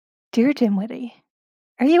Dear Dimwitty,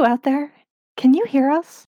 are you out there? Can you hear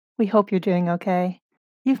us? We hope you're doing okay.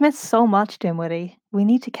 You've missed so much, Dimwitty. We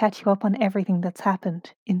need to catch you up on everything that's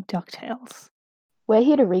happened in DuckTales. We're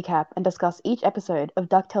here to recap and discuss each episode of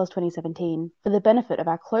DuckTales 2017 for the benefit of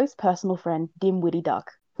our close personal friend Dimwitty Duck,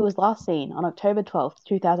 who was last seen on October 12th,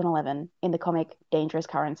 2011 in the comic Dangerous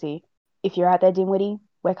Currency. If you're out there, Dimwitty,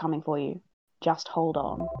 we're coming for you. Just hold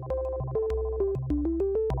on.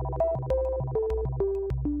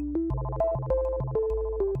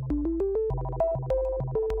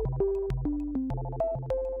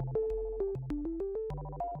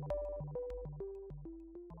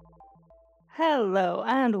 Hello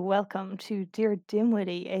and welcome to Dear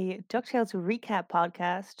Dimwitty, a DuckTales recap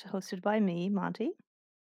podcast hosted by me, Monty.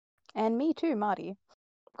 And me too, Marty.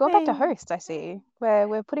 Going back to Hey. hosts, I see.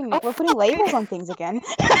 We're putting Oh, labels on things again.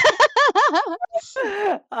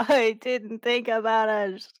 I didn't think about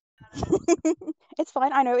it. It's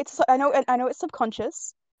fine. I know it's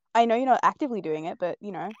subconscious. I know you're not actively doing it, but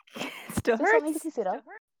Still just something to hurts. consider.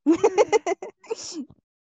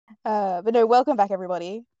 But no, welcome back,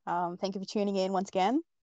 everybody. Thank you for tuning in once again.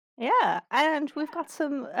 Yeah, and we've got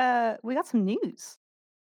some news.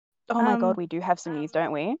 Oh my god, we do have some news,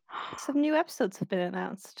 don't we? Some new episodes have been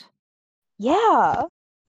announced. Yeah.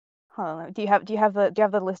 Hold on. Do you have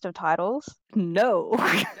the list of titles? No.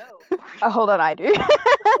 Oh, hold on, I do.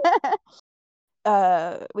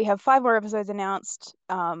 We have 5 more episodes announced.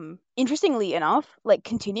 Interestingly enough, like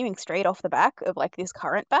continuing straight off the back of like this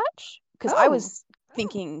current batch, because I was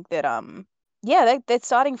thinking that yeah, they're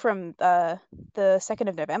starting from the 2nd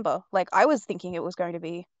of November. Like I was thinking it was going to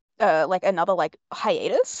be like another like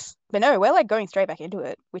hiatus, but no, we're like going straight back into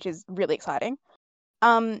it, which is really exciting.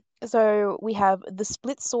 So we have the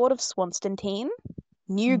Split Sword of Swanstein,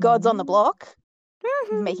 New Gods on the Block,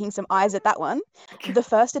 making some eyes at that one, The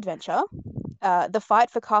First Adventure, The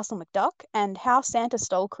Fight for Castle McDuck, and How Santa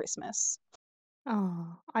Stole Christmas. Oh,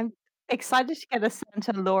 I'm excited to get a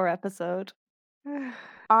Santa lore episode.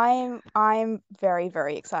 I'm very,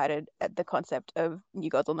 very excited at the concept of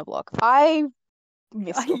New Gods on the Block. I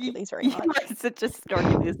miss Storkules very much. You are such a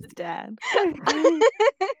Storkules stan.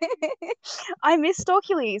 I miss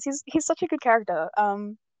Storkules. He's such a good character.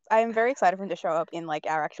 I am very excited for him to show up in like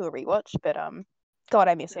our actual rewatch, but God,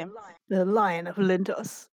 I miss him. The Lion of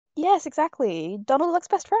Lindos. Yes, exactly. Donald Duck's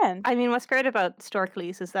best friend. I mean, what's great about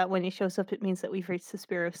Storkules is that when he shows up, it means that we've reached the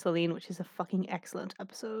Spear of Selene, which is a fucking excellent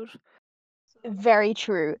episode. Very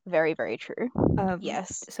true. Very, very true.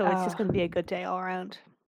 Yes. So it's just going to be a good day all around.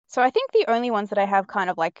 So I think the only ones that I have kind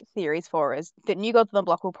of like theories for is that New Gods on the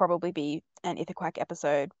Block will probably be an Ithaquack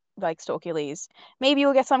episode, like Storkules. Maybe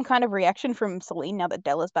we'll get some kind of reaction from Selene now that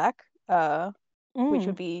Della's back, which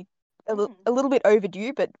would be a little bit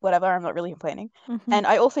overdue, but whatever, I'm not really complaining. And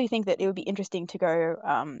I also think that it would be interesting to go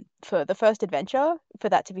for the First Adventure, for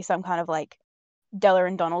that to be some kind of like Della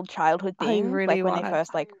and Donald childhood thing, like when they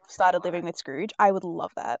first like started living with Scrooge. I would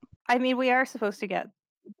love that. I mean, we are supposed to get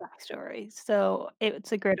backstory, so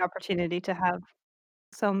it's a great opportunity to have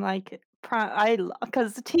some like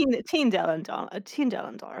because teen Della and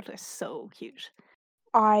Donald are so cute.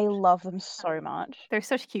 I love them so much. They're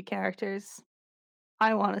such cute characters.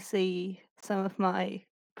 I want to see some of my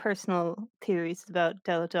personal theories about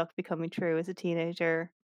Della Duck becoming true as a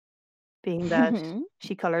teenager, being that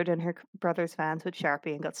she colored in her brother's vans with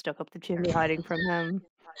Sharpie and got stuck up the chimney hiding from him.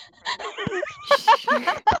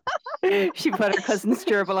 She put her cousin's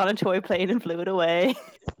gerbil on a toy plane and flew it away.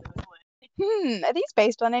 Are these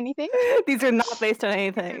based on anything? These are not based on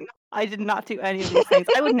anything. I did not do any of these things.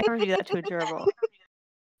 I would never do that to a gerbil.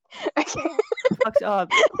 Fucked up.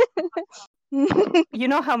 You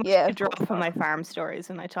know how much I drop from my farm stories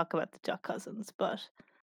when I talk about the duck cousins, but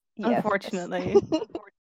unfortunately,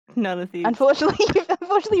 none of these. Unfortunately,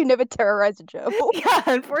 you never terrorized a gerbil. Yeah,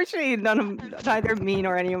 unfortunately, neither me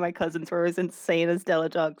nor any of my cousins were as insane as Della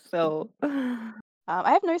Duck. So, I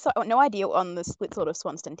have no idea on the Split Sword of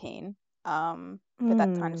Swanstein, but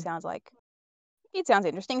that kind of sounds like it sounds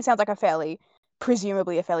interesting. It sounds like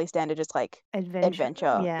presumably a fairly standard, just like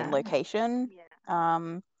adventure in location.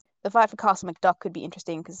 The Fight for Castle McDuck could be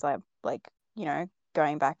interesting because like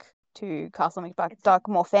going back to Castle McDuck,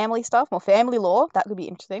 more family stuff, more family lore. That could be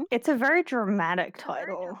interesting. It's a very dramatic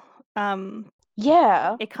title.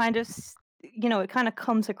 Yeah. It kind of, it kind of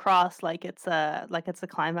comes across like it's a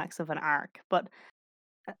climax of an arc, but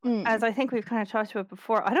as I think we've kind of talked about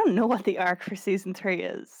before, I don't know what the arc for season 3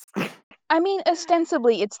 is. I mean,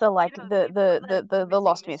 ostensibly, it's the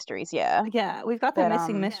Lost Mysteries, yeah. Yeah, we've got the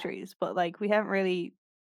Missing Mysteries, but like we haven't really.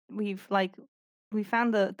 We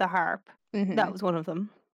found the harp. That was one of them.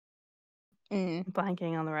 Mm.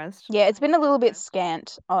 Blanking on the rest. Yeah, it's been a little bit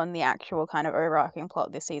scant on the actual kind of overarching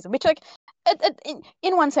plot this season, which, like,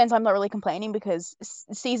 in one sense, I'm not really complaining because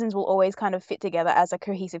seasons will always kind of fit together as a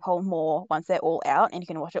cohesive whole more once they're all out and you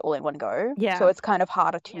can watch it all in one go. Yeah. So it's kind of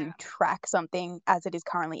harder to track something as it is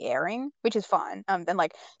currently airing, which is fine. And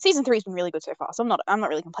like season 3 has been really good so far, so I'm not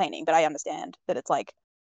really complaining, but I understand that it's like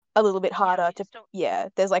a little bit harder to. Yeah,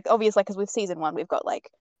 there's like obvious, like, because with season 1 we've got like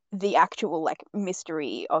the actual like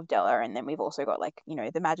mystery of Della, and then we've also got like, you know,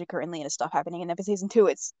 the Magica and Lena stuff happening, and then for season 2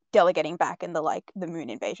 it's Della getting back and the moon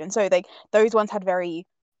invasion. So like those ones had very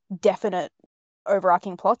definite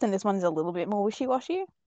overarching plots, and this one's a little bit more wishy-washy.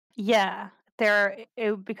 Yeah,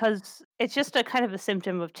 because it's just a kind of a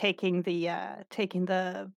symptom of taking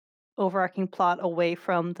the overarching plot away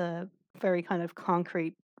from the very kind of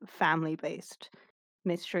concrete family-based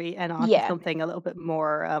mystery and onto Yeah, something a little bit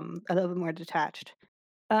more detached.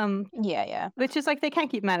 yeah, Which is like they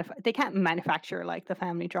can't manufacture like the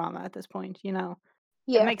family drama at this point, you know.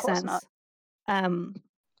 It yeah, of makes course not. sense. Um,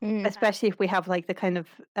 Mm. Especially if we have like the kind of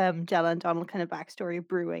Jella and Donald kind of backstory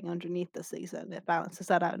brewing underneath the season. It balances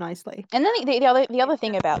that out nicely. And then the other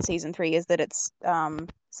thing about season 3 is that it's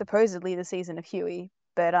supposedly the season of Huey,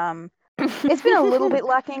 but it's been a little bit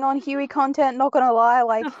lacking on Huey content, not gonna lie.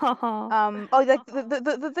 Like, Aw. like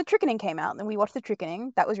the Trickening came out, and we watched the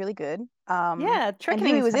Trickening. That was really good. Yeah, And Huey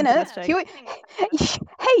Trickening's was in it. fantastic. Huey,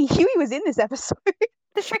 hey, Huey was in this episode.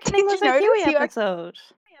 The Trickening Did was you a notice? Huey episode.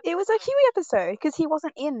 It was a Huey episode because he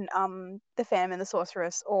wasn't in the Phantom and the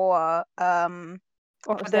Sorceress or what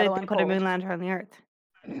Or was the other they one put a called? Moonlander on the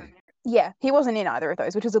Earth. Yeah, he wasn't in either of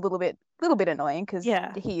those, which was a little bit annoying because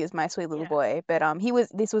Yeah. he is my sweet little boy. But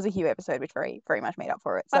this was a Huey episode, which very very much made up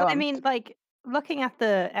for it. But So I mean, like looking at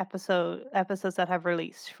the episodes that have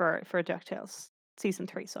released for DuckTales season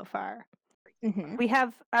 3 so far, mhm, we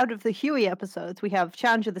have out of the Huey episodes, we have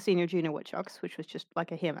Challenge of the Senior Junior Woodchucks, which was just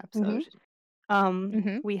like a him episode.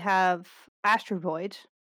 mhm. We have Astro Void,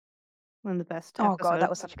 one of the best Oh god, that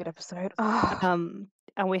was episodes. such a good episode. Oh,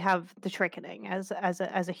 And we have The Trickening as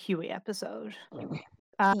a Huey episode.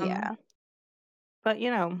 Um, yeah. but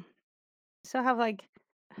you know, still have like,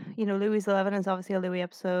 you know, Louis 11 is obviously a Louis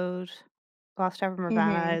episode. Lost Ever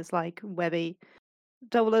Nirvana Mhm. is like Webby.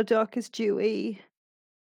 Double O Duck is Dewey.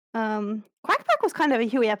 Quack Pack was kind of a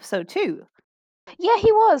Huey episode too. Yeah,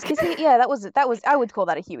 he was because that was I would call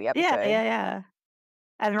that a Huey Yeah, episode. yeah, yeah.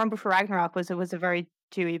 And Run Before Ragnarok was a very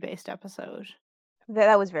Dewey based episode.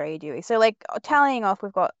 That was very Dewey. So like tallying off,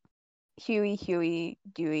 we've got Huey,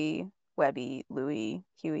 Dewey, Webby, Louie,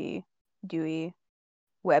 Huey, Dewey,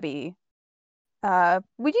 Webby.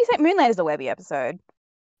 Would you say Moonlight is a Webby episode?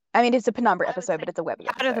 I mean, it's a Penumbra episode, but it's a Webby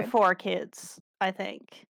Out of the episode. 4 kids, I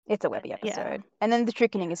think. It's a Webby Yeah. episode. And then the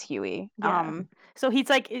Trickening is Huey. Yeah. So he's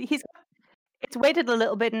it's weighted a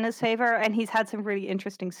little bit in his favor, and he's had some really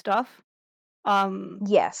interesting stuff.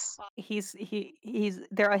 Yes. He's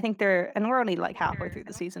there. I think they're, and we're only like halfway through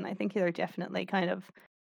the season. I think they're definitely kind of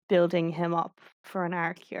building him up for an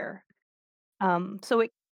arc here. So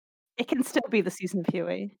it can still be the season of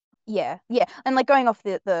Huey. Yeah, yeah. And like going off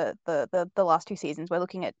the last 2 seasons, we're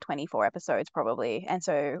looking at 24 episodes probably. And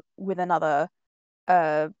so with another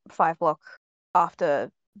 5 block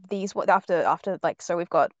after these after like, so we've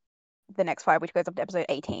got the next 5, which goes up to episode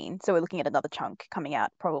 18. So we're looking at another chunk coming out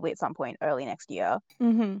probably at some point early next year.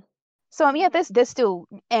 Mm-hmm. So yeah, there's still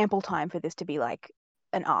ample time for this to be like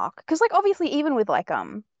an arc. Because like obviously even with like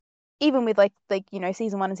you know,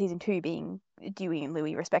 season 1 and season 2 being Dewey and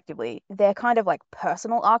Louie respectively, their kind of like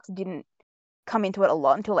personal arcs didn't come into it a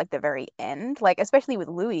lot until like the very end. Like especially with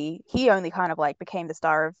Louie, he only kind of like became the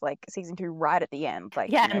star of like season 2 right at the end.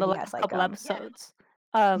 Like, Yeah, you in know, the he had last like couple episodes.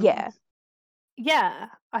 yeah. Yeah,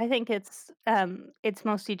 I think it's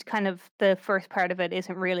mostly kind of the first part of it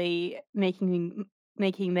isn't really making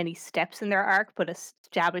many steps in their arc, but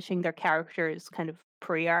establishing their characters kind of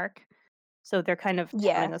pre-arc. So they're kind of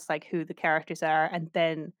Yeah. telling us like who the characters are, and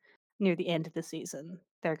then near the end of the season,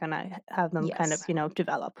 they're gonna have them kind of, Yes. you know,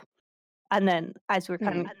 develop. And then as we're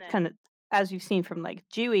kind of as you've seen from like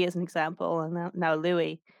Dewey as an example, and now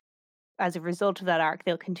Louis, as a result of that arc,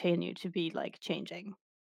 they'll continue to be like changing.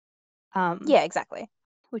 Yeah, exactly.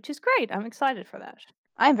 Which is great. I'm excited for that.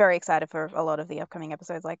 I'm very excited for a lot of the upcoming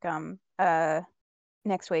episodes, like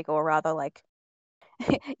next week, or rather like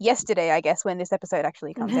yesterday, I guess, when this episode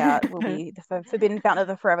actually comes out, will be the Forbidden Fountain of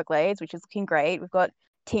the Forever Glades, which is looking great. We've got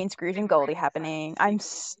Teen Scrooge and Goldie happening. I'm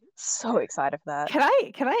so excited for that. Can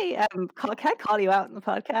I call you out in the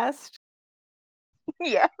podcast?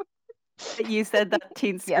 Yeah. That you said that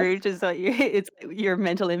Teen Yes. Scrooge is what it's your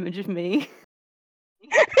mental image of me.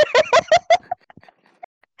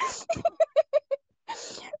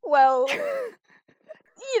 Well,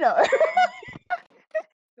 you know,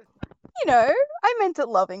 I meant it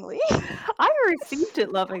lovingly. I received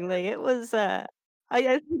it lovingly. It was,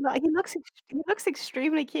 he looks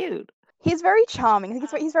extremely cute. He's very charming. I think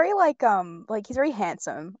he's very he's very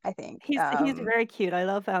handsome, I think. He's very cute. I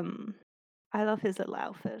love his little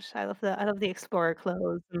outfit. I love the explorer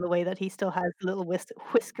clothes and the way that he still has little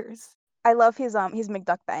whiskers. I love his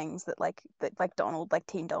McDuck bangs that Donald, like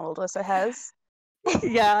Teen Donald also has.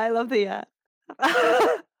 Yeah, I love the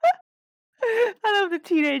I love the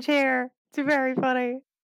teenage hair. It's very funny.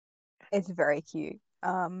 It's very cute.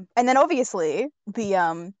 And then obviously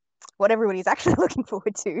the what everybody's actually looking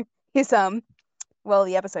forward to is the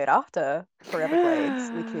episode after Forever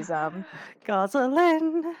Blades, which is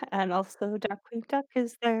Gosselin, and also Darkwing Duck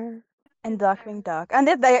is there. and Darkwing Duck. And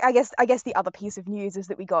then I guess the other piece of news is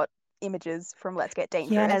that we got images from Let's Get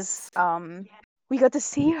Dangerous. Yes. We got to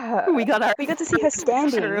see her. We got to see her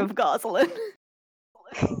standing. Of Gosselin.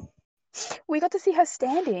 We got to see her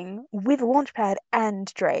standing with Launchpad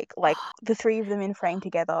and Drake, like the three of them in frame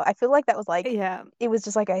together. I feel like that was like, it was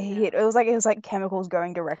just like a hit. It was like chemicals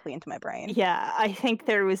going directly into my brain. Yeah, I think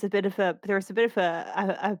there was a bit of a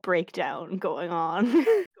breakdown going on.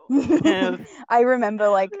 I remember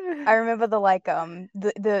Frank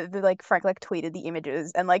tweeted the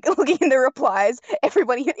images and looking in the replies,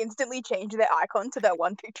 everybody had instantly changed their icon to that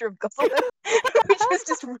one picture of Gosselin, which was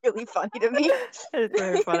just really funny to me. It's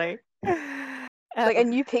very funny. A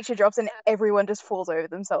new picture drops and everyone just falls over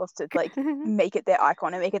themselves to make it their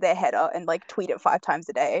icon and make it their header and tweet it 5 times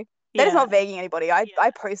a day. That is not vaguing anybody. I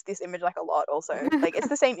post this image a lot also. It's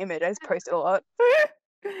the same image. I just post it a lot.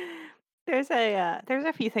 There's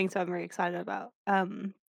a few things I'm very excited about.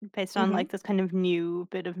 Based on this kind of new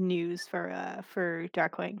bit of news for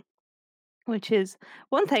Darkwing, which is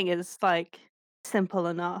one thing is simple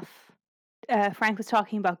enough. Frank was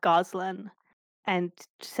talking about Gosselin and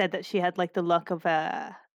said that she had the look of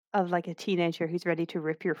a teenager who's ready to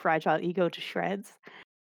rip your fragile ego to shreds.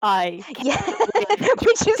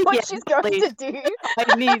 Which is what she's going to do.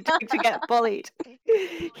 I need to get bullied.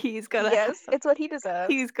 He's gonna. Yes, it's what he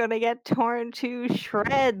deserves. He's gonna get torn to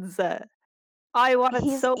shreds. I want it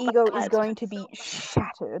His so ego bad. is going to be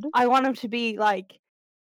shattered. I want him to be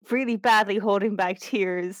really badly holding back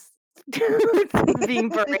tears, being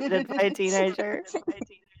berated by a teenager.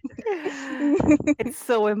 It's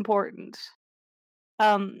so important.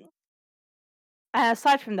 Aside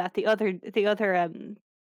from that, the other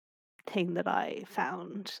thing that I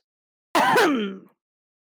found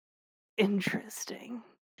interesting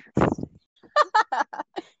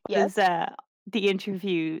Yes. is the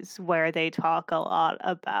interviews where they talk a lot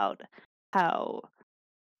about how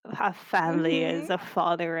a family is a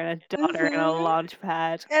father and a daughter and a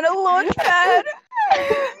launchpad. And a launchpad.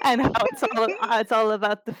 And how it's all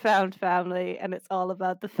about the found family, and it's all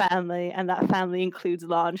about the family, and that family includes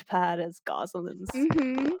Launchpad as Gosalyn's.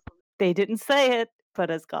 They didn't say it, but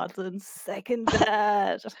as Gosalyn's second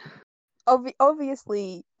dad.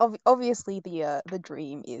 Obviously, the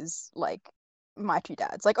dream is my two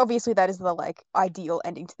dads. Obviously that is the ideal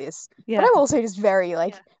ending to this. Yeah. But I'm also just very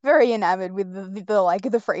very enamored with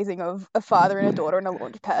the phrasing of a father and a daughter and a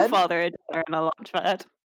launchpad. Father and daughter and a launchpad.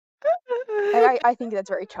 I think that's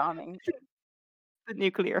very charming. The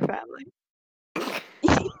nuclear family. The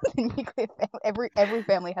nuclear family. Every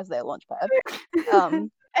family has their launchpad. And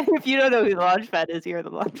if you don't know who the launchpad is, you're the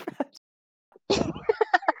launchpad.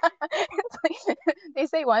 They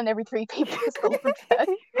say 1 in every 3 people is the launchpad.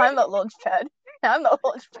 I'm not launchpad. I'm not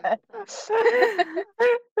launchpad.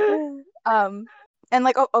 And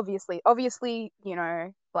obviously,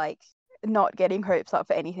 not getting hopes up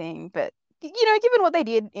for anything, but given what they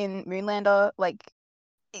did in Moonlander,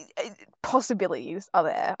 possibilities are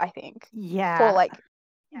there, I think. Yeah. For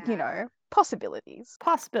possibilities.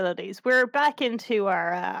 Possibilities. We're back into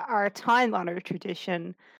our time-honored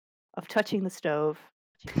tradition of touching the stove.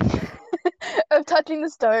 Of touching the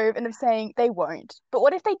stove and of saying they won't. But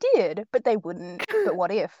what if they did? But they wouldn't. But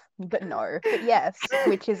what if? But no. But yes.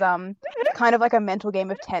 Which is kind of like a mental game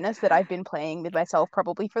of tennis that I've been playing with myself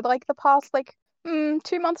probably for the past 2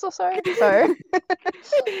 months or so. So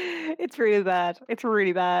it's really bad. It's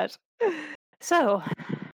really bad. So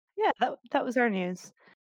yeah, that was our news.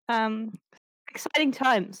 Exciting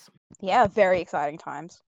times. Yeah, very exciting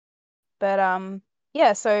times. But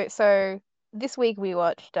yeah, so this week we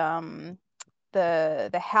watched the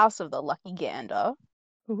House of the Lucky Gander.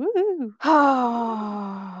 Woo!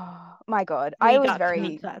 Oh my god, I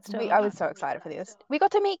was so excited for this. We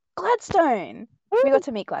got to meet Gladstone. Woo! We got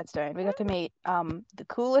to meet Gladstone. We got to meet the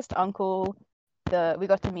coolest uncle. We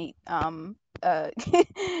got to meet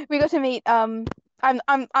we got to meet I'm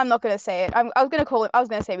not gonna say it. I was gonna call it. I was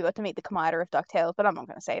gonna say we got to meet the Commander of DuckTales, but I'm not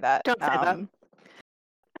gonna say that. Don't say that.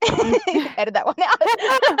 Edit that one out.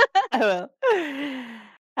 I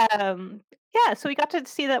will. Yeah, so we got to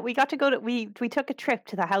see that we got to go to we took a trip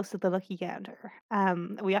to the House of the Lucky Gander.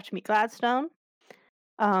 We got to meet Gladstone.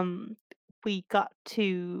 Um, we got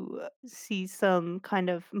to see some kind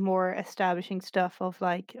of more establishing stuff of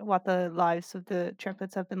like what the lives of the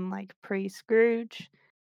triplets have been like pre-Scrooge,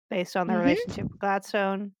 based on their Mhm. relationship with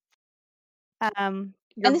Gladstone. And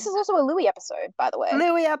Your this is also a Louis episode, by the way,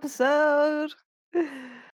 Louis episode.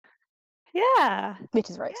 Yeah, which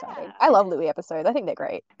is very exciting. I love Louis episodes. I think they're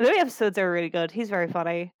great. Louis episodes are really good. He's very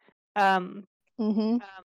funny. Um, Mhm.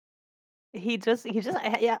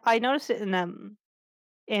 yeah. I noticed it in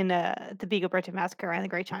the Beagle Bridge Massacre and the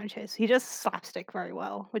Great China Chase. He does slapstick very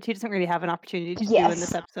well, which he doesn't really have an opportunity to do in this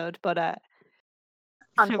Yes, episode. But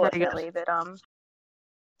still very good. unfortunately, but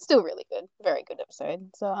still really good. Very good episode.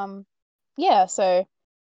 So yeah. So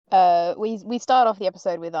we start off the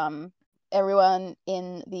episode with everyone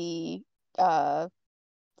in the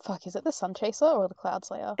is it the Sun Chaser or the Cloud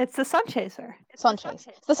Slayer? It's the Sun Chaser. Sun Chaser.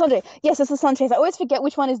 It's the Sun Chaser. Yes, it's the Sun Chaser. I always forget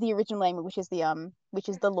which one is the original name, which is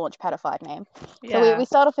the launch padified name. So Yeah. we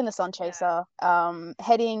start off in the Sun Chaser,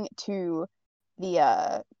 heading to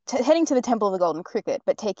the Temple of the Golden Cricket,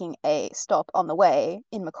 but taking a stop on the way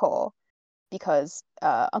in Macaw because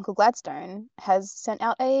Uncle Gladstone has sent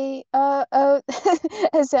out an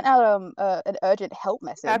urgent help A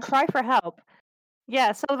message. cry for help.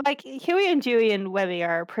 Yeah, so like Huey and Dewey and Webby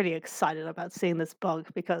are pretty excited about seeing this bug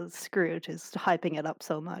because Scrooge is hyping it up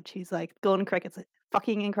so much. He's like, Golden Cricket's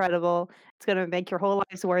fucking incredible. It's gonna make your whole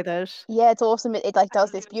lives worth it. Yeah, it's awesome. It like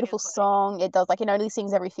does this beautiful song. It does like it only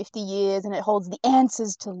sings every 50 years and it holds the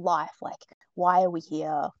answers to life. Like, why are we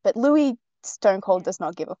here? But Louis Stone Cold does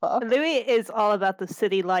not give a fuck. Louis is all about the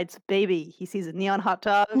city lights, baby. He sees a neon hot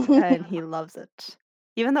dog and he loves it.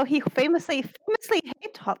 Even though he famously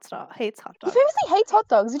hates hot dogs. He famously hates hot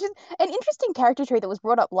dogs, which is an interesting character trait that was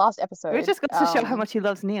brought up last episode. Which just goes to show how much he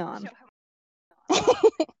loves neon.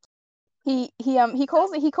 He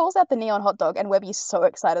calls out the neon hot dog, and Webby's so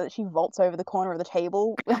excited that she vaults over the corner of the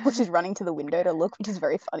table, which is running to the window to look, which is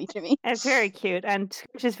very funny to me. It's very cute, and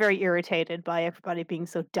Scrooge is very irritated by everybody being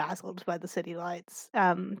so dazzled by the city lights.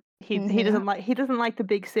 He doesn't like the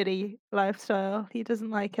big city lifestyle. He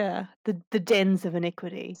doesn't like the dens of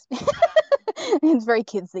iniquity. It's very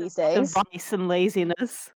kids these days. The vice and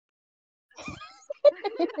laziness.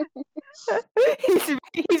 he's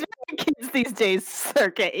very kids these days,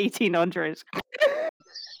 circa 1800.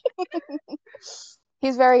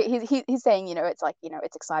 He's saying, it's like,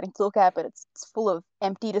 it's exciting to look at, but it's full of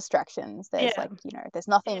empty distractions. There's there's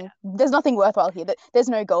nothing worthwhile here. There's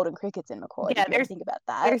no golden crickets in Macaw. Yeah, you think about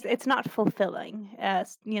that. It's not fulfilling,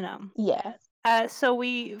 Yeah. So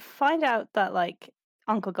we find out that like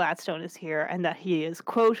Uncle Gladstone is here and that he is,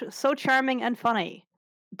 quote, so charming and funny.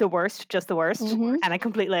 The worst, just the worst. Mhm. And I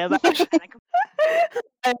completely love that.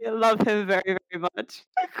 I love him very, very much.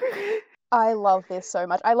 I love this so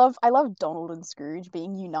much. I love Donald and Scrooge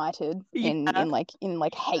being united in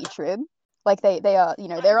hatred. Like they are,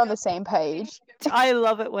 they're on the same page. I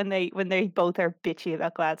love it when they both are bitchy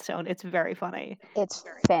about Gladstone. It's very funny. It's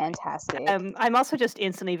fantastic. I'm also just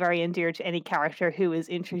instantly very endeared to any character who is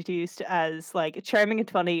introduced as like charming and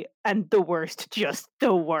funny and the worst, just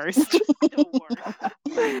the worst.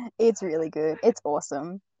 It's really good. It's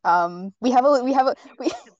awesome. We have like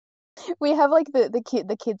the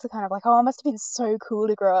kids are kind of like, oh, it must have been so cool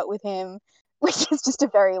to grow up with him, which is just a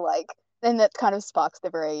very like, then that kind of sparks the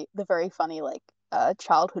very funny like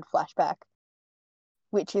childhood flashback,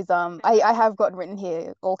 which is I have gotten written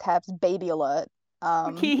here all caps baby alert.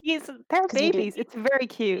 They're babies. It's very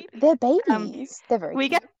cute. They're babies. They're very. We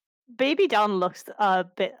cute. get Baby Don looks a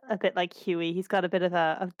bit like Huey. He's got a bit of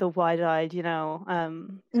the wide-eyed,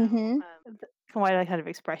 wide-eyed kind of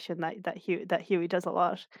expression that Huey does a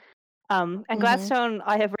lot. And Gladstone,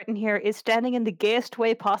 I have written here, is standing in the gayest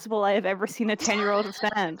way possible I have ever seen a 10-year-old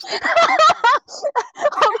stand.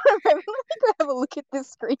 Hold on, let me go have a look at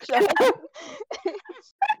this screenshot.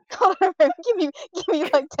 Hold on, give me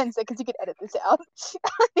like 10 seconds. You can edit this out.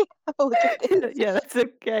 Have a look at this. Yeah, that's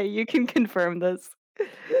okay. You can confirm this.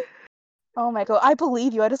 Oh my god, I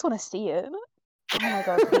believe you. I just want to see it. Oh my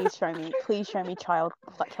god, please show me. Please show me child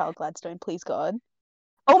Gladstone, please God.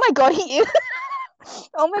 Oh my god, he is.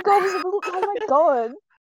 Oh my god, oh my god.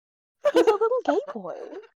 He's a little gay boy.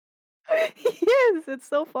 He is. It's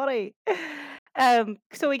so funny.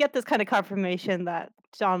 So we get this kind of confirmation that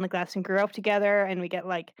John and Gladstone grew up together, and we get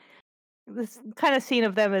like this kind of scene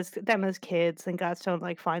of them as kids, and Gladstone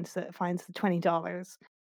like finds the $20.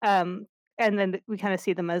 and then we kind of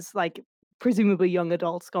see them as like presumably young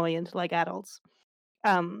adults going into like adults.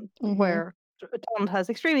 Where Donald has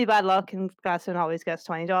extremely bad luck and Gladstone always gets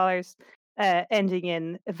 $20, ending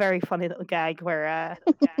in a very funny little gag where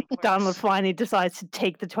Donald finally decides to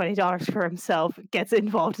take the $20 for himself, gets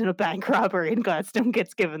involved in a bank robbery, and Gladstone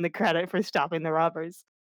gets given the credit for stopping the robbers.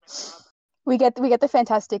 We get the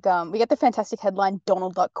fantastic headline,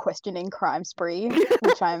 Donald Duck questioning crime spree,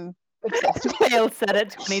 which I'm obsessed with. They'll set at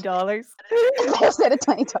 $20. They'll set at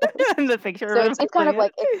 $20. And the picture So of him it's kind of holding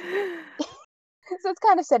like it. so it's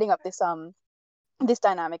kind of setting up this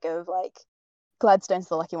dynamic of like Gladstone's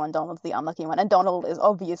the lucky one, Donald's the unlucky one, and Donald is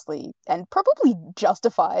obviously and probably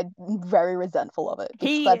justified very resentful of it.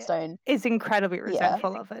 He Gladstone is incredibly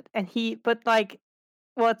resentful of it, and but like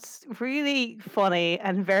what's really funny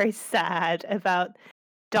and very sad about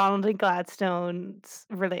Donald and Gladstone's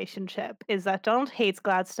relationship is that Donald hates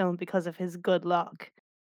Gladstone because of his good luck.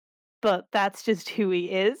 But that's just who he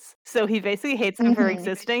is. So he basically hates him for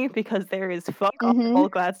existing because there is fuck all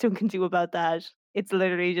Gladstone can do about that. It's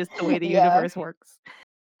literally just the way the universe works.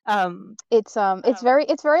 It's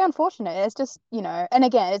very unfortunate. It's just, and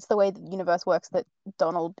again, it's the way the universe works that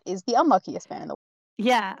Donald is the unluckiest man in the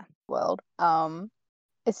world.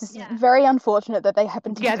 It's just very unfortunate that they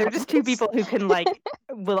happen to be they're just two people who can like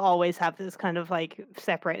will always have this kind of like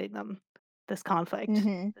separating them, this conflict.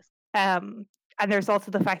 And there's also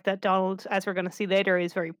the fact that Donald, as we're going to see later,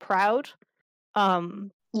 is very proud.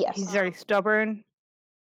 He's very stubborn.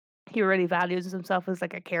 He really values himself as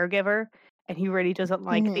like a caregiver, and he really doesn't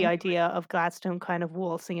like the idea of Gladstone kind of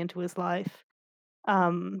waltzing into his life,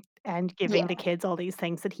 and giving the kids all these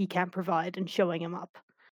things that he can't provide and showing him up.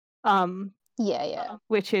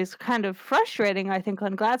 Which is kind of frustrating, I think,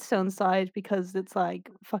 on Gladstone's side, because it's like,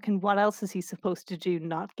 fucking, what else is he supposed to do?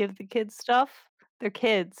 Not give the kids stuff? They're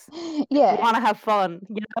kids. They want to have fun,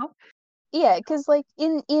 Yeah, because like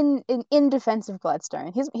in defense of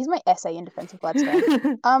Gladstone, here's my essay in defense of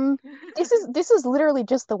Gladstone. This is literally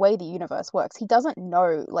just the way the universe works. He doesn't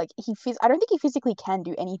know, like I don't think he physically can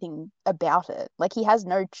do anything about it. Like he has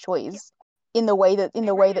no choice in the way that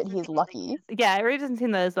he is lucky. Yeah, it really doesn't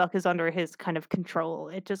seem that his luck is under his kind of control.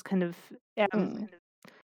 It just kind of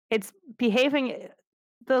it's behaving.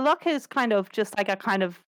 The luck is kind of just like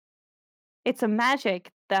it's a magic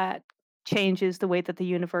that changes the way that the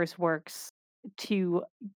universe works to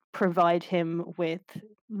provide him with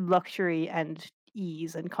luxury and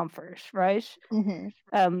ease and comfort, right?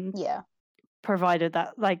 Provided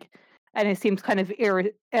that and it seems kind of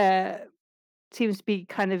seems to be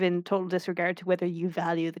kind of in total disregard to whether you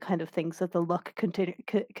value the kind of things that the luck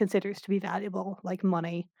considers to be valuable, like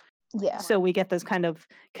money. So we get this kind of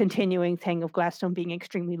continuing thing of Gladstone being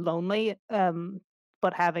extremely lonely,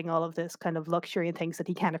 but having all of this kind of luxury and things that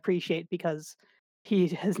he can't appreciate because he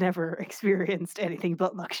has never experienced anything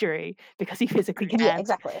but luxury because he physically can't. Yeah,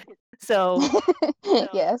 exactly. So,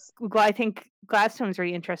 yes. I think Gladstone is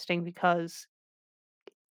really interesting because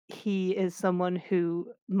he is someone who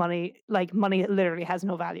money literally has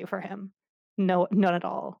no value for him. No, none at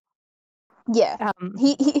all. Yeah.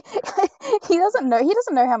 He he doesn't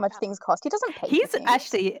know how much things cost. He doesn't pay. He's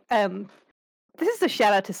actually this is a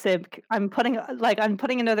shout out to Sib. I'm putting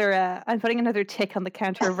another tick on the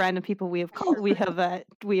counter of random people we have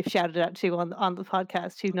shouted out to on the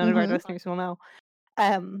podcast who none of our listeners will know.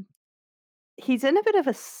 He's in a bit of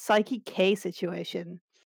a Psyche K situation.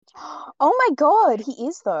 Oh my god, he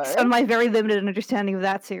is though. So my very limited understanding of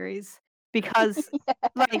that series, because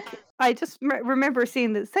I just remember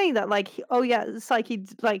saying that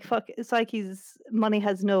Psyche's money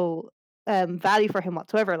has no value for him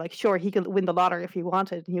whatsoever. Like, sure, he could win the lottery if he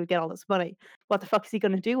wanted and he would get all this money. What the fuck is he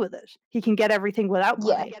going to do with it? He can get everything without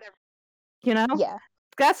money. Yeah.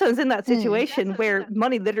 Gladstone's in that situation where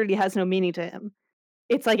money literally has no meaning to him.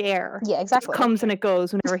 It's like air. Yeah, exactly. It comes and it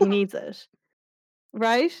goes whenever he needs it.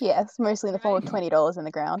 Right? Yes, mostly in the form of $20 in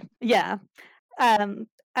the ground. Yeah.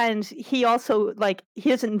 And he also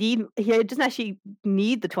he doesn't actually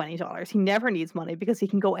need the $20. He never needs money because he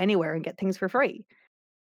can go anywhere and get things for free.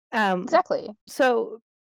 Exactly. So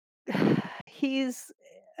he's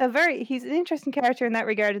an interesting character in that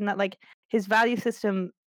regard, in that his value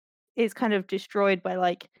system is kind of destroyed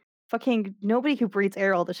by fucking nobody who breathes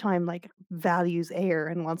air all the time values air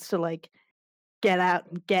and wants to get out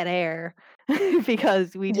and get air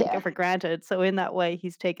because we take it for granted. So in that way,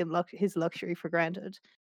 he's taken his luxury for granted.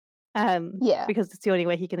 Because it's the only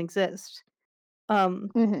way he can exist. So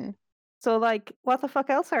what the fuck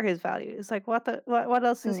else are his values? What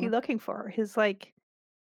else is he looking for?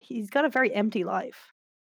 He's got a very empty life,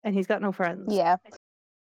 and he's got no friends.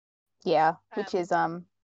 Yeah, which is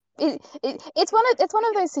It's one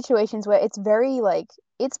of those situations where it's very like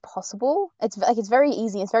it's possible. It's like it's very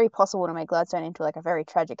easy. It's very possible to make Gladstone into like a very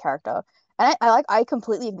tragic character. And I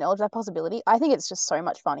completely acknowledge that possibility. I think it's just so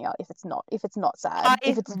much funnier if it's not sad.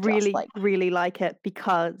 If I it's just really, like really like it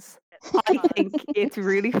because I think it's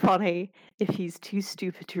really funny if he's too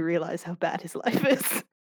stupid to realize how bad his life is.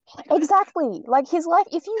 exactly like his life.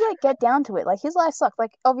 If you like get down to it, like his life sucks.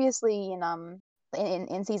 Like obviously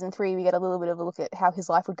in season 3 we get a little bit of a look at how his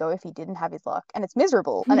life would go if he didn't have his luck, and it's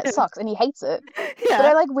miserable and it sucks and he hates it. But Yeah.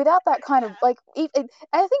 I like without that kind of like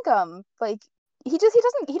I think like he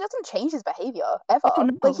doesn't change his behavior Oh ever.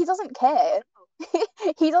 Like no. he doesn't care.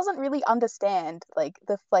 He doesn't really understand like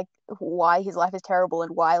the like why his life is terrible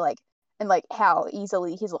and why like and like how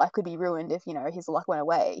easily his life could be ruined if his luck went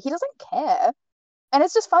away. He doesn't care, and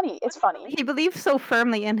it's just funny. It's funny. He believes so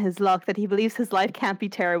firmly in his luck that he believes his life can't be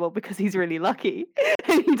terrible because he's really lucky.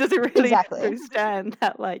 And he doesn't really Exactly. understand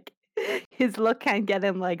that like his luck can't get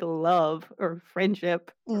him like love or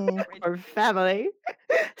friendship Mm. or family.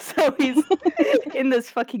 So he's in this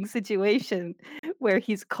fucking situation where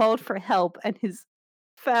he's called for help and his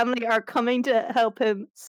family are coming to help him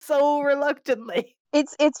so reluctantly.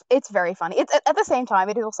 It's very funny. It's at the same time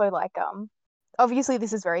it is also like obviously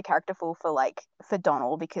this is very characterful for like for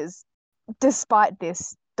Donald, because despite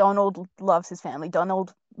this, Donald loves his family.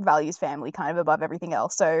 Donald values family kind of above everything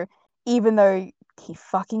else. So even though he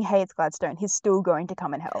fucking hates Gladstone, he's still going to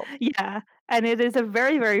come and help. Yeah, and it is a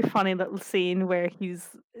very, very funny little scene where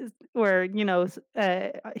where,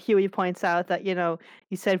 Huey points out that, you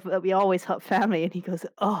said that we always help family, and he goes,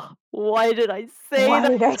 "Oh, why did I say Why that?"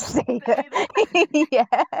 did I say that?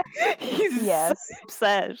 Yeah. He's so Yes.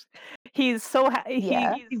 upset. He's so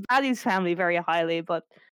Yeah. he values family very highly, but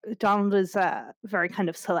Donald is very kind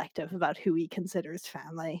of selective about who he considers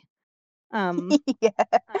family. Um, Yeah.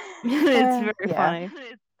 it's very Yeah. funny.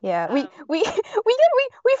 Yeah, we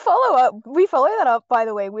follow that up, by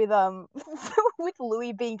the way, with with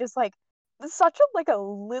Louis being just like such a like a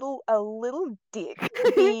little dick,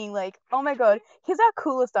 being like, oh my god, he's our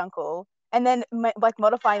coolest uncle, and then like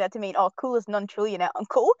modifying that to mean, oh, coolest non-trillionaire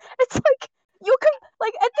uncle. It's like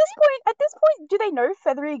like at this point, do they know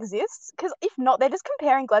Feathery exists? Because if not, they're just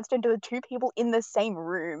comparing Gladstone to the two people in the same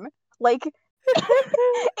room. Like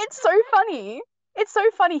it's so funny. It's so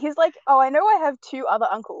funny. He's like, "Oh, I know I have two other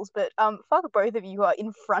uncles, but fuck both of you who are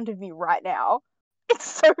in front of me right now." It's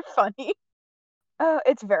so funny.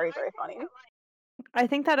 It's very, very funny. I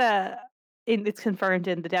think that it's confirmed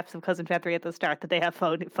in the depths of Cousin Feathery at the start that they have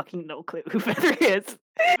fucking no clue who Feathery is.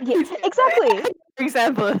 Yeah, exactly. For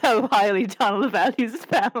example of how highly Donald values his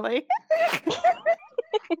family.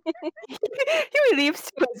 He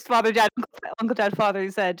leaves to his father, dad, uncle, dad,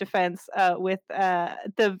 father's defense with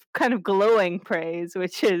the kind of glowing praise,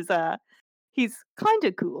 which is he's kind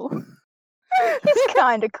of cool. He's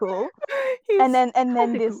kind of cool. He's And then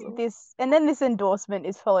kind of cool. this endorsement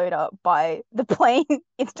is followed up by the plane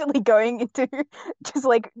instantly going into just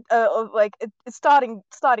like it's starting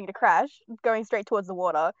to crash, going straight towards the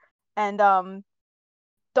water, and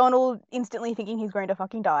Donald instantly thinking he's going to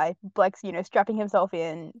fucking die, like strapping himself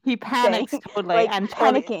in, He saying panics totally like and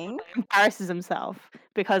totally panicking. embarrasses himself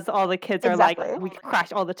because all the kids are like, Exactly. we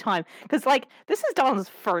crash all the time. Because like this is Donald's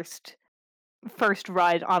first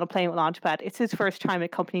ride on a plane with Launchpad. It's his first time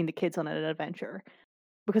accompanying the kids on an adventure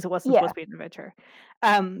because it wasn't supposed Yeah. to be an adventure.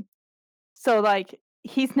 Um, so like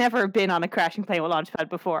he's never been on a crashing plane with Launchpad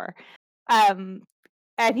before. Um,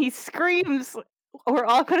 and he screams, "We're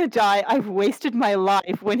all gonna die. I've wasted my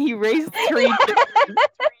life," when he raised 3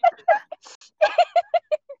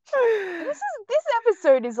 This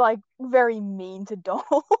episode is like very mean to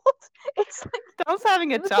Donald. It's like Donald's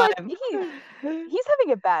having a it's like time. he's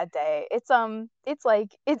having a bad day. It's like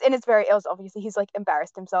it's very else obviously he's like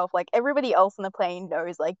embarrassed himself. Like everybody else on the plane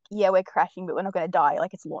knows like, yeah, we're crashing, but we're not gonna die.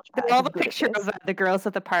 Like it's Launchpad. All He's the good at picture of this. the girls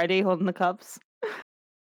at the party holding the cups.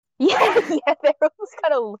 Yeah, yeah, they're all just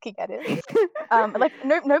kind of looking at him. Like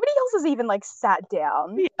nobody else has even like sat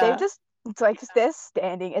down. They've Yeah. just it's like just they're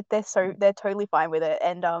standing. They're totally fine with it,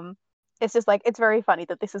 and it's just like it's very funny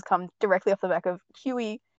that this has come directly off the back of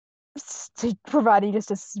Huey providing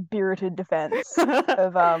just a spirited defense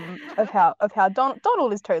of how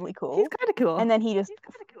Donald is totally He's cool, kinda cool. and then he just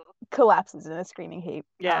collapses in a screaming heap.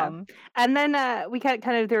 Yeah. And then we get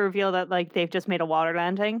kind of the reveal that like they've just made a water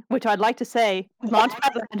landing, which I'd like to say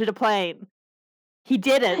Launchpad landed a plane. He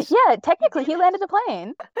did it. Yeah, technically he landed the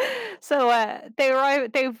plane. So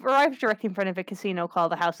they've arrived directly in front of a casino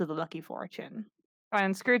called the House of the Lucky Fortune.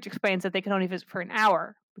 And Scrooge explains that they can only visit for an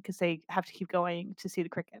hour because they have to keep going to see the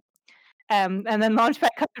cricket. And then Launchpad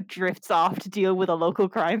kind of drifts off to deal with a local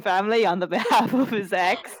crime family on the behalf of his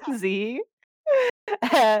ex, Z.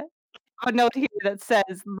 Uh, a note here that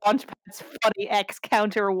says Launchpad's funny ex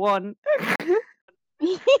counter 1.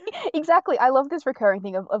 Exactly. I love this recurring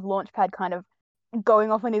thing of Launchpad kind of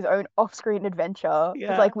going off on his own off-screen adventure,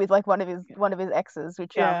 Yeah. with like one of his exes,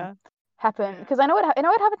 which Yeah. happened because I know it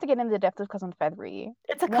happened to get into the depth of Cousin Fethry.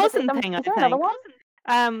 It's a And then cousin thing, I is there another think. one?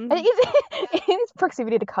 His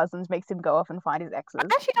proximity to cousins makes him go off and find his I exes.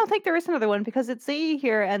 actually don't think there is another one because it's Z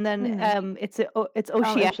here, and then it's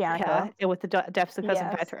Oceanica with the depths of Cousin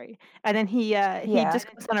Fethry, and then he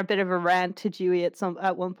just goes on a bit of a rant to Dewey at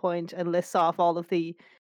one point and lists off all of the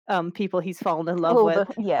people he's fallen in love with,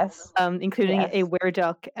 including a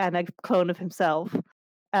wereduck and a clone of himself.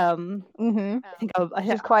 I think which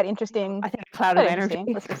is quite interesting. I think a cloud of energy.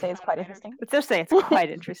 Let's just say it's quite interesting. Let's just say it's quite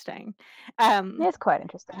interesting. It's quite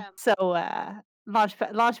interesting. So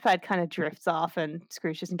Launchpad kind of drifts off, and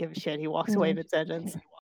Scrooge doesn't give a shit. He walks away mid-sentence.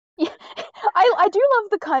 Yeah, I do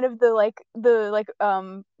love the kind of the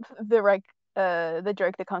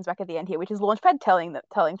joke that comes back at the end here, which is Launchpad telling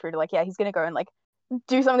Scrooge like, yeah, he's gonna go and like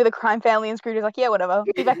do something to the crime family, and Scrooge is like, yeah, whatever,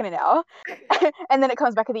 be back in an hour. And then it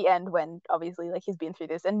comes back at the end when obviously like he's been through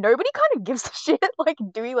this and nobody kind of gives a shit. Like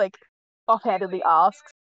Dewey like offhandedly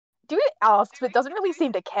asks. Dewey asks but doesn't really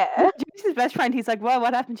seem to care. Dewey's his best friend. He's like, well,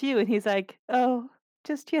 what happened to you? And he's like, oh,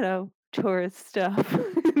 just, tourist stuff.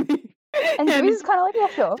 And Dewey's kind of like, yeah,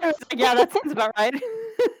 sure. Like, yeah, that sounds about right.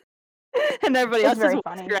 And everybody else is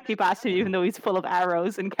walking directly past him, even though he's full of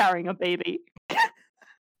arrows and carrying a baby.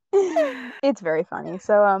 It's very funny.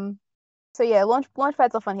 So yeah,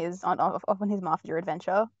 Launchpad's off on his Mafia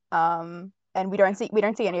adventure. And we don't see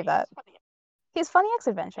any of that. His funny ex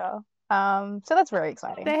adventure. So that's very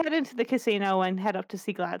exciting. They head into the casino and head up to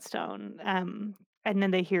see Gladstone. And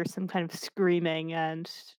then they hear some kind of screaming,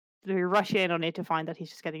 and they rush in on it to find that he's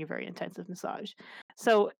just getting a very intensive massage.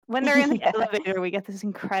 So when they're in the elevator, we get this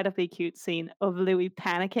incredibly cute scene of Louis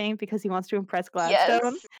panicking because he wants to impress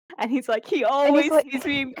Gladstone. Yes. And he's like, he always sees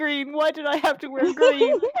me in green. Why did I have to wear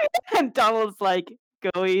green? And Donald's like,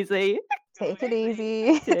 go easy. Take it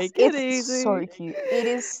easy. It's easy. So cute. It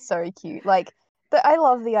is so cute. Like, I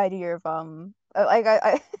love the idea of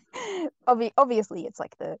obviously it's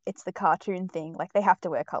like it's the cartoon thing. Like they have to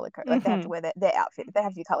wear color code. Like they have to wear their outfit. They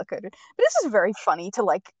have to be color coded. But it's just very funny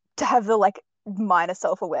to have the minor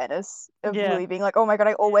self-awareness of Louis being like, oh my god,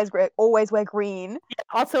 I always wear green. Yeah,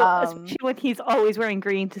 also, especially when he's always wearing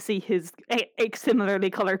green, to see his similarly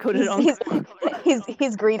color coded uncle.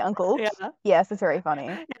 His green uncle. Yeah. Yes, it's very funny.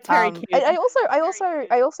 It's very cute. I also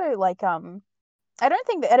like I don't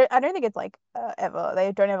think it's like ever.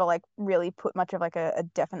 They don't ever like really put much of like a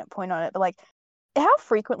definite point on it. But like, how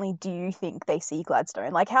frequently do you think they see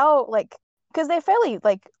Gladstone? Like how because they're fairly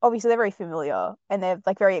like obviously they're very familiar and they're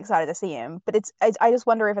like very excited to see him. But I just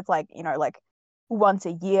wonder if it's like like once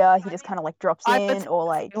a year he just kind of like drops in or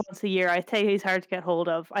like once a year. I tell you, he's hard to get hold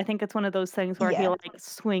of. I think it's one of those things where he like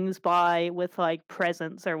swings by with like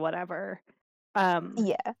presents or whatever. And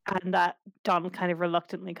that Donald kind of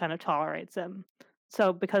reluctantly kind of tolerates him.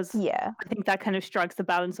 So because I think that kind of strikes the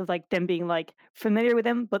balance of like them being like familiar with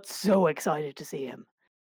him but so excited to see him.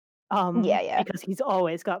 Because he's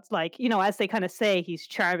always got like, as they kind of say, he's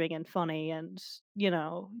charming and funny and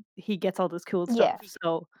he gets all this cool stuff.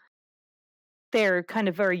 So they're kind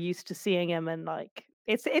of very used to seeing him, and like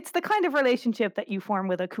it's the kind of relationship that you form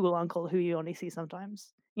with a cool uncle who you only see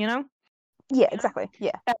sometimes, Yeah, exactly.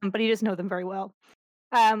 Yeah. But he doesn't know them very well.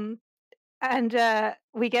 And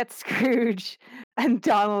we get Scrooge and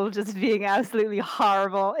Donald just being absolutely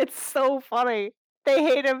horrible. It's so funny. They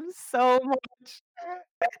hate him so much.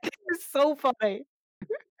 It's so funny.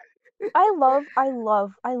 I love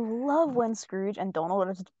when Scrooge and Donald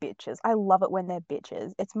are just bitches. I love it when they're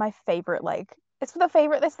bitches. It's my favorite. That's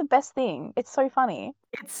the best thing. It's so funny.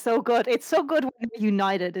 It's so good. It's so good when they're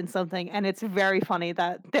united in something, and it's very funny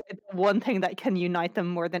that the one thing that can unite them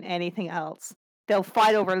more than anything else. They'll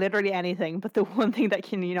fight over literally anything, but the one thing that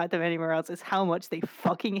can unite them anywhere else is how much they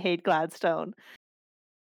fucking hate Gladstone.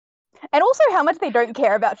 And also how much they don't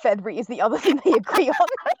care about Fethry is the other thing they agree on.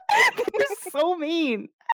 They're so mean.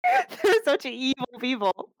 They're such evil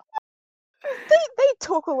people. They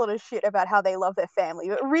talk a lot of shit about how they love their family,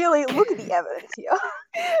 but really, look at the evidence here.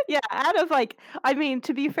 Yeah, out of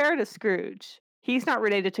to be fair to Scrooge, he's not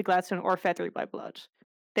related to Gladstone or Fethry by blood.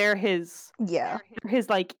 They're his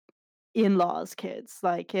in-laws kids.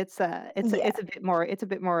 Like it's a bit more it's a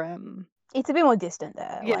bit more distant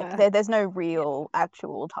there. Yeah. Like there's no real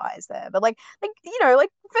actual ties there. But Fethry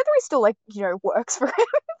still works for him.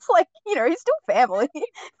 It's he's still family.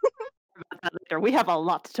 character. We have a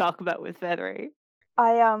lot to talk about with Feathery.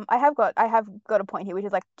 I have got a point here, which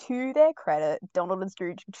is like, to their credit, Donald and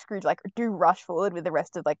Scrooge like do rush forward with the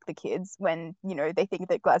rest of like the kids when, you know, they think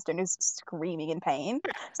that Gladstone is screaming in pain.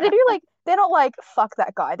 So they do, like, they're not like, fuck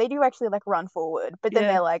that guy. They do actually like run forward, but then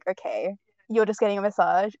Yeah. they're like, okay, you're just getting a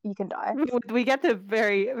massage, you can die. We get the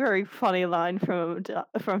very, very funny line from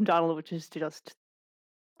Donald, which is just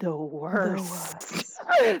the worst.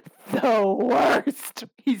 The worst.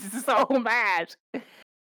 He's so mad.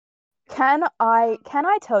 Can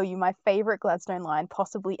I tell you my favorite Gladstone line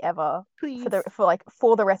possibly ever Please.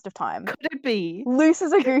 for the rest of time? Could it be? Loose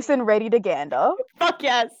as a goose and ready to gander. Fuck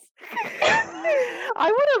yes. I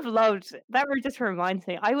would have loved that. Just reminds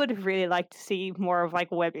me. I would have really liked to see more of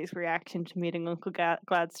like Webby's reaction to meeting Uncle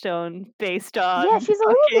Gladstone, based on Yeah, she's a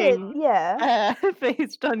little bit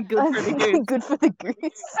based on Good for the Goose. Good for the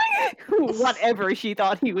goose. Whatever she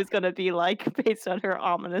thought he was gonna be like, based on her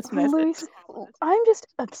ominous message. I'm just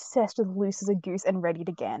obsessed with Loose as a goose and ready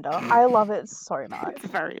to gander. I love it so much. It's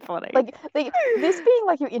very funny. Like this being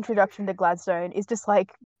like your introduction to Gladstone is just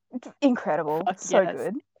like incredible. So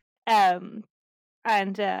good.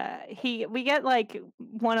 And we get like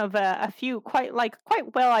one of a few quite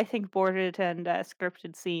well, I think, bordered and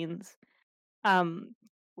scripted scenes,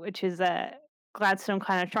 which is Gladstone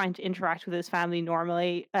kind of trying to interact with his family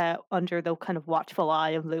normally under the kind of watchful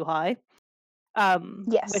eye of Luhai,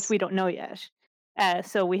 yes, which we don't know yet.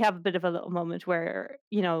 So we have a bit of a little moment where,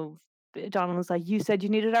 you know, Donald was like, "You said you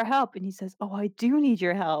needed our help," and he says, "Oh, I do need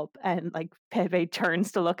your help," and like Pepe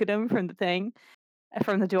turns to look at him from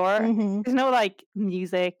the door. Mm-hmm. There's no like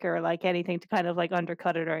music or like anything to kind of like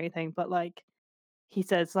undercut it or anything, but like he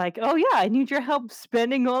says like, "Oh yeah, I need your help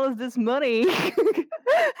spending all of this money."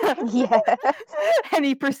 Yeah. And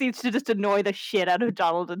he proceeds to just annoy the shit out of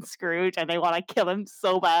Donald and Scrooge, and they want to kill him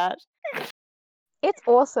so bad. It's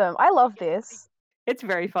awesome. I love this. It's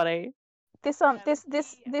very funny. This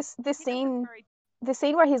scene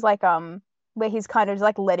where he's like where he's kind of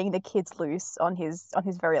like letting the kids loose on his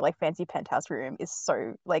very like fancy penthouse room is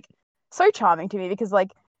so charming to me, because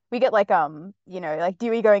like we get like you know, like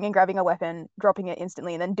Dewey going and grabbing a weapon, dropping it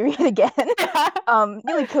instantly, and then doing it again,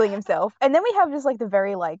 nearly killing himself. And then we have just like the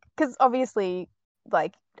very like, because obviously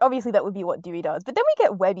that would be what Dewey does, but then we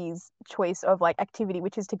get Webby's choice of like activity,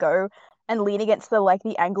 which is to go and lean against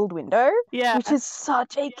the angled window, which is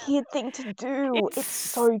such a kid thing to do. It's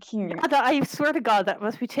so cute. I swear to God, that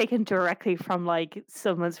must be taken directly from like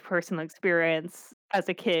someone's personal experience as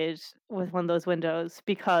a kid with one of those windows,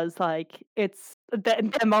 because like it's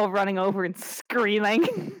them all running over and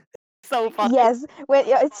screaming. So funny. Yes,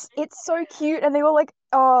 it's so cute, and they were like,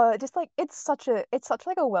 oh, just like it's such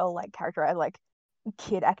like a well like characterized like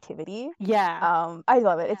kid activity. I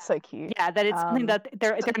love it. It's so cute. Yeah, that it's something that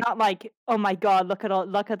they're not like, oh my God, look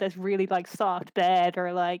at this really like soft bed,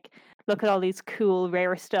 or like look at all these cool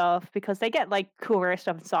rare stuff, because they get like cool rare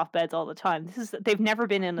stuff and soft beds all the time. They've never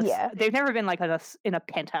been in they've never been like in a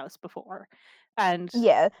penthouse before. And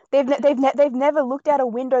yeah, they've never looked out a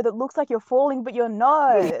window that looks like you're falling, but you're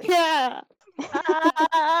not. Yeah.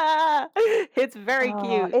 It's very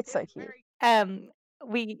cute. It's so cute.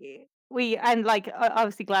 We and like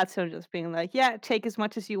obviously Gladstone just being like, yeah, take as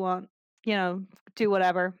much as you want, you know, do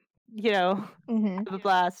whatever, you know, have a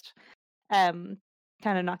blast, kind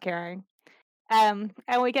of not caring, and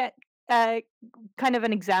we get kind of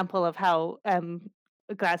an example of how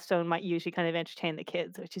Gladstone might usually kind of entertain the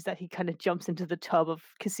kids, which is that he kind of jumps into the tub of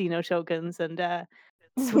casino tokens and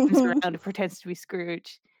swims around and pretends to be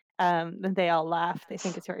Scrooge. And they all laugh. They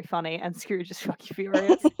think it's very funny, and Scrooge is fucking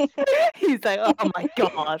furious. He's like, "Oh my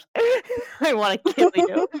God, I want to kill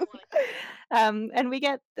you." And we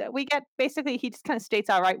get basically, he just kind of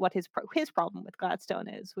states outright what his problem with Gladstone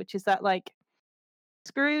is, which is that like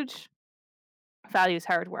Scrooge values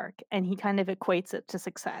hard work, and he kind of equates it to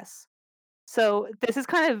success. So this is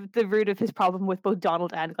kind of the root of his problem with both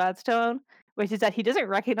Donald and Gladstone, which is that he doesn't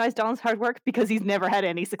recognize Donald's hard work because he's never had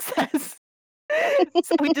any success.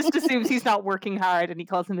 So he just assumes he's not working hard, and he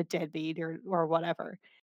calls him a deadbeat or whatever.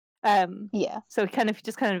 So he kind of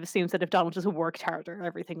assumes that if Donald just worked harder,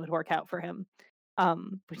 everything would work out for him.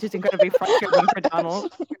 Which is incredibly frustrating for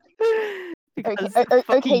Donald. Because the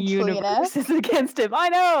fucking universe is against him. I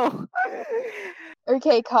know.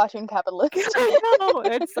 Okay, cartoon capitalist. I know,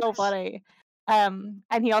 it's so funny. And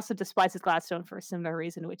he also despises Gladstone for a similar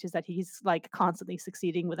reason, which is that he's like constantly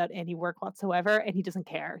succeeding without any work whatsoever, and he doesn't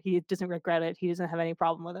care. He doesn't regret it. He doesn't have any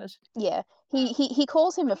problem with it. Yeah, he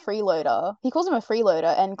calls him a freeloader. He calls him a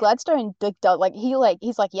freeloader, and Gladstone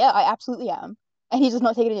he's like, yeah, I absolutely am. And he's just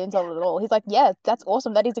not taking it insult at all. He's like, yeah, that's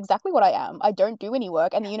awesome. That is exactly what I am. I don't do any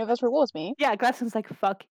work, and the universe rewards me. Yeah, Gladstone's like,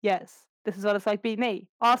 fuck yes, this is what it's like being me.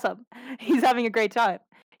 Awesome. He's having a great time.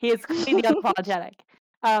 He is completely unapologetic.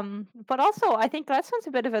 But also, I think Gladstone's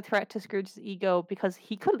a bit of a threat to Scrooge's ego because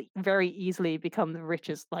he could very easily become the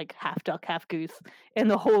richest, like, half duck, half goose in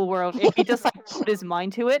the whole world if he just like put his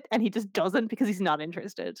mind to it, and he just doesn't because he's not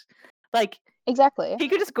interested. Like, Exactly. he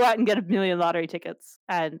could just go out and get a million lottery tickets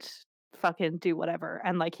and fucking do whatever,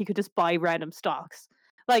 and like he could just buy random stocks.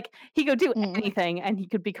 Like he could do Mm. anything, and he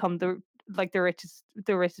could become the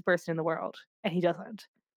richest person in the world, and he doesn't.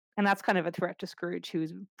 And that's kind of a threat to Scrooge, who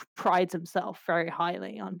prides himself very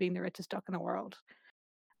highly on being the richest duck in the world.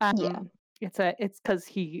 Yeah. It's because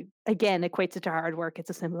he again equates it to hard work. It's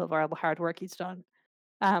a symbol of all the hard work he's done.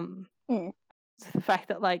 Um, Mm. the fact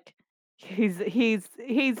that like he's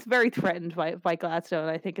very threatened by Gladstone,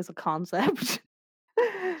 I think, is a concept.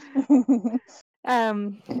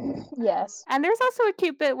 um, Yes. and there's also a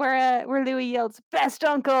cute bit where Louis yells "Best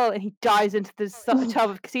uncle" and he dives into this tub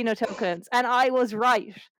of casino tokens. And I was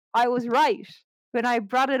right. I was right when I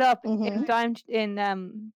brought it up Mm-hmm.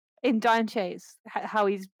 in Dime Chase, how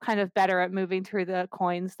he's kind of better at moving through the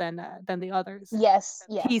coins than the others. Yes.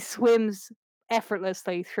 He Yes. swims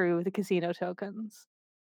effortlessly through the casino tokens.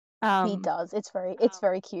 He does. It's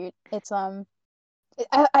very cute. It's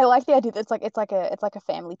I like the idea that it's like a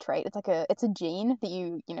family trait. It's a gene that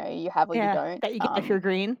you have or you Yeah, don't. that you get if you're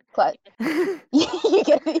green. But you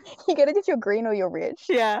get it if you're green or you're rich.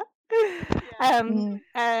 Yeah. Mm.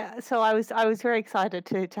 So I was very excited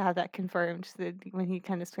to have that confirmed that when he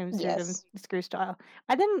kind of swims through them Yes. Screw style.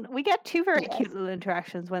 And then we get two very Yes. cute little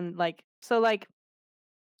interactions when like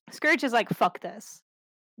Scrooge is like, fuck this.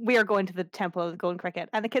 We are going to the Temple of the Golden Cricket.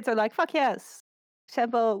 And the kids are like, fuck yes.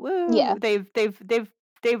 Temple, woo. Yeah. They've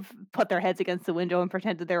put their heads against the window and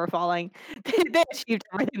pretended they were falling. They achieved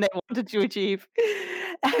everything they wanted to achieve.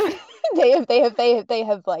 They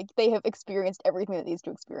have experienced everything that needs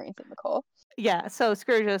to experience in the core. Yeah, so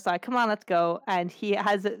Scrooge is like, "Come on, let's go," and he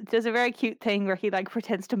does a very cute thing where he like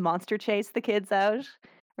pretends to monster chase the kids out,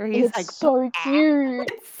 where he's It's like, so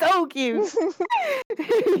cute. it's so cute.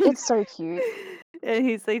 It's so cute. And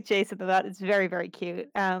he's like chasing them out. It's very very cute.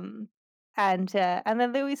 And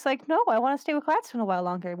then Louis like, "No, I want to stay with Gladstone a while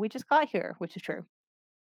longer. We just got here," which is true.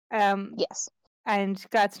 Um, Yes. and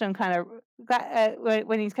Gladstone kind of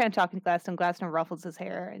when he's kind of talking to Gladstone, Gladstone ruffles his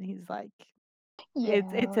hair, and he's like. Yeah.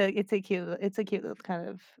 It's a cute little kind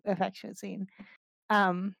of affectionate scene.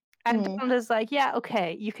 Um, and Mm. Donald is like, "Yeah,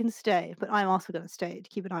 okay, you can stay, but I'm also gonna stay to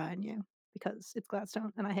keep an eye on you because it's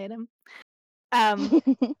Gladstone and I hate him." Um,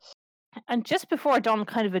 and just before Donald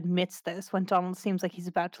kind of admits this, when Donald seems like he's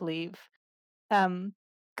about to leave, um,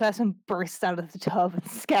 Gladstone bursts out of the tub and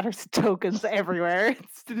scatters tokens everywhere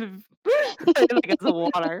instead of like it's the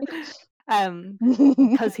water.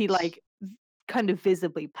 Because he like kind of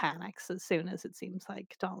visibly panics as soon as it seems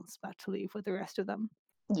like Donald's about to leave with the rest of them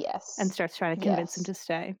Yes. and starts trying to convince him Yes. to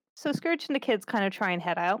stay. So Scrooge and the kids kind of try and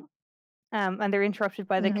head out, and they're interrupted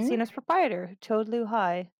by the Mhm. casino's proprietor, Toad Lou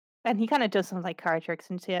High. And he kind of does some like card tricks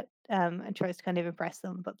and shit, and tries to kind of impress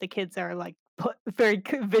them. But the kids are like very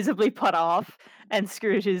visibly put off, and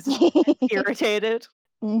Scrooge is irritated.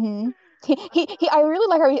 Mhm. I really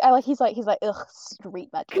like how he's like ugh, street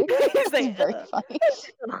magic. He's like, It's very "Ugh." funny.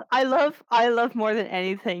 I love more than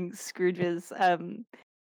anything Scrooge's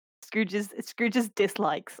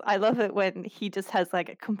dislikes. I love it when he just has like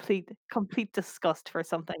a complete disgust for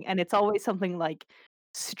something, and it's always something like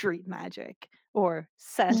street magic or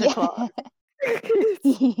Santa Claus.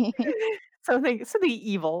 Something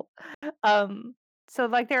evil. Um, so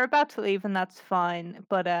like they're about to leave and that's fine,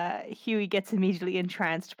 but Huey gets immediately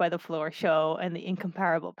entranced by the floor show and the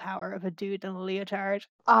incomparable power of a dude in a leotard.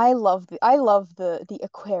 I love the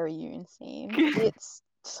aquarium scene. It's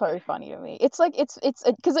so funny to me. It's like it's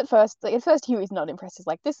because at first Huey's not impressed. He's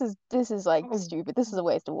like, this is like Oh. stupid. This is a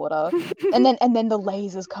waste of water. And then the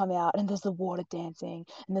lasers come out and there's the water dancing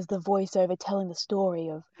and there's the voiceover telling the story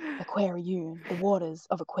of Aquarium, the waters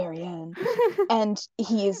of Aquarian, and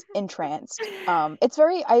he is entranced. It's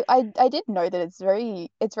very I did know that it's very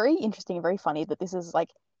interesting and very funny that this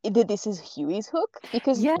is Huey's hook,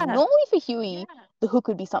 because Yeah. normally for Huey the hook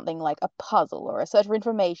would be something like a puzzle or a search for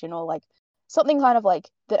information or like something kind of like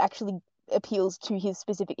that actually appeals to his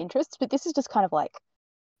specific interests, but this is just kind of like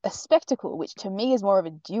a spectacle, which to me is more of a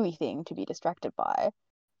Dewey thing to be distracted by.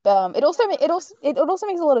 It also makes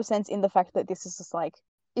a lot of sense in the fact that this is just like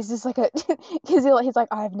a he's like,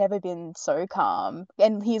 I've never been so calm,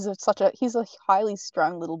 and he's a highly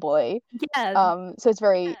strung little boy. Yeah. So it's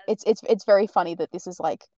very funny that this is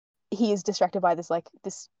like he is distracted by this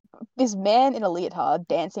this man in a leotard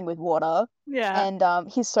dancing with water, Yeah.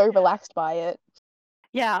 and he's so relaxed by it.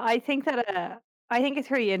 Yeah, I think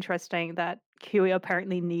it's really interesting that Huey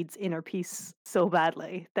apparently needs inner peace so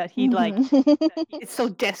badly that he like is so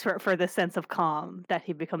desperate for this sense of calm that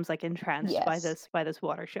he becomes like entranced Yes. by this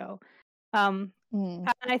water show. Um, Mm.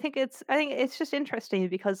 and I think it's just interesting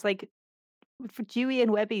because like for Dewey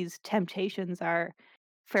and Webby's temptations are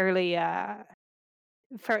fairly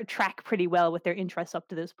track pretty well with their interests up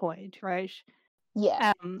to this point, right?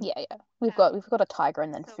 Yeah. Um, Yeah, yeah. We've got a tiger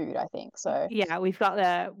and then food, I think. So yeah, we've got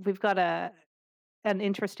a an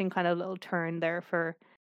interesting kind of little turn there for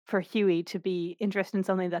Huey to be interested in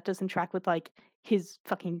something that doesn't track with like his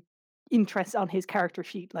fucking interests on his character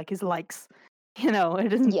sheet, like his likes. You know,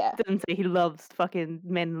 it yeah. doesn't say he loves fucking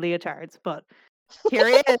men in leotards, but here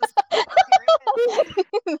he is.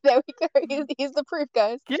 There we go. Here's the proof,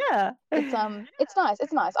 guys. Yeah. It's nice.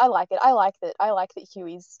 It's nice. I like it. I like that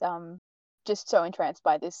Huey's just so entranced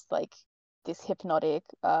by this like this hypnotic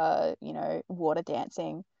water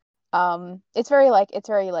dancing. It's very I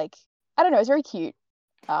don't know, it's very cute.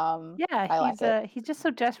 Yeah, I like it. he's just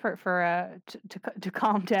so desperate for to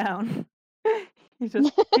calm down. He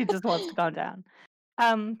just wants to calm down. So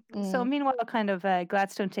Mm. meanwhile, kind of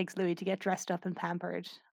Gladstone takes Louis to get dressed up and pampered.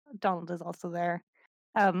 Donald is also there.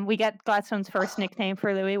 We get Gladstone's first nickname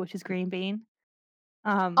for Louis, which is Green Bean.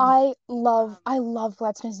 Um, I love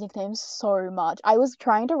Gladstone's nicknames so much. I was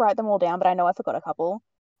trying to write them all down, but I know I forgot a couple.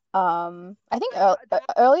 I think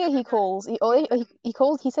earlier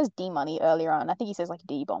he says D Money earlier on. I think he says like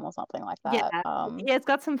D Bomb or something like yeah, that. yeah, it's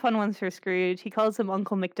got some fun ones for Scrooge. He calls him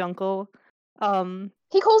Uncle McDunkle. Um,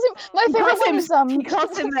 He calls him. My favorite one is he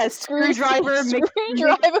calls him a Scrooge screwdriver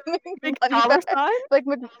Screwdriver McDollar sign. like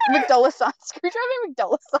McDollar signs, Screwdriver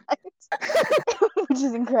McDollar signs, which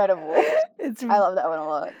is incredible. I love that one a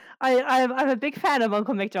lot. I'm a big fan of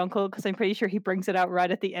Uncle McDunkle because I'm pretty sure he brings it out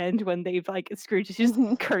right at the end when they've like Scrooge has just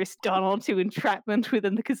cursed Donald to entrapment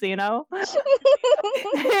within the casino,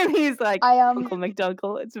 and he's like Uncle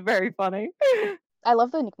McDunkle. It's very funny. I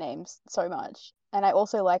love the nicknames so much, and I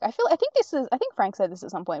also like. I think Frank said this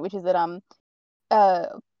at some point, which is that it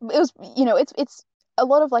was it's a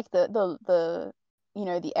lot of like the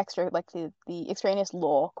the extra like the extraneous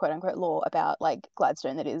law, quote unquote law about like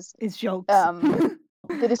Gladstone that is jokes.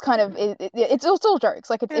 That is kind of it's all jokes.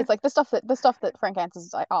 Like it's like the stuff that Frank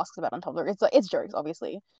answers like asks about on Tumblr. It's jokes,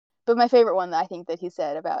 obviously. But my favorite one that I think that he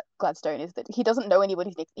said about Gladstone is that he doesn't know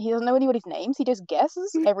anybody's names. He just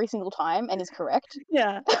guesses every single time and is correct.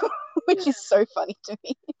 Yeah, which is so funny to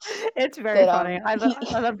me. It's very funny. I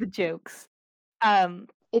love the jokes.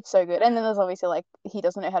 It's so good. And then there's obviously like he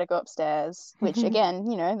doesn't know how to go upstairs, which again,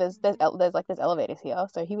 there's elevators here,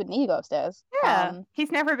 so he would need to go upstairs. Yeah,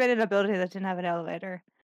 he's never been in a building that didn't have an elevator,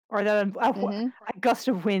 or that a gust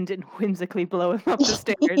of wind didn't whimsically blow him up the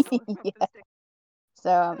stairs.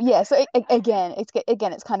 Yeah. So again,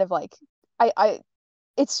 it's kind of like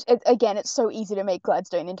it's so easy to make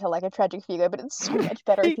Gladstone into like a tragic figure, but it's so much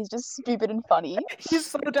better if he's just stupid and funny. He's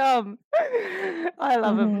so dumb. I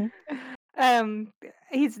love him.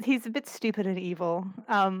 He's a bit stupid and evil.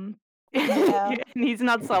 Yeah. And he's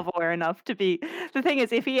not self-aware enough to be. The thing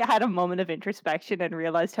is, if he had a moment of introspection and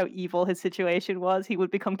realized how evil his situation was, he would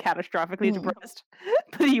become catastrophically depressed.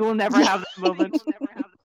 But he will never have that moment.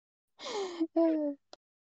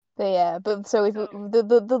 So if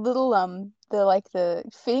the little the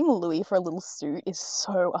fitting Louis for a little suit is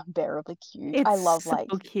so unbearably cute. It's I love so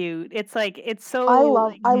cute. It's so I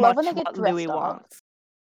love when they much get what dressed Louis up. wants.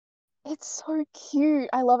 It's so cute.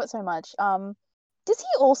 I love it so much. Does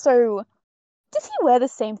he wear the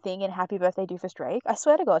same thing in Happy Birthday Doofus Drake? I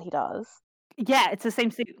swear to God he does. Yeah, it's the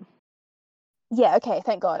same suit. Yeah, okay,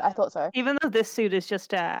 thank God. I thought so. Even though this suit is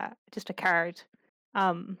just a card,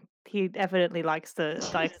 he evidently likes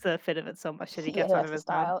the fit of it so much that he gets out of his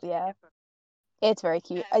style. mind. Yeah, it's very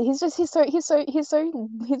cute. He's just a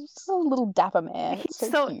little dapper man. It's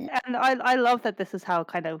so cute. And I love that this is how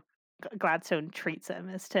kind of Gladstone treats him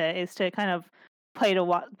is to kind of play to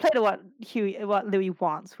what Louis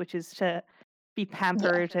wants, which is to be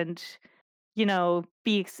pampered and to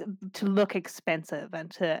look expensive and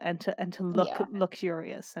to look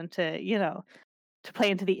luxurious and to play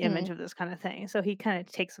into the image of this kind of thing. So he kind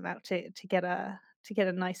of takes him out to get a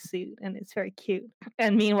nice suit, and it's very cute.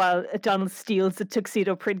 And meanwhile, Donald steals the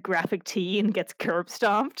tuxedo print graphic tee and gets curb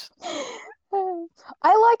stomped.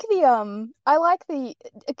 I like the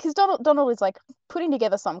because Donald is like putting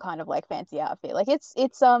together some kind of like fancy outfit. Like it's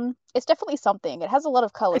definitely something. It has a lot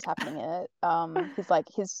of colors happening in it.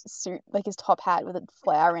 His suit, like his top hat with a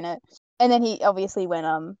flower in it, And then he obviously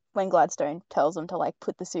when Gladstone tells them to like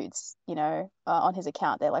put the suits, on his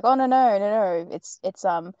account, they're like, oh no, it's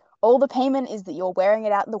all the payment is that you're wearing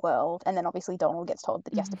it out in the world, and then obviously Donald gets told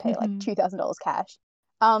that he has to pay like $2,000 cash.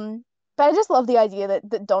 But I just love the idea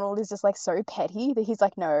that Donald is just like so petty that he's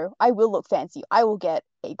like, no, I will look fancy. I will get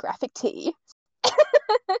a graphic tee.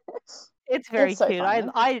 It's very so cute.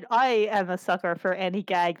 funny. I am a sucker for any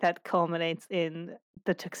gag that culminates in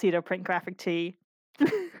the tuxedo print graphic tee.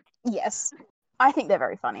 Yes, I think they're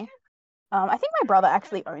very funny. I think my brother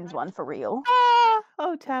actually owns one for real.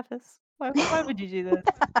 Oh, Tavis. Why would you do this?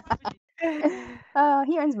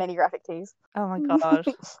 He owns many graphic tees. Oh my god.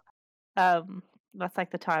 That's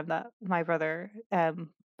like the time that my brother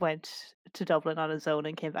went to Dublin on his own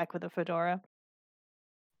and came back with a fedora.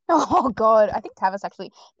 Oh god, I think Tavis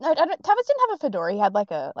actually no, Tavis didn't have a fedora. He had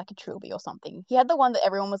like a trilby or something. He had the one that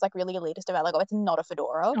everyone was like really elitist about, like, oh, it's not a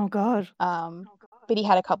fedora. Oh god. But he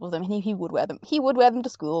had a couple of them, and he would wear them. He would wear them to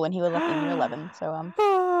school when he was like in year 11. So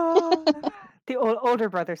the older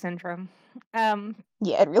brother syndrome. Yeah,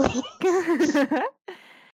 it really is.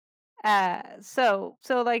 So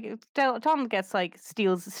like Donald gets like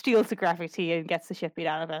steals the graphic tee and gets the shit beat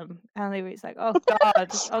out of him, and Louis like, "Oh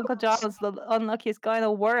God, Uncle Donald's the unluckiest guy in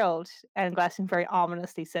the world," and Glaston very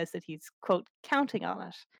ominously says that he's quote counting on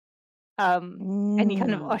it. And he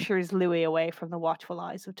kind of ushers Louis away from the watchful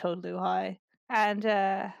eyes of Toad High. And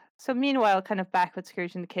so meanwhile, kind of back with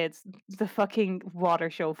Scrooge and the kids, the fucking water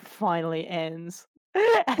show finally ends.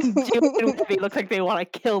 And Joe and Webby look like they want to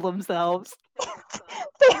kill themselves.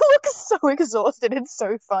 They look so exhausted. It's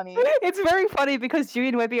so funny. It's very funny because Dewey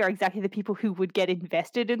and Webby are exactly the people who would get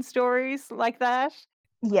invested in stories like that.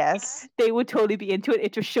 Yes. They would totally be into it.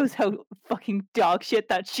 It just shows how fucking dog shit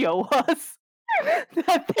that show was.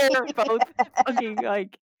 That they're both fucking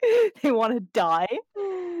like they want to die.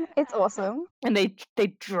 It's awesome. And they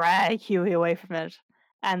drag Huey away from it.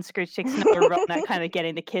 And Scrooge takes another run at kind of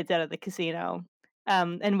getting the kids out of the casino.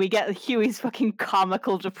 And we get Huey's fucking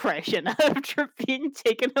comical depression after being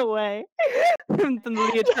taken away from the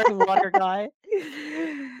leotard water guy.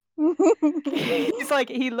 He's like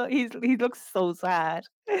he looks so sad.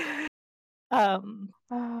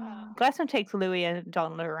 Gladstone takes Louis and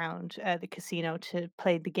Donald around the casino to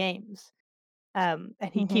play the games. And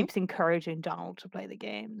he keeps encouraging Donald to play the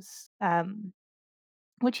games,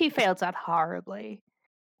 which he fails at horribly.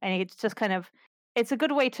 And it's just kind of, it's a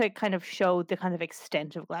good way to kind of show the kind of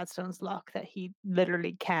extent of Gladstone's luck that he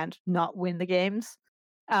literally can't not win the games.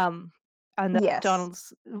 And that Yes.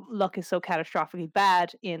 Donald's luck is so catastrophically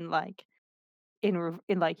bad in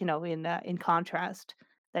contrast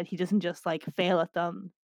that he doesn't just like fail at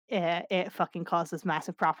them. It fucking causes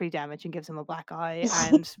massive property damage and gives him a black eye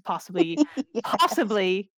and possibly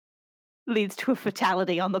leads to a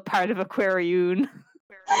fatality on the part of Aquarian.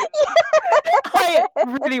 I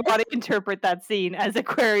really want to interpret that scene as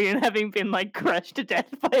Aquarian having been like crushed to death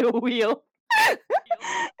by a wheel.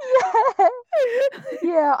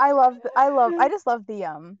 Yeah, I just love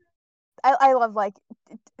the I love like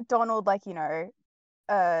Donald, like,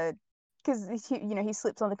 because he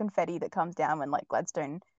slips on the confetti that comes down when like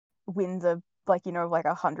Gladstone wins a like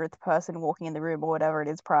 100th person walking in the room or whatever it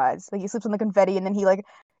is prize. Like he slips on the confetti and then he like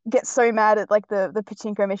gets so mad at like the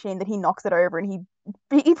pachinko machine that he knocks it over and he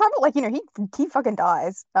probably like he fucking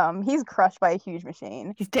dies. He's crushed by a huge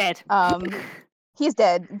machine. He's dead. He's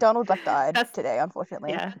dead. Donald Duck died today,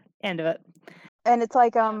 unfortunately. Yeah, end of it. And it's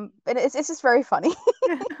like and it's just very funny.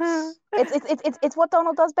 it's what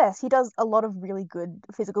Donald does best. He does a lot of really good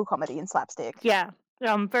physical comedy and slapstick. Yeah.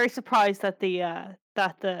 I'm very surprised that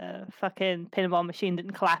the fucking pinball machine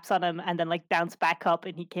didn't collapse on him and then like bounce back up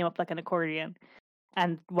and he came up like an accordion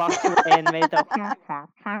and walked away and made the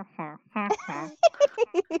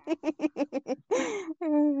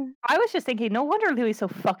I was just thinking, no wonder Louis is so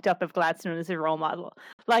fucked up if Gladstone is a role model.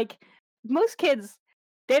 Like most kids,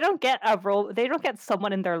 they don't get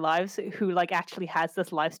someone in their lives who like actually has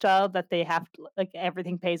this lifestyle that they have like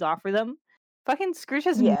everything pays off for them. Fucking Scrooge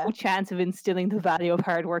has no chance of instilling the value of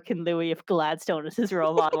hard work in Louis if Gladstone is his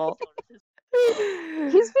role model.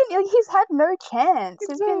 He's had no chance.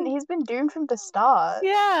 He's been doomed from the start.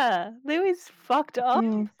 Yeah, Louis fucked up.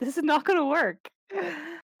 This is not going to work.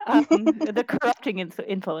 The corrupting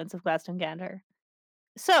influence of Gladstone Gander.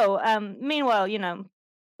 So, meanwhile,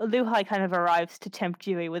 Luhai kind of arrives to tempt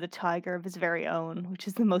Dewey with a tiger of his very own, which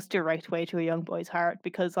is the most direct way to a young boy's heart.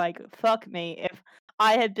 Because, like, fuck me, if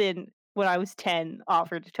I had been, when I was 10,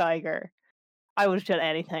 offered a tiger, I would have done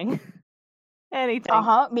anything. Anything.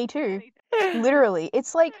 Me too. Literally,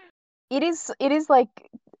 it's like it is like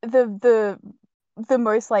the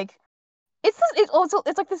most like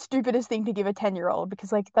It's like the stupidest thing to give a 10-year-old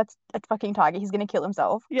because like that's a fucking tiger. He's gonna kill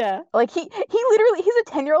himself. Yeah. Like he literally he's a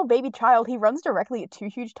 10-year-old baby child. He runs directly at two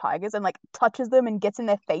huge tigers and like touches them and gets in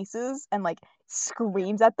their faces and like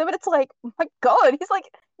screams at them. And it's like, oh my God, he's like,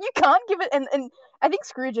 you can't give it and I think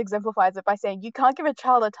Scrooge exemplifies it by saying you can't give a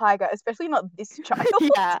child a tiger, especially not this child.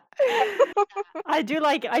 Yeah. I do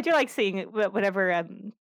like seeing it whenever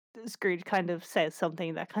Scrooge kind of says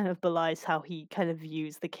something that kind of belies how he kind of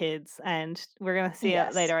views the kids, and we're gonna see it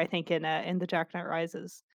Yes. later, I think, in the Dark Knight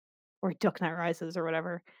Rises or Duck Knight Rises or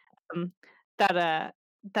whatever. Um, that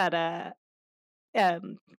that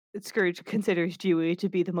um Scrooge considers Dewey to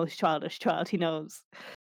be the most childish child he knows.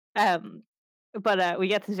 Um, but we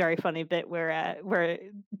get this very funny bit where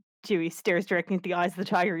Dewey stares directly into the eyes of the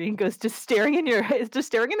tiger and goes, "Just staring in your is just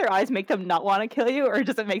staring in their eyes make them not want to kill you, or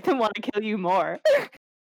does it make them want to kill you more?"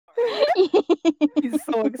 He's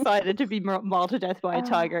so excited to be mauled to death by a Ah,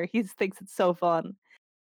 tiger. He thinks it's so fun.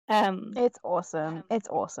 Um, it's awesome. It's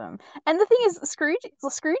awesome. And the thing is,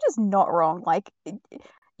 Scrooge is not wrong. Like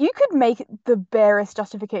you could make the barest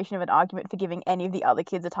justification of an argument for giving any of the other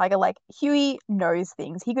kids a tiger. Like Huey knows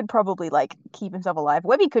things. He could probably like keep himself alive.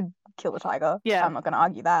 Webby could kill a tiger. yeah. I'm not gonna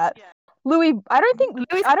argue that. Louis,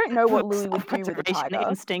 Louis I don't know has what a Louis would do with a self-preservation tiger.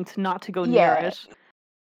 instinct not to go near Yeah, it.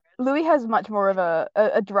 Louis has much more of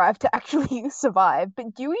a drive to actually survive,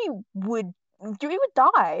 but Dewey would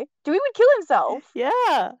die. Dewey would kill himself.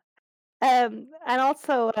 Yeah. And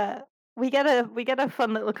also, we get a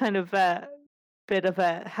fun little kind of bit of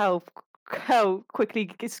how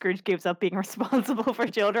quickly Scrooge gives up being responsible for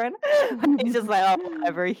children. He's just like, oh,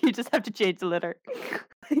 whatever. You just have to change the litter.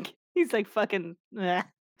 Like, he's like, fucking. Meh.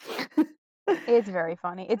 It's very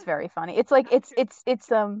funny. It's very funny. It's like it's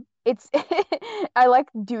I like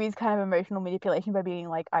Dewey's kind of emotional manipulation by being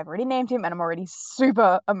like, I've already named him and I'm already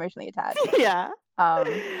super emotionally attached. Yeah. Um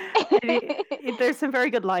There's some very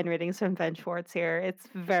good line readings from Ben Schwartz here.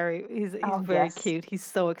 He's Oh very yes. cute. He's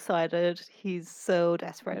so excited. He's so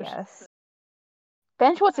desperate. Yes.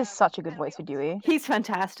 Ben Schwartz is such a good voice for Dewey. He's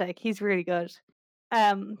fantastic. He's really good.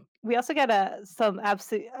 We also get an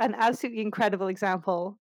absolutely incredible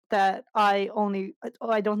example that I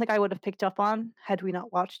don't think I would have picked up on had we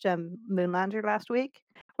not watched Moonlander last week,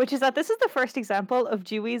 which is that this is the first example of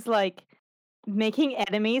Dewey's like making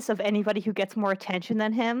enemies of anybody who gets more attention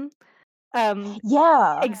than him.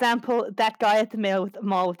 Yeah. Example, that guy at the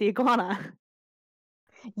mall with the iguana.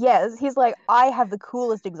 Yes. He's like, I have the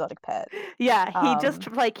coolest exotic pet. Yeah, he Um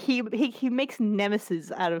just like he makes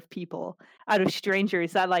nemesis out of people, out of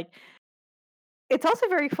strangers that like it's also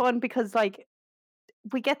very fun because like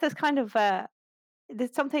we get this kind of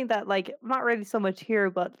it's something that like not really so much here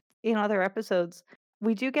but in other episodes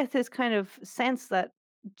we do get this kind of sense that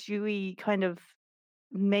Dewey kind of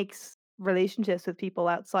makes relationships with people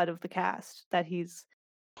outside of the cast, that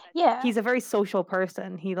yeah. he's a very social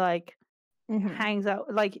person. He like Hmm. hangs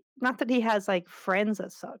out, like not that he has like friends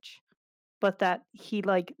as such, but that he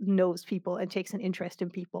like knows people and takes an interest in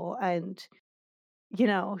people, and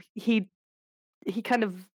he kind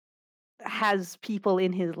of has people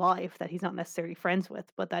in his life that he's not necessarily friends with,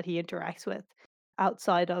 but that he interacts with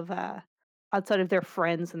outside of outside of their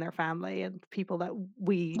friends and their family and people that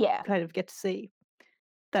we Yeah. kind of get to see.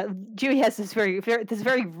 That Dewey has this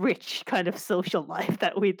very rich kind of social life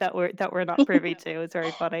that we're not privy to. It's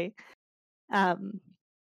very funny. Um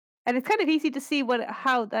and it's kind of easy to see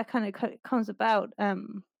how that kind of comes about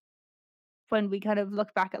when we kind of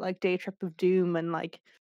look back at like Day Trip of Doom and like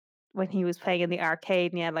when he was playing in the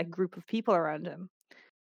arcade and he had like a group of people around him.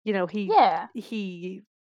 You know, Yeah. he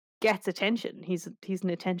gets attention. He's an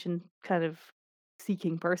attention kind of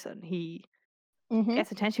seeking person. He Hmm.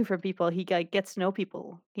 gets attention from people. He gets to know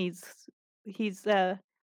people. He's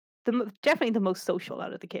definitely the most social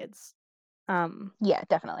out of the kids. Um, Yeah,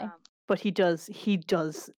 definitely. but he does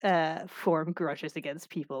form grudges against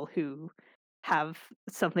people who have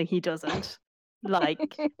something he doesn't, like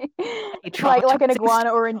a Like an traumatizing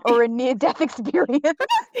iguana or story. a near death experience.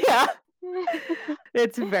 Yeah,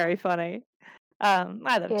 it's very funny. I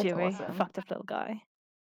love It's Jimmy, awesome. fucked up little guy.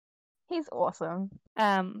 He's awesome.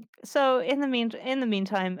 So in the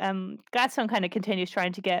meantime, Gladstone kind of continues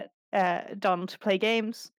trying to get Donald to play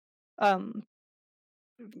games, um,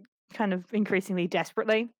 kind of increasingly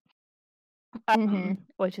desperately, Hmm.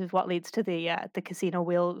 which is what leads to the casino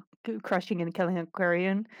wheel crushing and killing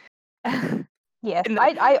Aquarian. Yes, In the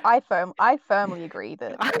I firmly agree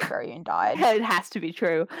that the Aquarian died. It has to be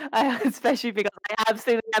true, especially because I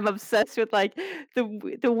absolutely am obsessed with, like,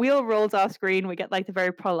 the wheel rolls off screen, we get, like, the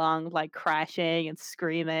very prolonged, like, crashing and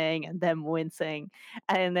screaming and them wincing,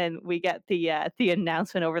 and then we get the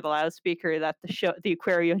announcement over the loudspeaker that the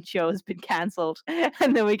Aquarian show has been cancelled,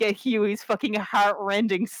 and then we get Huey's fucking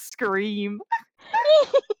heart-rending scream.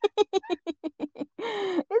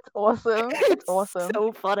 It's awesome. It's It's awesome.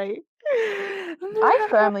 so funny. I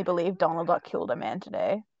firmly believe Donald Duck killed a man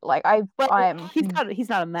today. Like Well, I'm he's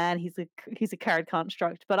not a man, he's a card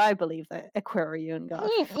construct, but I believe that Aquarian got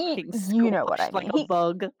fucking you know what I squashed like mean. a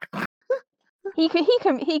bug.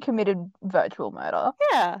 He committed virtual murder.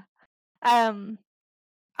 Yeah. Um,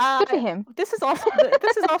 Good for I him. this is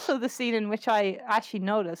also the scene in which I actually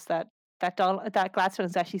noticed that Gladstone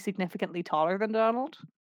is actually significantly taller than Donald.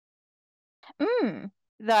 Mm,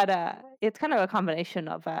 That, it's kind of a combination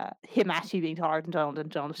of, him actually being taller than Donald and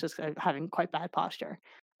Donald's just, having quite bad posture.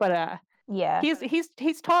 But, yeah.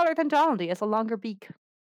 he's taller than Donald, he has a longer beak.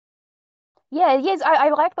 Yeah, yes, I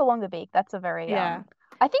like the longer beak. That's a very Yeah.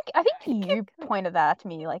 I think He you can pointed that out to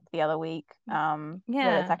me like the other week. That it's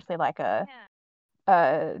Yeah. actually like a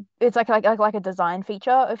it's like a design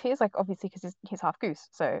feature of his, like obviously because he's half goose,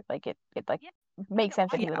 so like it like makes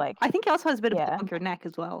sense that he would Yeah. like I think he also has a bit of a yeah. longer neck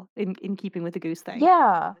as well, in keeping with the goose thing.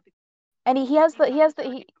 Yeah. And he has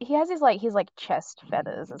his like chest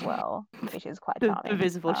feathers as well, which is quite The charming.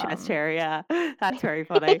 visible chest hair, yeah. That's very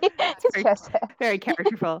funny. It's His chest hair. very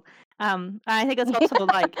characterful. I think it's also,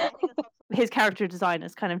 like, his character design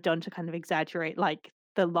is kind of done to kind of exaggerate, like,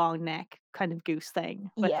 the long neck kind of goose thing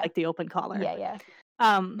with, Yeah. like, the open collar. Yeah, yeah.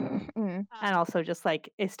 Um, Mm. and also just,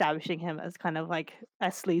 like, establishing him as kind of, like,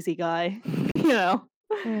 a sleazy guy, you know?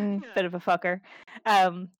 Mm. Bit of a fucker.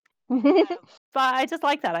 Um, but I just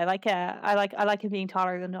like that. I like him being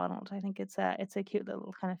taller than Donald. I think it's a cute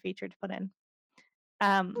little kind of feature to put in.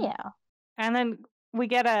 Um, Yeah. and then we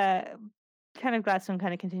get a kind of Gladstone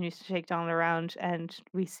kind of continues to shake Donald around, and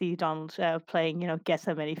we see Donald playing, guess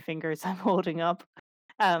how many fingers I'm holding up.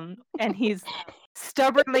 And he's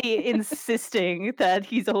stubbornly insisting that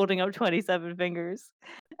he's holding up 27 fingers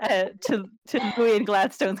to Louis and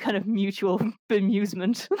Gladstone's kind of mutual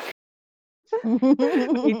bemusement.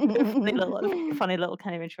 Funny little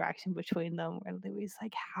kind of interaction between them where Louis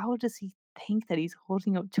like, "How does he think that he's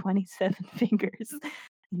holding up 27 fingers?"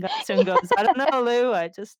 And Gladstone goes, "I don't know, Lou. I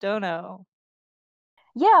just don't know."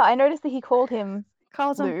 Yeah, I noticed that he called him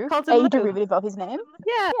Lou, Calls him a Lou. derivative of his name.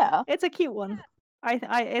 Yeah, Yeah. it's a cute one. It's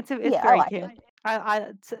Yeah, I very like cute. it.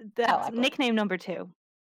 I That's like it. nickname number 2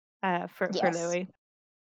 for Yes. Louis.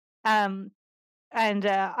 Um, and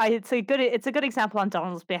it's a good example on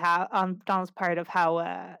Donald's part of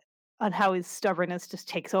how on how his stubbornness just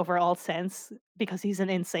takes over all sense because he's an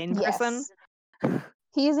insane person. Yes.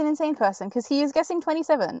 He is an insane person because he is guessing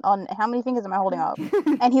 27 on how many fingers am I holding up?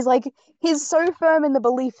 And he's so firm in the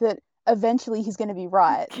belief that eventually he's going to be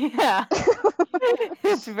right. Yeah,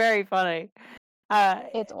 it's very funny.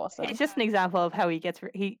 It's awesome. It's just an example of how he gets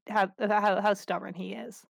he how stubborn he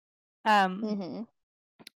is. Um, Mm-hmm.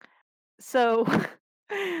 so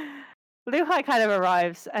Luhai kind of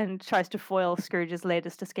arrives and tries to foil Scrooge's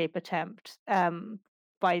latest escape attempt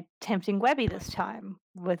by tempting Webby this time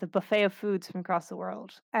with a buffet of foods from across the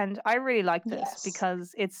world. And I really like this Yes.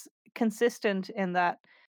 because it's consistent in that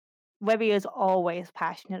Webby is always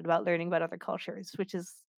passionate about learning about other cultures, which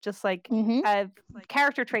is just like Mm-hmm. a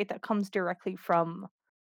character trait that comes directly from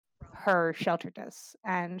her shelteredness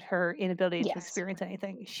and her inability to Yes. experience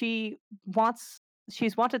anything. Wants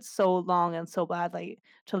she's wanted so long and so badly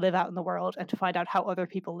to live out in the world and to find out how other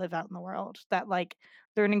people live out in the world that like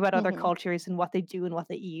learning about other Mm-hmm. cultures and what they do and what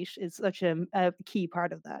they eat is such a key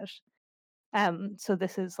part of that. So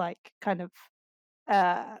this is like kind of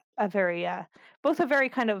a very both a very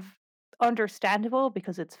kind of understandable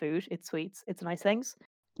because it's food, it's sweets, it's nice things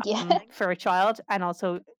Yeah. for a child, and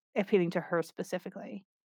also appealing to her specifically.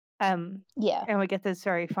 Yeah. And we get this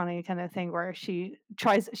very funny kind of thing where she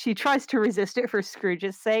tries to resist it for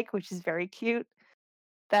Scrooge's sake, which is very cute.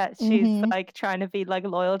 That she's Mm-hmm. like trying to be like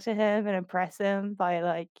loyal to him and impress him by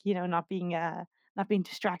like, not being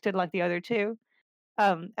distracted like the other two.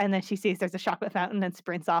 And then she sees there's a chocolate fountain and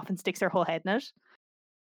sprints off and sticks her whole head in it.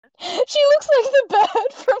 She looks like the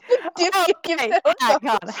bird from the Oh, Dipsy Gives okay,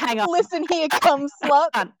 Out. hang on. Listen here, come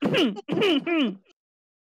slut.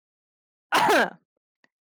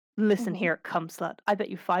 Listen Mm-hmm. here, cum slut. I bet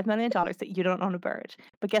you $5 million that you don't own a bird.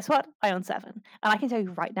 But guess what? I own 7. And I can tell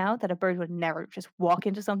you right now that a bird would never just walk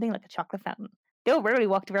into something like a chocolate fountain. They'll rarely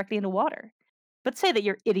walk directly into water. But say that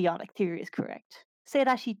your idiotic theory is correct. Say it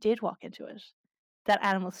actually did walk into it. that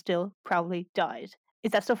animal still probably died.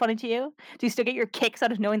 Is that still funny to you? Do you still get your kicks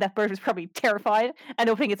out of knowing that bird was probably terrified and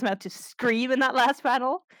opening its mouth to scream in that last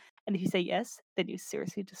panel? And if you say yes, then you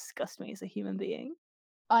seriously disgust me as a human being.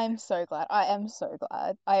 I'm so glad. I am so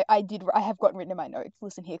glad. I have gotten written in my notes.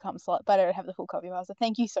 Listen, here comes slut, but I don't have the full copy of it. So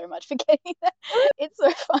thank you so much for getting that. It's so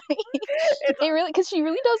funny. It's It really, because she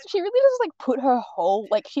really does like put her whole,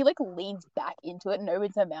 like, she like leans back into it and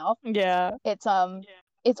opens her mouth. yeah.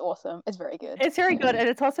 It's awesome. It's very good. It's very good, and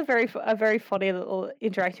it's also a very funny little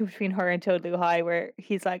interaction between her and Toad High, where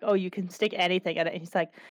he's like, "Oh, you can stick anything in it," and he's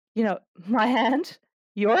like, "You know, my hand,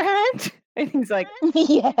 your hand," and he's like,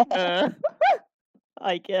 Yeah.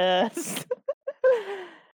 I guess."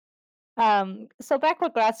 So back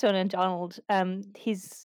with Gladstone and Donald, uh,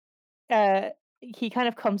 he kind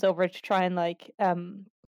of comes over to try and like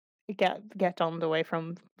get Donald away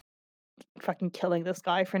from fucking killing this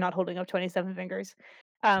guy for not holding up 27 fingers.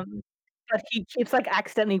 Um, but he keeps, like,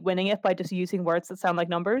 accidentally winning it by just using words that sound like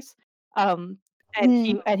numbers. Um,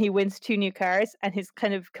 Mm, and he wins 2 new cars, and his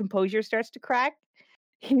kind of composure starts to crack.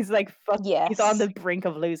 He's on the yes. brink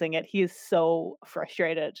of losing it. He is so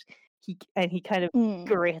frustrated. He kind of Mm,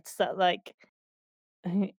 grits that, like,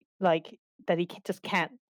 that he just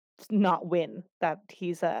can't not win, that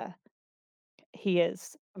he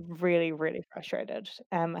is really, really frustrated,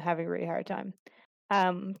 having a really hard time.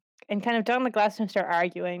 Um, and kind of Don and Gladstone start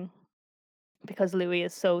arguing because Louis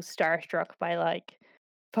is so starstruck by like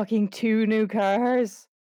fucking 2 new cars.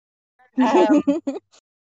 Um,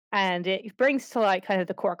 and it brings to light kind of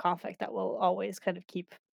the core conflict that will always kind of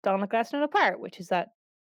keep Don and Gladstone apart, which is that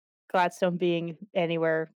Gladstone being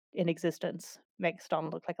anywhere in existence makes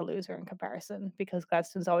Donald look like a loser in comparison because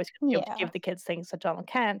Gladstone's always gonna be able to yeah. give the kids things that Donald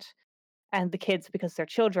can't, and the kids, because they're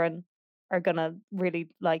children, are gonna really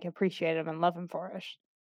like appreciate him and love him for it.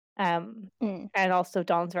 Um, Mm, and also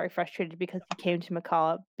Don's very frustrated because he came to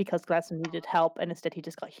Macaw because Gladstone needed help, and instead he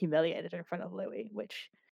just got humiliated in front of Louis, which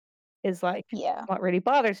is like yeah. what really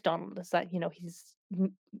bothers Donald is that, he's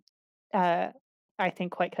uh I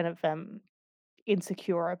think quite kind of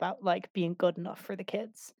insecure about like being good enough for the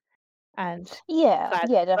kids. And Yeah.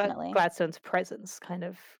 Yeah, definitely. Gladstone's presence kind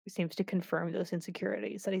of seems to confirm those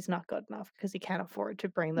insecurities that he's not good enough because he can't afford to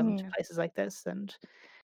bring them to Mm. places like this and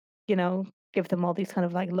you know, give them all these kind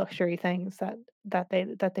of like luxury things that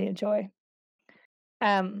they enjoy.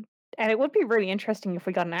 Um, and it would be really interesting if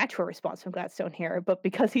we got an actual response from Gladstone here, but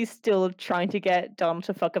because he's still trying to get Donald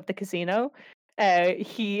to fuck up the casino,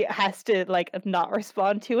 he has to like not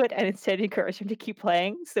respond to it and instead encourage him to keep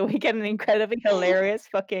playing. So we get an incredibly hilarious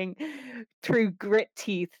fucking through grit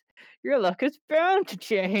teeth. Your luck is bound to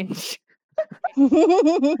change.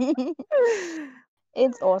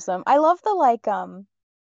 It's awesome. I love the like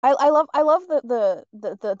I love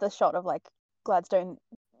the shot of like Gladstone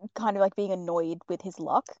kind of like being annoyed with his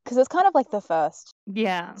luck because it's kind of like the first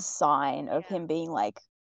Yeah. sign of him being like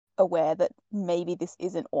aware that maybe this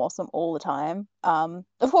isn't awesome all the time.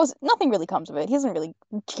 Of course, nothing really comes of it. He doesn't really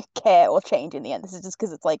care or change in the end. This is just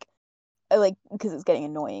because it's like because it's getting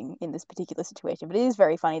annoying in this particular situation. But it is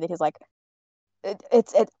very funny that he's like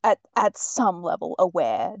it's at some level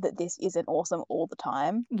aware that this isn't awesome all the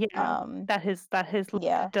time. Yeah. That his luck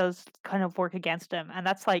Yeah. does kind of work against him. And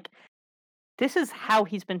that's like this is how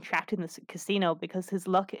he's been trapped in this casino because his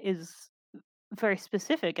luck is very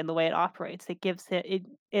specific in the way it operates. It gives it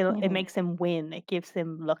Hmm. makes him win. It gives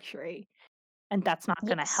him luxury, and that's not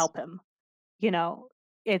going to Yes. help him. You know,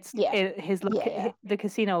 it's Yeah. his luck. Yeah. Yeah. The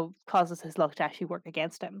casino causes his luck to actually work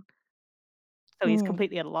against him, so he's Mm.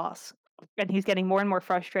 completely at a loss, and he's getting more and more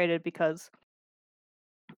frustrated because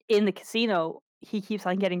in the casino he keeps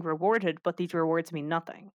on getting rewarded, but these rewards mean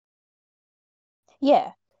nothing.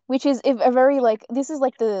 Yeah. Which is a very like this is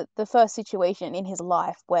like the first situation in his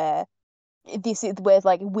life where this is where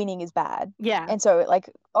like winning is bad. Yeah, And so like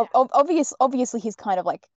obviously he's kind of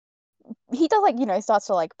like he does like starts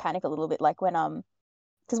to like panic a little bit like when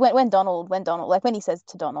because when Donald like when he says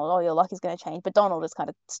to Donald, oh, your luck is going to change, but Donald just kind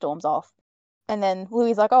of storms off. And then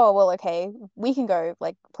Louis like, oh well, okay, we can go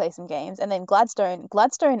like play some games. And then Gladstone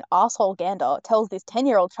asshole Gander tells this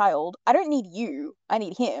 10-year-old child, I don't need you, I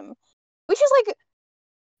need him, which is like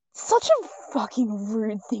such a fucking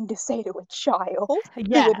rude thing to say to a child who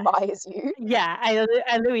yeah, admires you. yeah.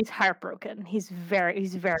 And Louis heartbroken. He's very He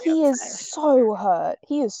is upset. so hurt.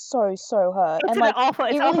 He is so, so hurt. It's And an like awful it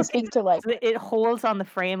it's really awful thing speaks to like because it holds on the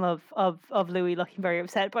frame of Louis looking very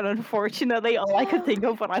upset, but unfortunately, all I could think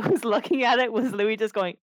of when I was looking at it was Louis just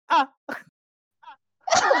going, "Ah."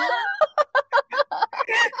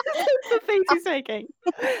 That's the face he's making.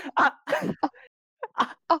 Ah.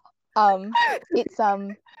 Ah. um it's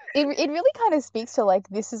it really kind of speaks to like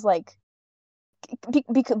this is like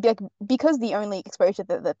because the only exposure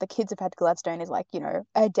that the kids have had to Gladstone is like, you know,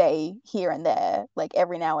 a day here and there, like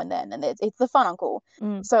every now and then, and it's the fun uncle.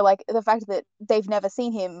 So like the fact that they've never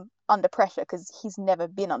seen him under pressure because he's never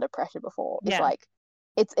been under pressure before is like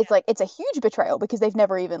it's like it's a huge betrayal because they've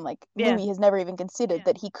never even like Louis has never even considered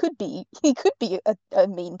that he could be a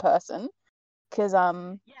mean person because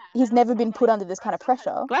he's never been put under this kind of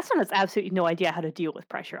pressure. Gladstone has absolutely no idea how to deal with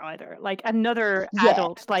pressure either. Like another Yeah.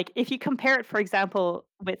 adult, like if you compare it, for example,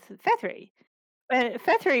 with Fethry.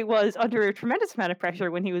 Fethry was under a tremendous amount of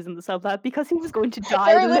pressure when he was in the sublab because he was going to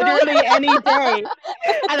die Very literally. literally any day,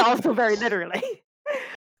 and also very literally.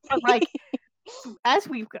 But like as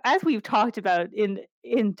we've talked about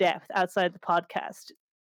in depth outside the podcast,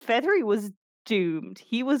 Fethry was doomed.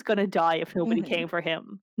 He was going to die if nobody came for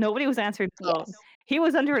him. Nobody was answering the phone. Yes. He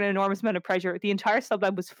was under an enormous amount of pressure. The entire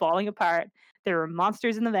sublab was falling apart. There were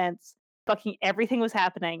monsters in the vents. Fucking everything was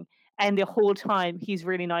happening, and the whole time he's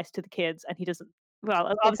really nice to the kids, and he doesn't.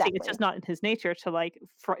 Well, obviously, it's just not in his nature to like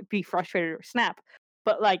be frustrated or snap.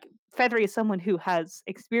 But like Fethry is someone who has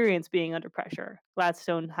experience being under pressure.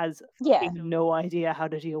 Gladstone has no idea how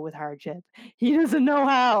to deal with hardship. He doesn't know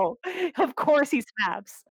how. Of course he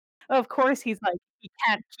snaps. Of course he's like he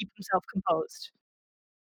can't keep himself composed.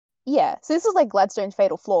 Yeah, so this is like Gladstone's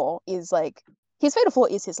fatal flaw is like his fatal flaw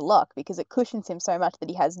is his luck because it cushions him so much that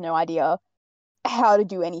he has no idea how to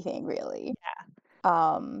do anything really.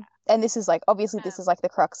 Yeah. And this is like obviously this is like the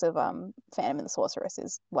crux of Phantom and the Sorceress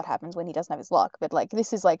is what happens when he doesn't have his luck. But like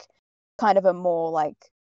this is like kind of a more like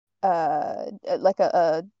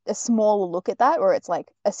a smaller look at that, where it's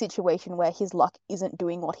like a situation where his luck isn't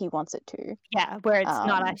doing what he wants it to. Yeah, where it's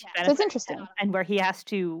not actually benefiting. So it's interesting. And where he has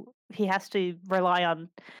to rely on,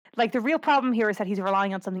 like the real problem here is that he's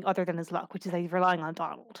relying on something other than his luck, which is that he's relying on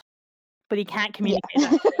Donald. But he can't communicate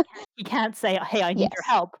that. He can't say, hey, I need your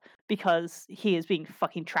help, because he is being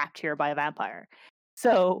fucking trapped here by a vampire.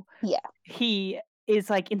 So he is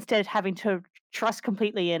like instead having to trust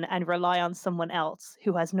completely in and rely on someone else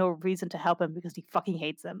who has no reason to help him because he fucking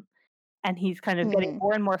hates him. And he's kind of getting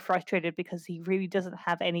more and more frustrated because he really doesn't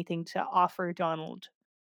have anything to offer Donald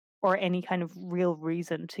or any kind of real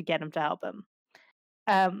reason to get him to help him.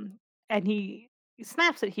 And he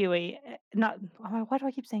snaps at Huey. Why do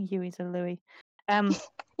I keep saying Huey to Louis?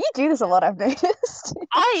 You do this a lot, I've noticed.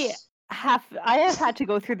 I have had to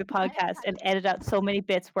go through the podcast and edit out so many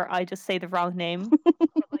bits where I just say the wrong name.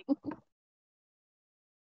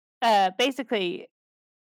 Basically,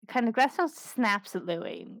 kind of Gladstone snaps at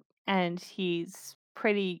Louis, and he's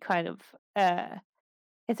pretty kind of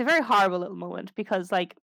it's a very horrible little moment because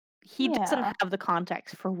like he doesn't have the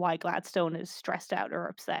context for why Gladstone is stressed out or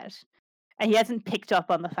upset, and he hasn't picked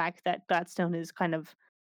up on the fact that Gladstone is kind of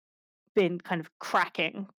been kind of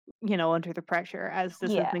cracking, you know, under the pressure as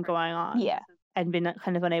this has been going on, and been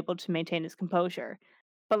kind of unable to maintain his composure.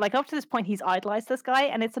 But like up to this point, he's idolized this guy,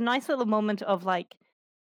 and it's a nice little moment of like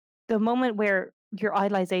the moment where your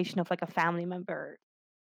idolization of like a family member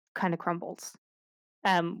kind of crumbles.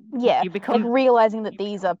 You become like realizing that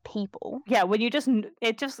these are people. Yeah, when you just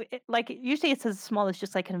like usually it's as small as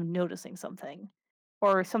just like kind of noticing something,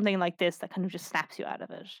 or something like this that kind of just snaps you out of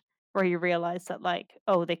it, where you realize that like,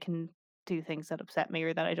 oh, they can do things that upset me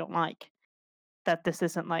or that I don't like. That this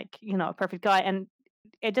isn't like, you know, a perfect guy, and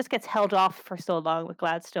it just gets held off for so long with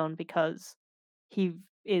Gladstone because he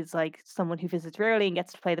is like someone who visits rarely and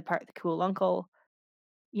gets to play the part of the cool uncle,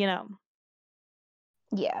 you know.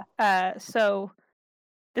 Yeah. So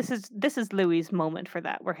this is Louis's moment for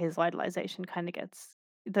that, where his idolization kind of gets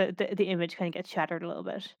the image kind of gets shattered a little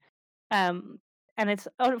bit. And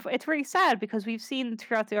it's really sad because we've seen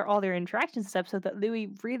throughout all their interactions this episode that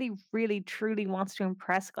Louis really, really, truly wants to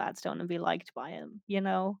impress Gladstone and be liked by him. You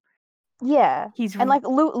know. Yeah. And like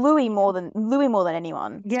Louis more than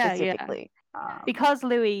anyone specifically. Because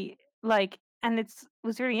Louis like, and it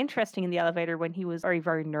was really interesting in the elevator when he was very,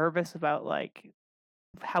 very nervous about like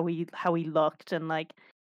how he looked and like,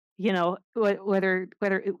 you know, whether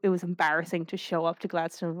it was embarrassing to show up to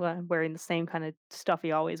Gladstone wearing the same kind of stuff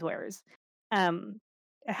he always wears.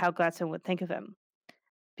 How Gladstone would think of him,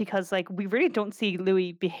 because like we really don't see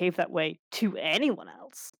Louis behave that way to anyone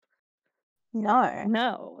else.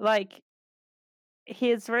 No, like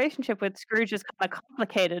his relationship with Scrooge is kind of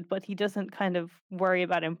complicated, but he doesn't kind of worry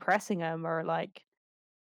about impressing him or like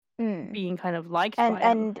being kind of liked by him.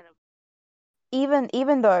 And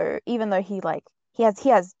even though he like he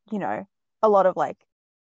has you know a lot of like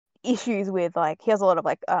issues with like he has a lot of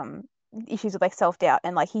like issues with like self-doubt,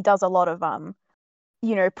 and like he does a lot of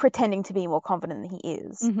you know pretending to be more confident than he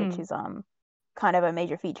is, which is kind of a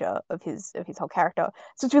major feature of his whole character.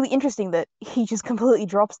 So it's really interesting that he just completely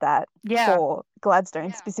drops that Yeah, for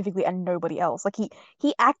Gladstone specifically and nobody else. Like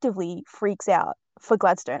he actively freaks out for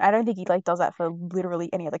Gladstone. I don't think he like does that for literally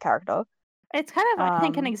any other character. it's kind of, I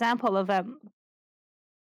think, an Um, example of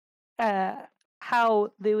uh how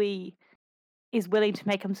Louis is willing to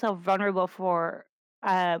make himself vulnerable for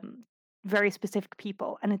um very specific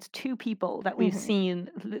people, and it's two people that we've mhm.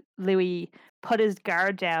 seen Louis put his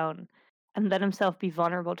guard down and let himself be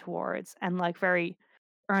vulnerable towards, and like very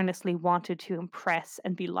earnestly wanted to impress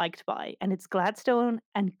and be liked by, and it's Gladstone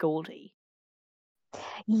and Goldie. And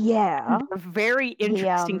Yeah. they're very He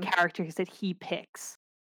interesting characters that he picks.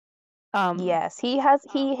 yes, he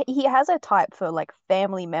has a type for like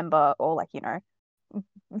family member or like, you know,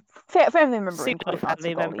 family member in Pseudo quote marks for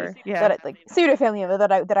family Goldie member, yeah. that I, like pseudo family member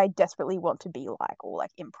that I desperately want to be like or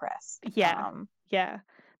like impress. Yeah, yeah.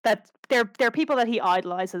 That they're people that he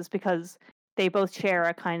idolizes because they both share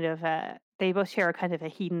a kind of a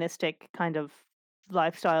hedonistic kind of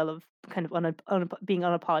lifestyle of kind of being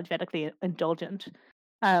unapologetically indulgent,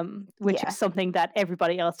 which Yeah. is something that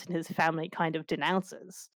everybody else in his family kind of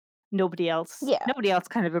denounces. Yeah. Nobody else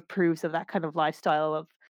kind of approves of that kind of lifestyle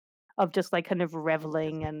of just like kind of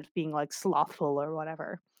reveling and being like slothful or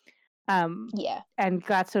whatever. Um, Yeah. and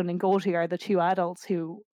Gladstone and Goldie are the two adults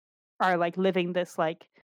who are, like, living this, like,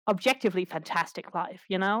 objectively fantastic life,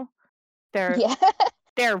 you know? They're Yeah.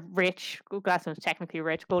 they're rich. Well, Glaston's technically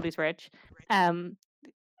rich, Goldie's rich. Um,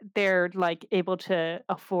 they're, like, able to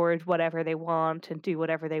afford whatever they want and do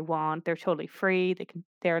whatever they want. They're totally free.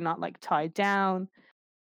 They're not, like, tied down.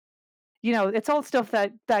 You know, it's all stuff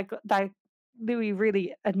that Louis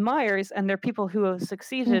really admires, and they're people who have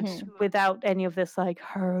succeeded Mhm. without any of this, like,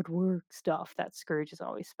 hard work stuff that Scrooge is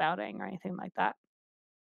always spouting or anything like that.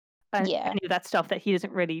 Yeah. Any of that stuff that he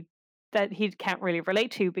can't really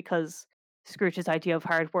relate to because Scrooge's idea of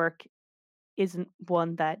hard work isn't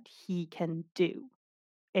one that he can do.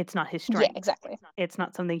 It's not his Yeah, strength. exactly. It's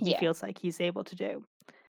not something he Yeah. feels like he's able to do.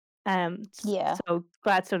 Yeah. So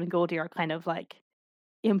Gladstone and Goldie are kind of like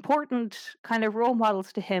important kind of role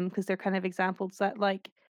models to him because they're kind of examples that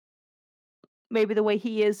like maybe the way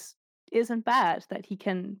he is isn't bad, that he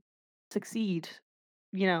can succeed,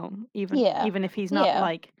 you know, Yeah. even if he's not Yeah.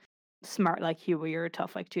 like smart like Huey or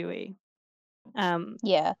tough like Dewey. Um,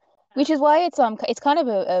 Yeah. Which is why it's kind of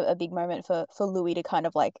a big moment for Louis to kind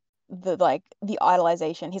of like the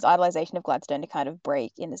idolization, his idolization of Gladstone to kind of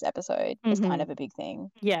break in this episode is kind mhm, of a big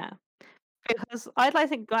thing. yeah, because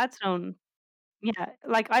idolizing Gladstone, yeah,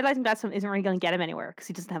 like idolizing Gladstone isn't really going to get him anywhere because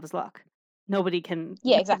he doesn't have his luck. Yeah,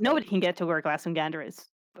 exactly. Nobody can get to where Gladstone Gander is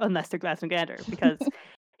unless they're Gladstone Gander because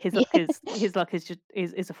Yeah. his luck is just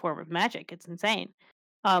is a form of magic. It's insane.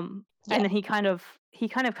 And Yeah. then he kind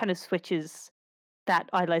of switches that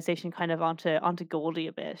idolization kind of onto Goldie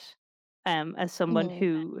a bit, as someone Mm.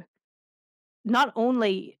 who not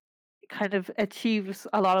only kind of achieves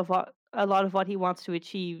a lot of what he wants to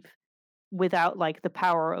achieve without like the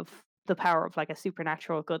power of like a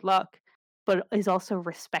supernatural good luck, but is also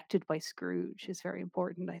respected by Scrooge is very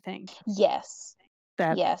important, I think. Yes.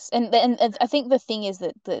 That Yes. And I think the thing is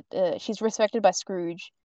that she's respected by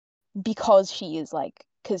Scrooge because she is like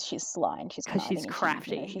because she's sly and she's because she's conniving and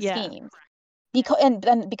she, you know, crafty, she yeah, schemes. Because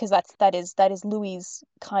and because that is Louis'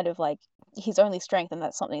 kind of like his only strength, and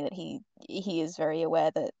that's something that he is very aware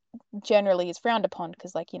that generally is frowned upon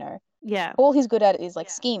because like, you know, yeah, all he's good at is like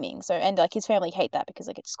scheming. So and like his family hate that because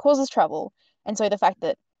like it just causes trouble. And so the fact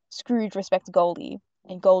that Scrooge respects Goldie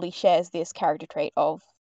and Goldie shares this character trait of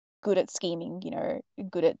good at scheming, you know,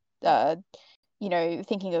 good at you know,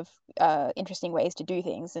 thinking of interesting ways to do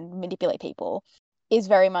things and manipulate people is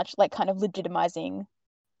very much like kind of legitimizing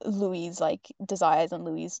Louis' like desires and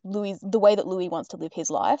Louis the way that Louis wants to live his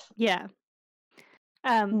life. yeah.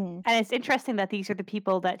 Mm. And it's interesting that these are the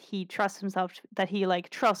people that he trusts himself that he like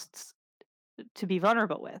trusts to be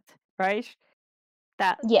vulnerable with, right?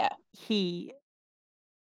 That Yeah. he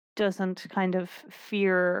doesn't kind of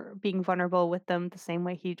fear being vulnerable with them the same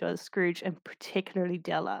way he does Scrooge, and particularly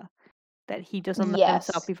Della, that he doesn't let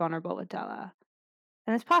himself Yes. be vulnerable with Della.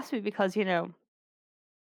 And it's possibly because, you know,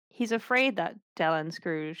 he's afraid that Della and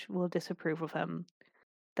Scrooge will disapprove of him,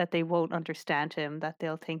 that they won't understand him, that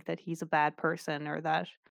they'll think that he's a bad person or that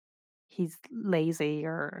he's lazy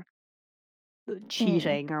or Mm.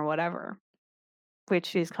 cheating or whatever,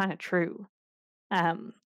 which is kind of true.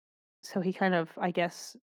 Um, so he kind of, I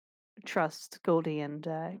guess, trusts Goldie and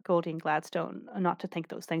Gladstone not to think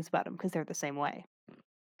those things about him because they're the same way.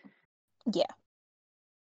 Yeah.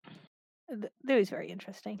 Louis very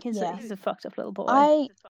interesting. Yeah. He's a fucked up little boy. I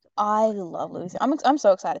I love Louis. I'm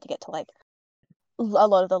so excited to get to like a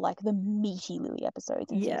lot of the like the meaty Louis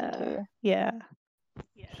episodes in season Yeah, 2. yeah,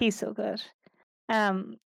 he's so good.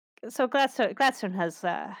 Um, so Gladstone has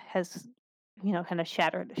kind of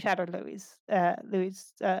shattered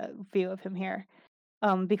Louis' view of him here,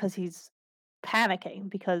 because he's panicking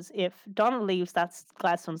because if Donald leaves, that's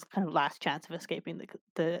Gladstone's kind of last chance of escaping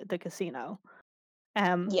the casino,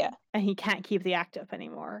 Yeah. and he can't keep the act up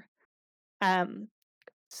anymore. Um,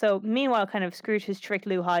 so meanwhile, kind of Scrooge has tricked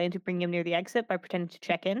Lou High into bringing him near the exit by pretending to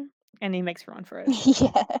check in, and he makes a run for it.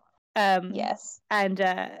 Yeah. Um, Yes. and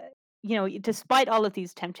despite all of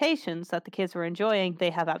these temptations that the kids were enjoying, they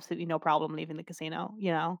have absolutely no problem leaving the casino.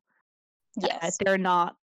 Yes. They're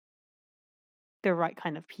not the right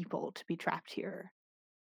kind of people to be trapped here.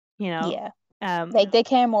 You know, Yeah. um, They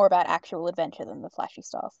care more about actual adventure than the flashy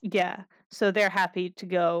stuff. yeah. So they're happy to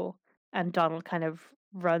go, and Donald kind of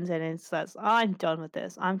runs in and says, "I'm done with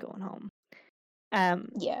this. I'm going home." Um,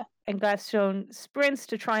 Yeah. and Gladstone sprints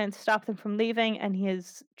to try and stop them from leaving, and he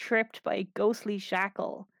is tripped by a ghostly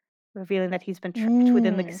shackle, revealing that he's been trapped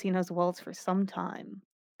within the Mm. casino's walls for some time.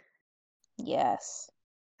 Yes.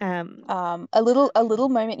 Um, A little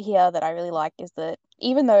moment here that I really liked is that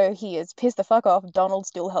even though he is pissed the fuck off, Donald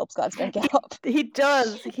still helps Gladstone he get up. he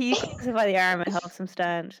does. He grabs him by the arm and helps him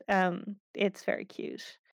stand. It's very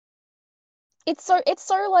cute. It's so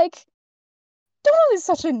like Donald is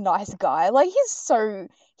such a nice guy. Like he's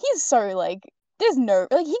so like there's no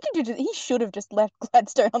like he should have just left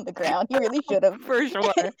Gladstone on the ground. He really should have. For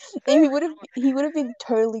sure. He would have been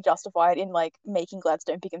totally justified in like making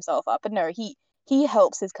Gladstone pick himself up. But no, he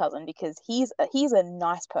helps his cousin because he's a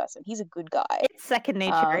nice person. He's a good guy. It's second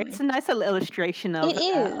nature. It's Um a nice little illustration it of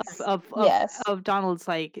is. Yes. Donald's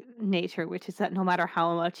like nature, which is that no matter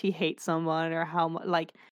how much he hates someone or how much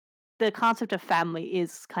like the concept of family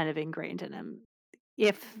is kind of ingrained in him.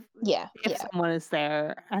 If Yeah. if Yeah. someone is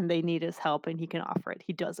there and they need his help and he can offer it,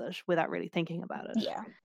 he does it without really thinking about it. Yeah.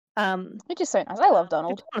 Um, Which is so nice. I love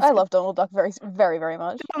Donald. Donald's, I love Donald Duck very very very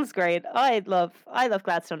much. Donald's great. I love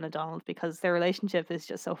Gladstone and Donald because their relationship is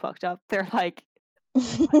just so fucked up. They're like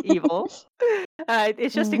evil.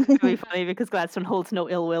 It's just incredibly funny because Gladstone holds no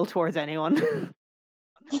ill will towards anyone.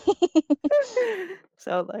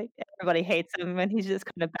 So like everybody hates him and he's just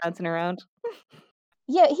kind of bouncing around.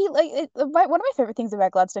 Yeah, one of my favorite things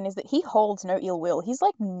about Gladstone is that he holds no ill will. He's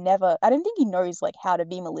like never. I don't think he knows like how to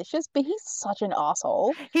be malicious, but he's such an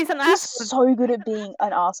asshole. He's an He's asshole. so good at being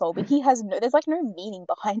an asshole, but he has no. There's like no meaning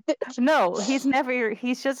behind it. No,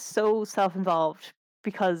 he's just so self-involved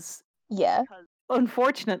because Yeah.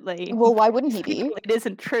 unfortunately, Well, why for wouldn't he most people be? it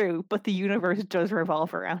isn't true, but the universe does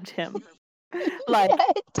revolve around him. Like, Yeah,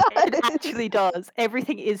 it it does. actually does.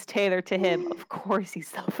 Everything is tailored to him. Of course he's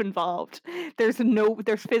self-involved. There's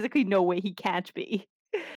physically no way he can't be.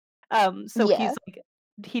 So he's Yeah. like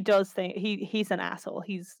he does think he's an asshole.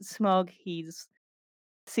 He's smug. He's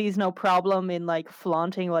sees no problem in like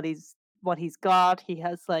flaunting what he's got. He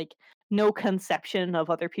has like no conception of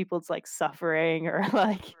other people's like suffering or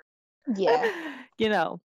like Yeah. you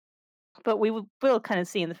know. But will kind of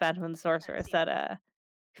see in the Phantom and the Sorceress that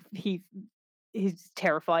he he's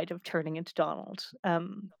terrified of turning into Donald,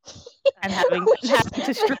 and having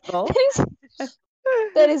to struggle.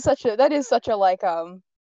 that is that is such a like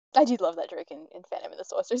I did love that joke in Phantom of the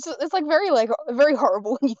Sorcerer. It's like very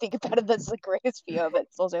horrible when you think about it. That's the greatest fear, but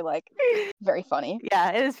it's also like very funny.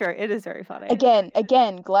 Yeah, it is very funny. Again,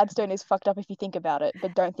 Gladstone is fucked up if you think about it,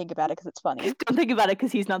 but don't think about it because it's funny. Don't think about it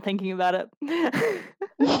because he's not thinking about it.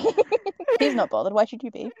 He's not bothered. Why should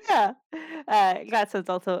you be? Yeah, Gladstone's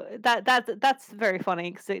also that's very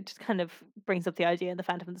funny because it just kind of brings up the idea in the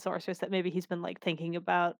Phantom and the Sorceress that maybe he's been like thinking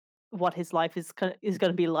about what his life is going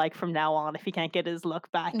to be like from now on if he can't get his luck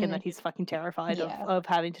back, and Mm, that he's fucking terrified of yeah. of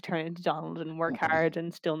having to turn into Donald and work hard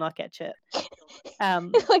and still not get shit.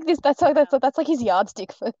 Um, Like this. That's like his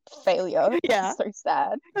yardstick for failure. yeah. It's so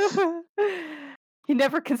sad. He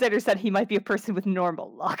never considers that he might be a person with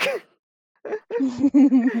normal luck.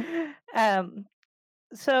 um,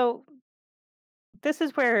 so this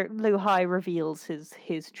is where Lu Hai reveals his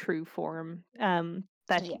true form.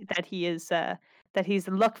 That Yeah. that he's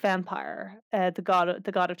a luck vampire, the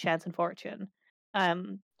god of chance and fortune.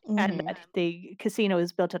 And Hmm. that the casino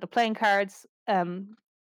is built out of playing cards.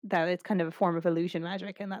 That it's kind of a form of illusion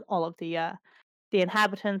magic, and that all of the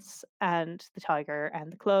inhabitants and the tiger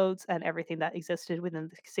and the clothes and everything that existed within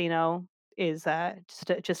the casino is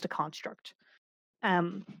just a construct.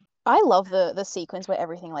 Um, I love the sequence where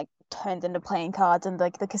everything like turns into playing cards and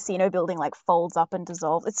like the casino building like folds up and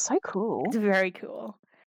dissolves. It's so it's cool. very cool.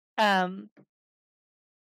 Um,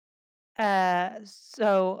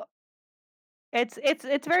 so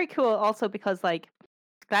it's very cool also because like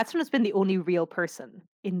Gladstone has been the only real person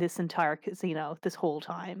in this entire casino this whole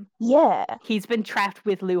time. Yeah. He's been trapped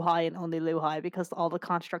with Lu Hai and only Lu Hai because all the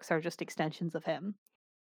constructs are just extensions of him.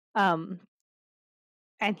 Um,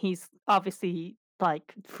 and he's obviously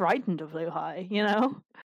like frightened of Lu Hai, you know?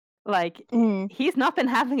 Like Mm. he's not been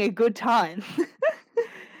having a good time.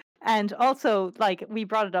 And also, like we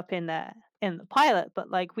brought it up in the pilot, but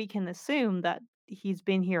like we can assume that he's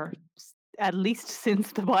been here at least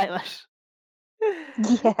since the pilot.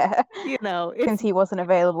 Yeah. You know, Since he wasn't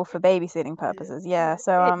available for babysitting purposes. Yeah.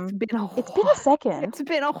 So it's been a it's been a while. second. It's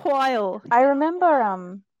been a while. I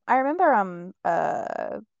remember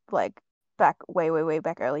like back way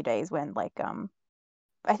back early days when like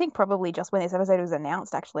I think probably just when this episode was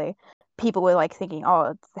announced, actually, people were like thinking,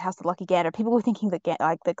 "Oh, it's the House of Lucky Gander." People were thinking that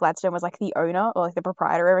that Gladstone was like the owner or like the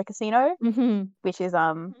proprietor of a casino, which is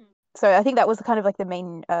So I think that was kind of like the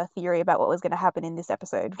main theory about what was going to happen in this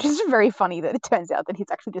episode, which is very funny that it turns out that he's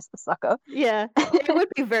actually just the sucker. Yeah, it would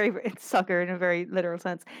be very sucker in a very literal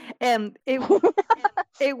sense.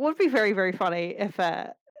 It would be very funny if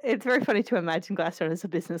it's very funny to imagine Gladstone as a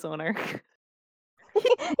business owner. He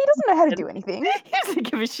doesn't know how to do anything. He doesn't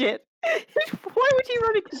give a shit. Why would he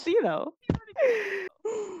run a casino?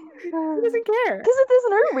 He doesn't care. Because there's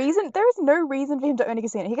no reason. There is no reason for him to own a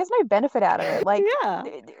casino. He gets no benefit out of it. Like, yeah.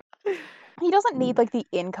 He doesn't need like the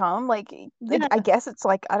income. Like, I guess it's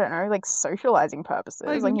like, I don't know, like socializing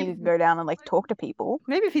purposes. Like, you need to go down and like talk to people.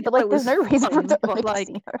 Maybe if he But like, there's no reason for him to own a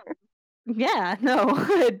casino. Yeah, no,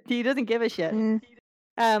 he doesn't give a shit.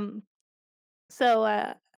 So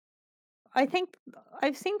I think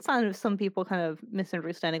I've seen some people kind of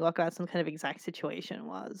misunderstanding what Gladson's kind of exact situation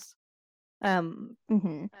was.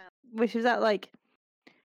 Which is that like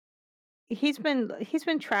he's been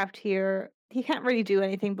trapped here. He can't really do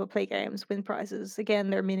anything but play games, win prizes. Again,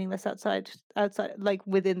 they're meaningless outside like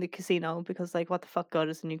within the casino because like what the fuck good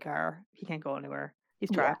is a new car? He can't go anywhere.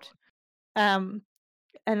 He's trapped. Yeah.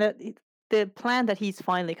 And the plan that he's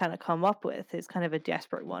finally kind of come up with is kind of a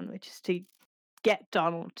desperate one, which is to get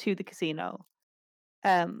Donald to the casino,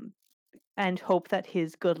 and hope that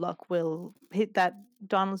his good luck will that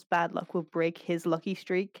Donald's bad luck will break his lucky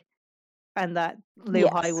streak, and that Lu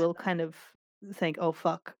Hai will kind of think, "Oh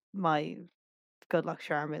fuck, my good luck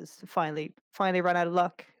charm is finally run out of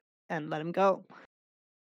luck," and let him go.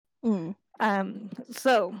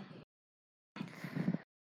 So,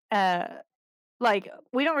 like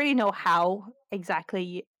we don't really know how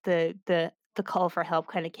exactly the call for help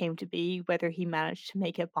kind of came to be, whether he managed to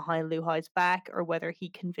make it behind Lu Hai's back or whether he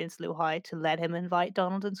convinced Lu Hai to let him invite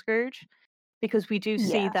Donald and Scrooge, because we do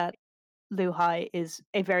see that Lu Hai is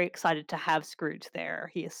very excited to have Scrooge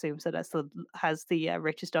there. He assumes that as the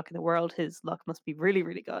richest duck in the world, his luck must be really,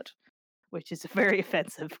 really good, which is a very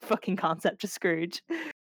offensive fucking concept to Scrooge.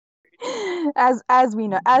 As we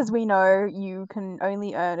know, you can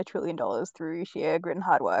only earn $1 trillion through sheer grit and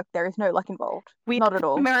hard work. There is no luck involved. Not at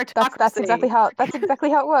all. That's exactly how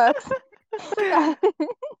it works.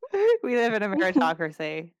 We live in a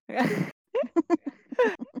meritocracy.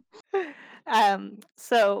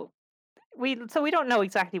 So we don't know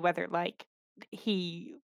exactly whether like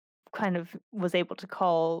he kind of was able to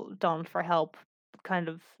call Don for help kind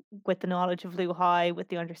of with the knowledge of Lu Hai, with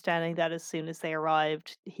the understanding that as soon as they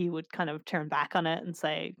arrived he would kind of turn back on it and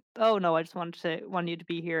say, "Oh no, I just want you to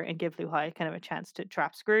be here," and give Lu Hai kind of a chance to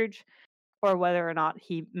trap Scrooge, or whether or not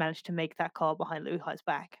he managed to make that call behind Lu Hai's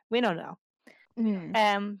back. We don't know.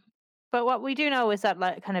 But what we do know is that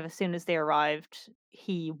like kind of as soon as they arrived,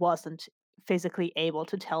 he wasn't physically able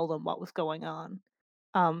to tell them what was going on,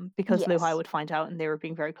 because Lu Hai would find out and they were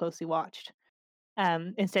being very closely watched.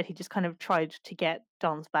 Instead, he just kind of tried to get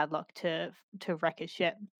Don's bad luck to wreck his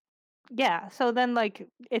ship. Yeah, so then like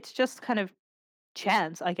it's just kind of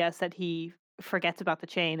chance, I guess, that he forgets about the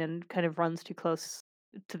chain and kind of runs too close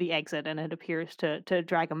to the exit, and it appears to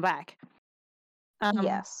drag him back.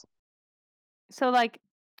 So like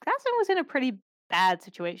Gladstone was in a pretty bad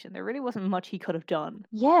situation. There really wasn't much he could have done.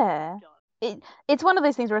 Yeah. It's one of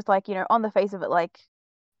those things where it's like, you know, on the face of it, like,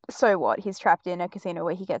 so what? He's trapped in a casino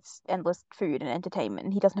where he gets endless food and entertainment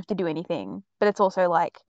and he doesn't have to do anything. But it's also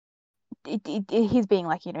like he's being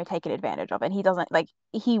like, you know, taken advantage of, and he doesn't like,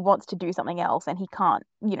 he wants to do something else and he can't,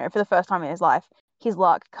 you know, for the first time in his life, his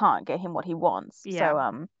luck can't get him what he wants.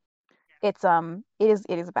 So it is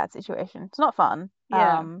a bad situation. It's not fun.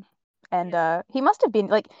 And he must have been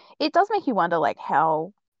like, it does make you wonder like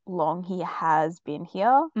how long he has been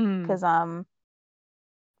here, because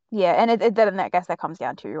yeah, and then I guess that comes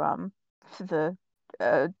down to the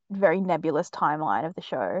very nebulous timeline of the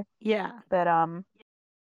show. Yeah. But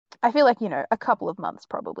I feel like, a couple of months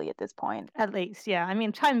probably at this point. At least, yeah. I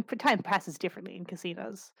mean, time passes differently in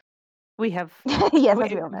casinos. We have Yes,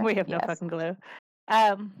 as we all know. we have no Yes. fucking clue.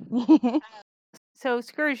 So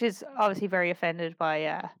Scrooge is obviously very offended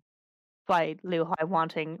by Liu Hai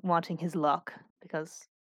wanting his luck, because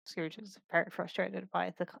Scrooge is very frustrated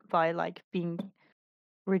by like being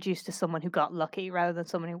reduced to someone who got lucky rather than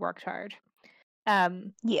someone who worked hard.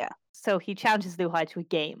 Um, Yeah. so he challenges Liu Hai to a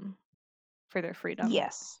game for their freedom.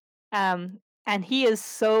 Yes. And he is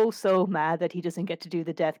so mad that he doesn't get to do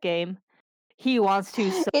the death game. He wants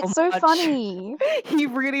to so It's so much. funny. He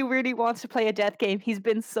really wants to play a death game. He's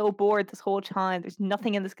been so bored this whole time. There's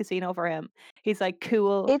nothing in this casino for him. He's like,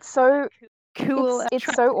 cool, It's so it's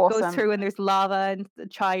track so goes awesome. through and there's lava and the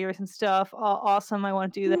chires and stuff. Oh, awesome! I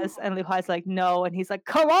want to do this. And Liu Hai's like, no, and he's like,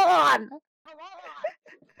 come on.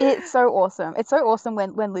 It's so awesome. It's so awesome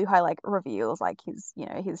when Liu Hai like reveals like his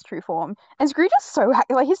true form. And Scrooge is so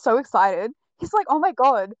like he's so excited. He's like, "Oh my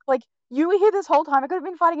God. Like you were here this whole time. I could have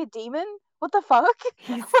been fighting a demon. What the fuck?"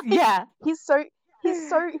 He's Like, yeah. he's so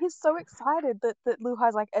excited that Liu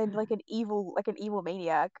Hai's like an evil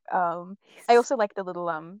maniac. I also like the little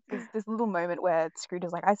this little moment where Scrooge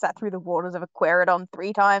is like, "I sat through the waters of Aquaridon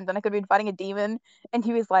 3 times and I could have been fighting a demon," and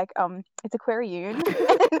he was like, "It's Aquarian."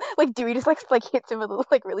 And like Dewey just like hits him a little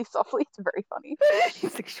like really softly. It's very funny.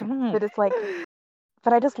 He's like, sure. But it's like,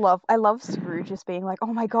 but I love Scrooge just being like,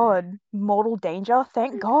 "Oh my God, mortal danger!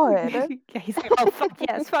 Thank God." Yeah, he's like, oh fuck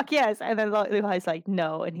yes, and then Liu Hai's like,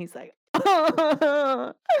 no, and he's like,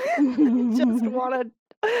 I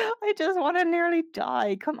just wanna nearly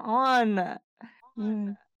die. Come on.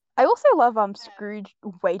 Mm. I also love Scrooge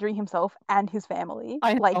wagering himself and his family.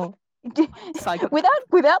 I Like know. Psycho.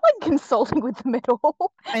 without like consulting with them at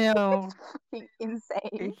all. I know. It's fucking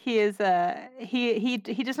insane. He is he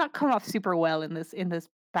does not come off super well in this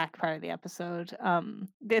back part of the episode.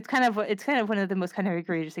 It's kind of one of the most kind of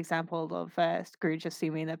egregious examples of Scrooge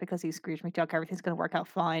assuming that because he's Scrooge McDuck everything's going to work out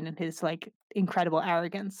fine, and his like incredible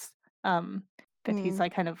arrogance that he's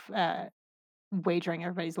like kind of wagering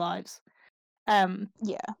everybody's lives.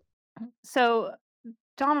 Yeah. So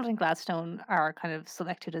Donald and Gladstone are kind of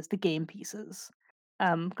selected as the game pieces.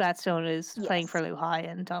 Gladstone is playing for Yes. Liu Hai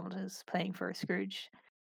and Donald is playing for Scrooge.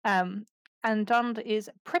 And Donald is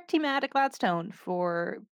pretty mad at Gladstone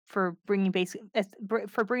for bringing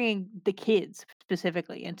for bringing the kids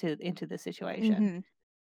specifically into the situation.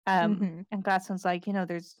 And Gladstone's like,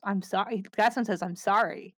 I'm sorry. Gladstone says, "I'm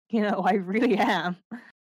sorry. I really am."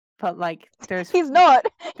 But like, He's not.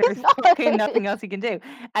 there's He's not. fucking nothing else he can do.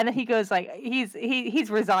 And then he goes like,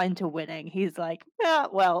 he's resigned to winning. He's like, yeah,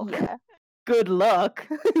 well, Yeah. good luck,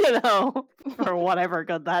 for whatever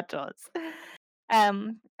good that does.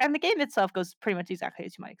 And the game itself goes pretty much exactly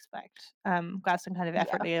as you might expect. Gladstone kind of Yeah.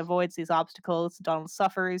 effortlessly avoids these obstacles. Donald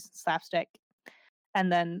suffers, slapstick,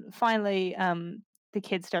 and then finally, the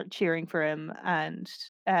kids start cheering for him, and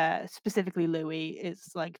specifically Louis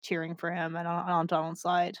is like cheering for him and on Donald's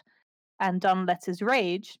side. And Donald lets his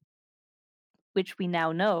rage, which we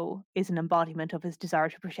now know is an embodiment of his desire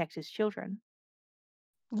to protect his children.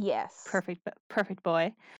 Yes. Perfect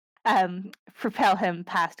boy. Propel him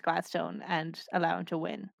past Gladstone and allow him to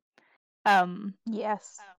win.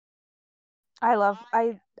 Yes. I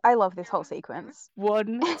love this whole sequence.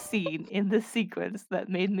 One scene in the sequence that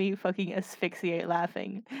made me fucking asphyxiate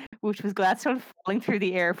laughing, which was Gladstone falling through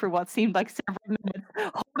the air for what seemed like several minutes,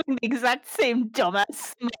 holding the exact same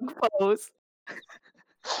dumbass smug pose.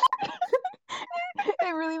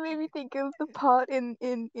 It really made me think of the part in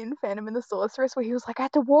Phantom and the Sorceress where he was like, "I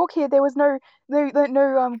had to walk here. There was no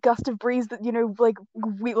gust of breeze that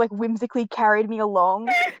like whimsically carried me along."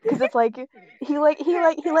 Because it's like he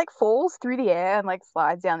falls through the air and like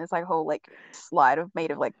slides down this like whole like slide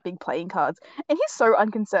made of like big playing cards, and he's so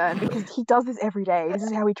unconcerned because he does this every day. This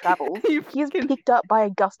is how he travels. He is picked up by a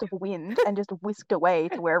gust of wind and just whisked away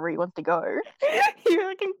to wherever he wants to go. He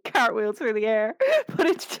fucking cartwheels through the air, but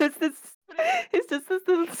it's just this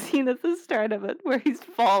little scene at the start of it where he's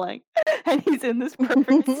falling and he's in this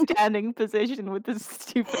perfect standing position with this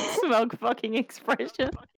stupid smug fucking expression.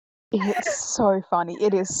 It's so funny.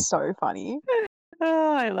 It is so funny.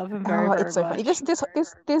 Oh, I love him very, very it's so much. funny. Just this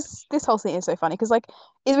whole scene is so funny because like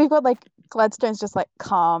we've got like Gladstone's just like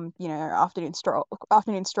calm, afternoon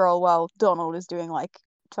stroll while Donald is doing like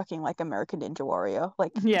fucking like American Ninja Warrior,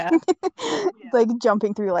 like yeah, like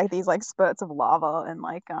jumping through like these like spurts of lava and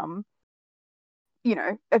like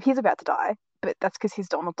he's about to die, but that's because he's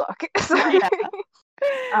Donald Duck. So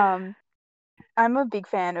I'm a big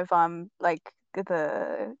fan of like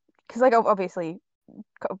because like obviously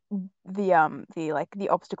the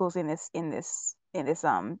obstacles in this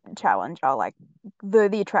challenge are like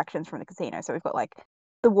the attractions from the casino. So we've got like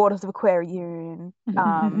the waters of Aquarium,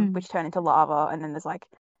 which turn into lava, and then there's like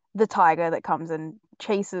the tiger that comes and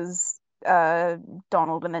chases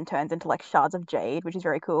Donald and then turns into like shards of jade, which is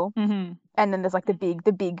very cool. Mhm. And then there's like the big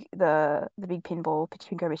pinball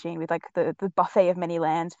pachinko machine with like the buffet of many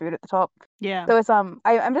lands food at the top. Yeah. So it's I'm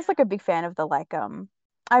just like a big fan of the like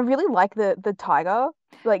I really like the tiger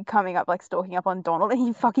like coming up like stalking up on Donald and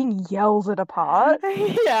he fucking yells it apart.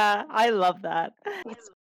 Yeah, I love that.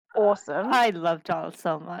 It's awesome. I love Donald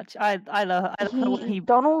so much. I love when he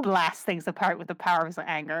Donald blasts things apart with the power of his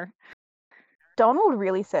anger. Donald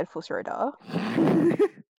really said Fusroda.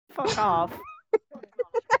 Fuck off.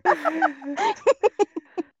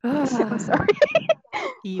 I'm sorry.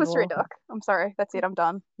 Evil. Fusroda. I'm sorry. That's it. I'm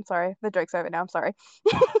done. I'm sorry. The joke's over now. I'm sorry.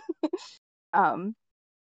 I don't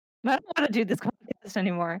want to do this podcast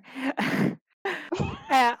anymore. What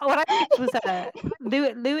I liked was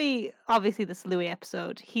Louis. Obviously, this Louis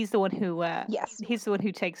episode. He's the one who. Yes. He's the one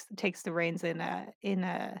who takes the reins in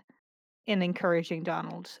encouraging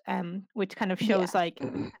Donald. Which kind of shows like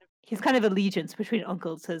his kind of allegiance between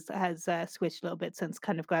uncles has switched a little bit since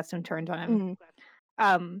kind of Gladstone turned on him.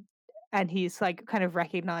 And he's like kind of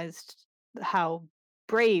recognized how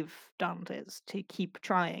brave Donald is to keep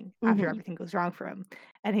trying after everything goes wrong for him.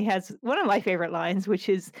 And he has one of my favorite lines, which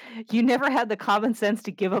is, "You never had the common sense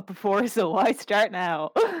to give up before, so why start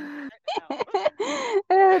now?"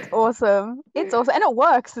 It's awesome. It's awesome. And it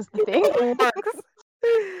works is the thing. It works.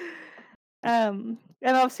 And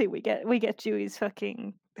obviously we get Dewey's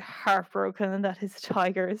fucking heartbroken that his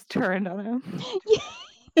tiger is turned on him.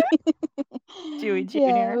 Dewey Jr.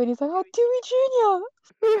 Yeah, when he's like, "Oh, Dewey Jr."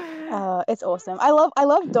 It's awesome. I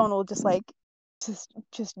love Donald just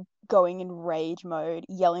going in rage mode,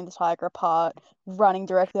 yelling the tiger apart, running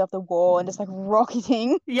directly up the wall, and just like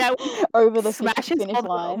rocketing over the finish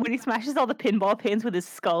line. When he smashes all the pinball pins with his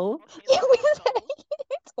skull. Yeah,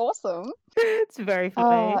 it's awesome. It's very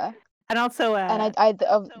funny. And also, and I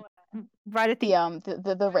right at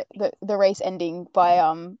the race ending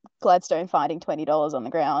by Gladstone finding $20 on the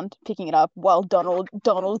ground, picking it up while Donald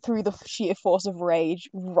through the sheer force of rage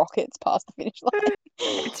rockets past the finish line.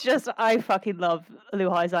 It's just I fucking love Lou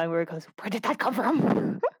Heisine where it goes, "Where did that come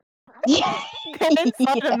from?" Yeah. It's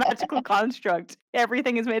not a magical construct.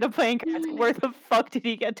 Everything is made of playing cards. Where the fuck did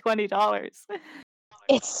he get $20?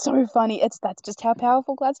 It's so funny. That's just how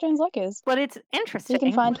powerful Gladstone's luck is. But it's interesting. He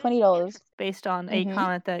can find $20 based on a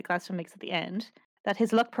comment that Gladstone makes at the end, that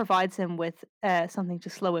his luck provides him with something to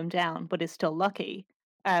slow him down, but is still lucky.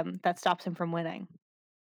 That stops him from winning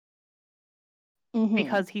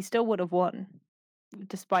because he still would have won,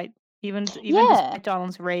 despite despite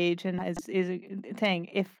Donald's rage and his thing.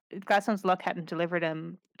 If Gladstone's luck hadn't delivered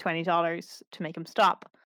him $20 to make him stop,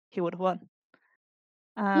 he would have won.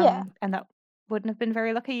 And that wouldn't have been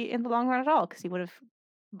very lucky in the long run at all, because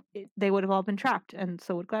they would have all been trapped, and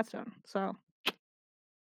so would Gladstone. So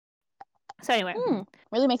anyway,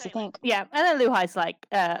 really makes you think. Yeah, and then Luhai's like,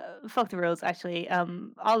 "Fuck the rules. Actually,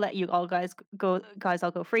 I'll let you all guys go. Guys, I'll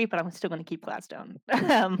go free, but I'm still going to keep Gladstone."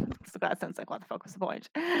 So Gladstone's like, "What the fuck was the point?"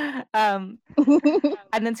 And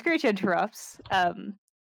then Scrooge interrupts. And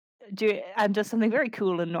does something very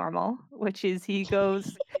cool and normal, which is he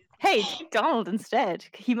goes, "Hey, take Donald instead.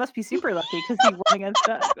 He must be super lucky because he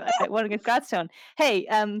won against Gladstone. Hey,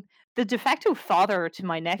 the de facto father to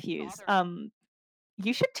my nephews.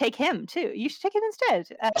 You should take him too. You should take him instead.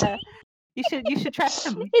 You should try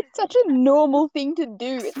him." It's such a normal thing to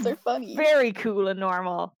do. It's so funny. Very cool and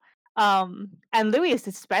normal. And Louis is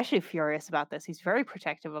especially furious about this. He's very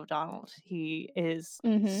protective of Donald. He is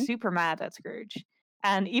super mad at Scrooge.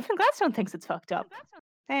 And even Gladstone thinks it's fucked up.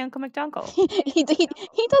 "Hey, Uncle McDunkle." he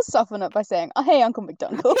does soften up by saying, "Oh, hey, Uncle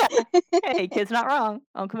McDunkle." Yeah. Hey, kid's not wrong.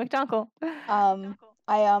 Uncle McDunkle. I'm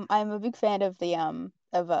a big fan of when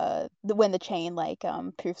the chain like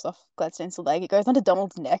poofs off Gladstone's leg, it goes onto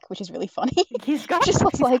Donald's neck, which is really funny. He's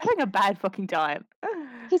having a bad fucking time.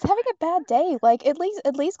 He's having a bad day. Like at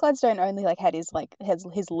least Gladstone only like had his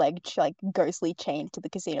leg like ghostly chained to the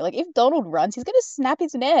casino. Like if Donald runs, he's gonna snap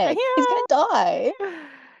his neck. Yeah. He's gonna die.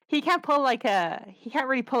 He can't he can't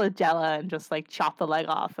really pull a Della and just like chop the leg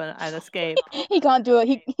off and escape. He can't do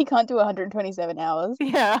it. He can't do 127 hours.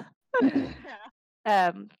 Yeah.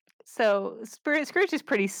 So Scrooge is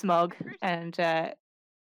pretty smug and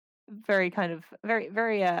very kind of very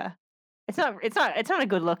it's not a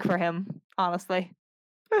good look for him, honestly.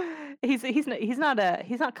 He's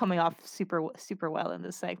not coming off super well in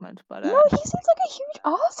this segment, but no, he seems like a huge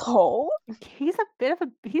asshole.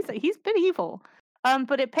 He's been evil.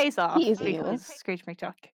 But it pays off because evil. Scrooge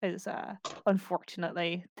McDuck is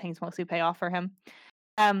unfortunately things mostly pay off for him.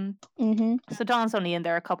 Mm-hmm. So Don's only in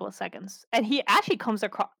there a couple of seconds, and he actually comes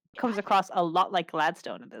across a lot like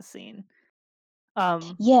Gladstone in this scene. Where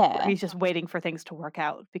Yeah. he's just waiting for things to work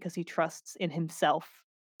out because he trusts in himself.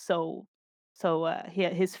 So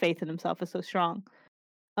his faith in himself is so strong.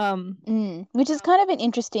 Um, Which is kind of an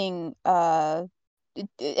interesting,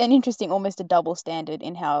 almost a double standard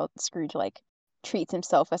in how Scrooge like treats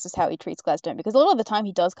himself versus how he treats Gladstone. Because a lot of the time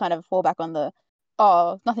he does kind of fall back on the,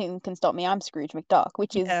 oh, nothing can stop me, I'm Scrooge McDuck,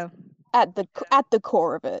 which is yeah. at the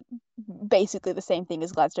core of it, basically the same thing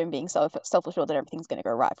as Gladstone being self-assured that everything's going to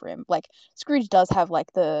go right for him. Like Scrooge does have like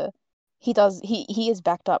he is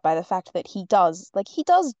backed up by the fact that he does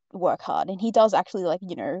work hard and he does actually like put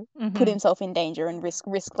Mhm. himself in danger and risk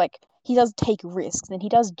like he does take risks and he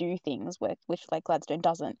does do things which like Gladstone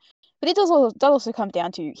doesn't. But it does also come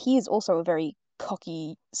down to he is also a very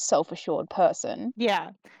cocky, self-assured person. Yeah.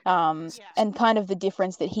 And kind of the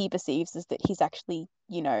difference that he perceives is that he's actually,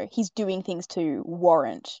 he's doing things to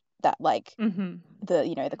warrant that, like, Mhm.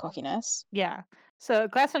 the cockiness. Yeah. So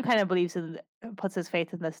Gladstone kind of believes in puts his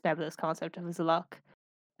faith in this nebulous concept of his luck,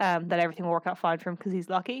 that everything will work out fine for him because he's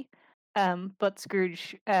lucky. But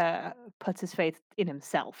Scrooge puts his faith in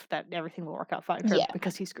himself that everything will work out fine for him Yeah,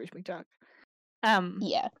 because he's Scrooge McDuck. Um,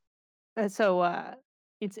 yeah. so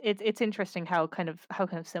it's interesting how kind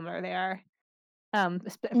of similar they are. Mm.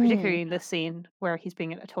 Particularly in this scene where he's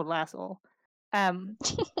being a total asshole. Um,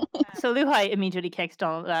 so Luhai immediately kicks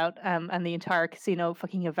Donald out, and the entire casino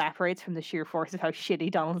fucking evaporates from the sheer force of how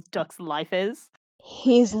shitty Donald Duck's life is.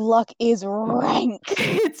 His luck is rank.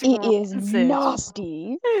 It's It is rancid.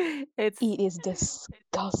 nasty. It's It is is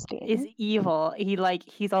disgusting. evil.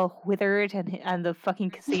 He's all withered, and the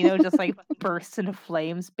fucking casino just like bursts into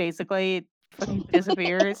flames. Basically, it fucking It's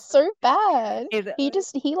disappears. so bad. It He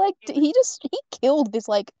killed this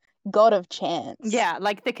like god of chance. Yeah,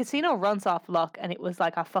 like the casino runs off luck, and it was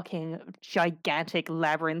like a fucking gigantic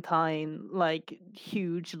labyrinthine, like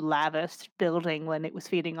huge lavish building when it was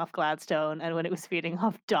feeding off Gladstone, and when it was feeding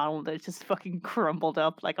off Donald, it just fucking crumbled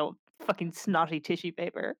up like a fucking snotty tissue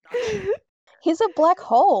paper. He's a black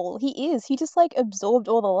hole. He is. He just like absorbed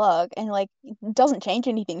all the luck and like doesn't change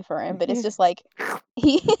anything for him, but it's just like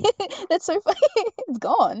he that's so funny. It's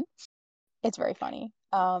gone. It's very funny.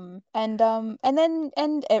 And then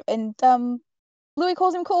Louis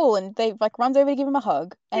calls him cool and they like runs over to give him a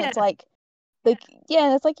hug and Yeah, it's like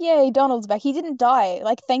yeah, it's like yay, Donald's back. He didn't die.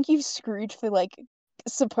 Like thank you Scrooge for like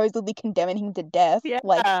supposedly condemning him to death.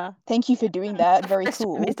 Like yeah. thank you for doing that. The Very first time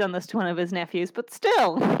he's cool. done this to one of his nephews, but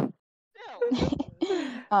still.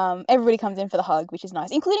 Everybody comes in for the hug, which is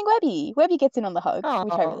nice, including Webby. Webby gets in on the hug,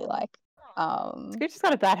 which I really Oh, like. Um, Scrooge has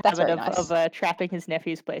got a bad that's habit very of nice. trapping his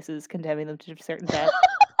nephews' places, condemning them to certain death.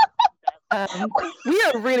 We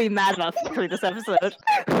are really mad about through this episode.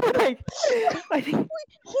 Like, I think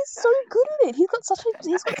He's so good at it. He's got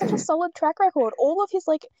such a solid track record. All of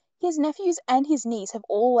his nephews and his niece have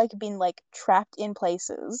all like been like trapped in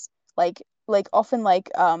places like often like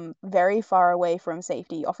very far away from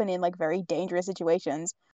safety, often in like very dangerous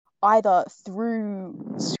situations, either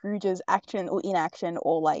through Scrooge's action or inaction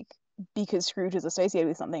or like because Scrooge is associated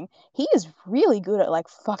with something. He is really good at like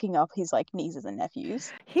fucking up his like nieces and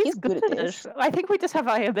nephews. he's He's good good at at it. this. I think we just have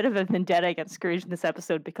a bit of a vendetta against Scrooge in this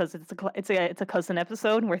episode because it's a cousin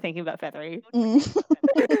episode, and we're thinking about Feathery.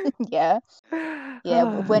 Mm. Yeah. Yeah,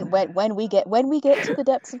 when we get to the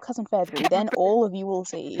depths of Cousin Feathery, then all of you will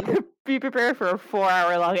see. Be prepared for a 4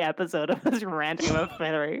 hour long episode of us ranting about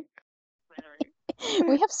Feathery.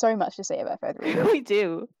 We have so much to say about Feathery. We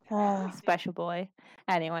do. Uh, Special boy.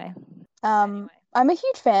 Anyway. I'm a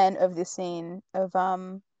huge fan of this scene of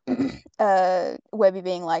Webby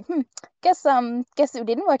being like, guess it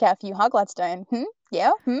didn't work out for you, huh, Gladstone?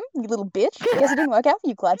 Yeah, you little bitch. Guess it didn't work out for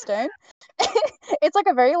you, Gladstone. It's like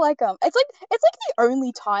a very like it's like the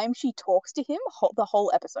only time she talks to him the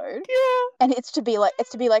whole episode, and it's to be like,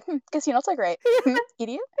 guess you're not so great,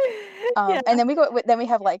 idiot. Yeah. And then we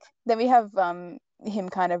have him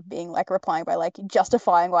kind of being like replying by like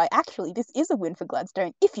justifying why actually this is a win for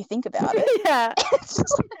Gladstone if you think about it. Yeah. It's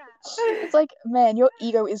just it's like, man, your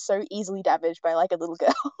ego is so easily damaged by like a little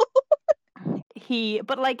girl.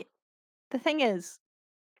 But like, the thing is,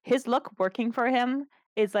 his luck working for him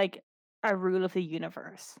is like a rule of the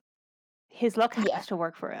universe. His luck Yeah, has to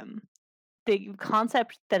work for him. The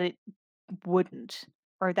concept that it wouldn't,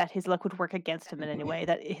 or that his luck would work against him in any way,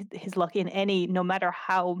 that his luck in any, no matter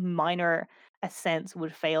how minor a sense,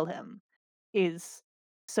 would fail him, is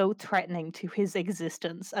so threatening to his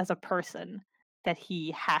existence as a person that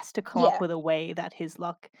he has to come up yeah, with a way that his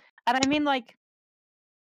luck. And I mean, like,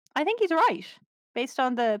 I think he's right based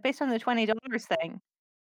on the $20 thing.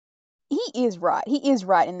 he is right. He is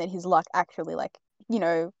right in that his luck actually, like,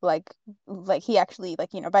 he actually,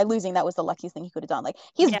 like, by losing, that was the luckiest thing he could have done. Like,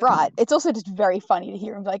 he's Yeah. right. It's also just very funny to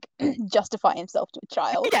hear him, like, justify himself to a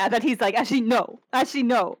child. Yeah, that he's like, actually no. Actually,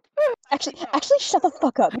 shut the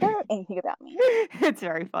fuck up. You don't know anything about me. It's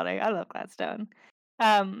very funny. I love Gladstone.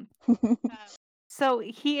 Um, so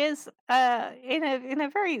he is in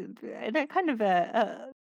a kind of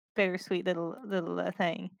a bittersweet little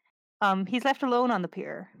thing. He's left alone on the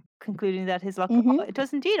pier, concluding that his luck Mm-hmm. it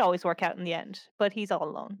does indeed always work out in the end, but he's all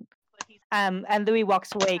alone. And Louis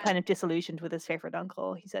walks away kind of disillusioned with his favorite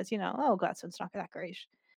uncle. He says, oh, Gladstone's not that great.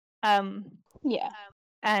 Um, Yeah.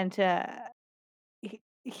 and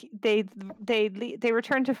they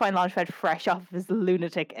return to find Launchpad fresh off of his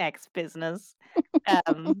lunatic ex business,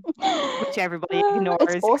 which everybody It's ignores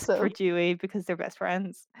except for awesome. Dewey because they're best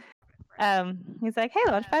friends. He's like, "Hey,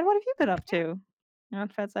 Launchpad, what have you been up to?"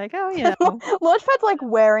 Launchpad's like, "Oh, Launchpad's like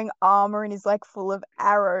wearing armor and he's like full of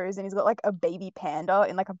arrows and he's got like a baby panda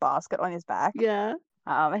in like a basket on his back. yeah."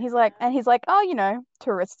 And he's like, oh,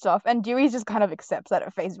 tourist stuff. And Dewey just kind of accepts that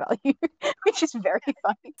at face value, which is very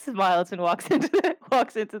funny. Smiles and walks into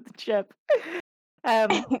the ship.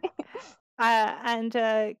 And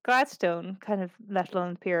Gladstone, kind of left alone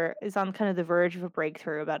on the pier, is on kind of the verge of a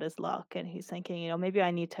breakthrough about his luck, and he's thinking, maybe I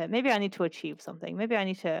need to achieve something. Maybe I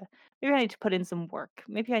need to put in some work.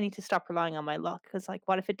 Maybe I need to stop relying on my luck, because like,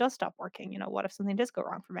 what if it does stop working? What if something does go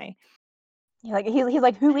wrong for me? He's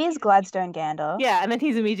like, who is Gladstone Gander? Yeah, and then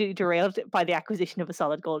he's immediately derailed by the acquisition of a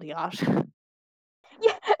solid gold yacht.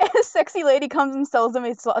 Yeah, and a sexy lady comes and sells him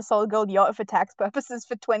a solid gold yacht for tax purposes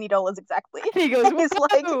for $20 exactly. And he goes, He's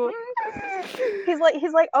 "Whoa!" he's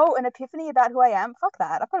like, oh, an epiphany about who I am. Fuck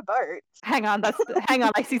that! I've got a boat. Hang on,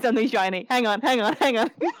 I see something shiny. Hang on.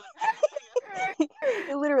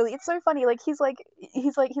 Literally, it's so funny. Like he's like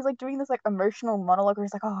doing this like emotional monologue where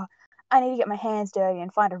he's like, oh, I need to get my hands dirty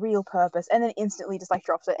and find a real purpose, and then instantly just like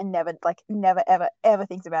drops it and never ever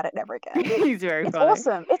thinks about it ever again. He's very It's funny.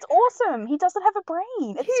 awesome. It's awesome. He doesn't have a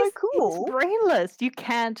brain. It's so cool. He's brainless. You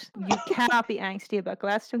cannot be angsty about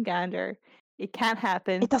Gladstone Gander. It can't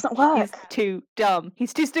happen. It doesn't work. He's too dumb.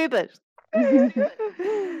 He's too stupid.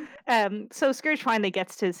 So Scrooge finally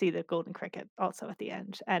gets to see the golden cricket also at the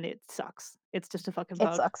end, and it sucks. It's just a fucking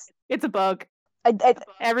bug. It sucks. It's a bug.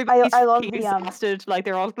 Everybody's I love exhausted. Like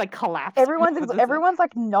they're all like collapsed. Everyone's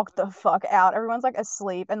like knocked the fuck out. Everyone's like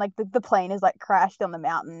asleep, and like the plane is like crashed on the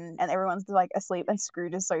mountain, and everyone's like asleep, and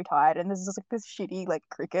Scrooge is so tired, and there's just like this shitty like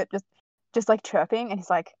cricket just like chirping, and he's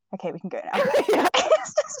like, okay, we can go now.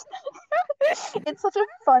 It's such a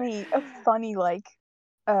funny like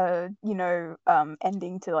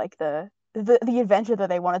ending to like the adventure that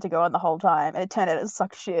they wanted to go on the whole time, and it turned out it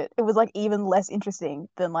sucked shit. It was like even less interesting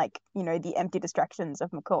than like the empty distractions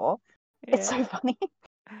of McCaw. Yeah. It's so funny.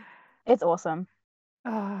 It's awesome.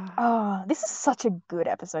 Oh, this is such a good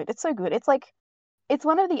episode. It's so good. It's like it's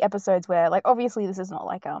one of the episodes where like obviously this is not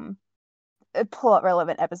like a plot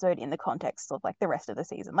relevant episode in the context of like the rest of the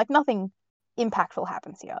season. Like nothing impactful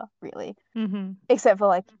happens here really, except for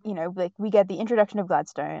like like we get the introduction of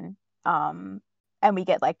Gladstone, and we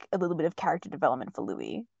get like a little bit of character development for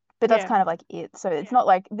Louis, but that's kind of like it. So it's not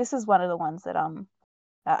like this is one of the ones that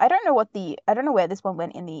I don't know where this one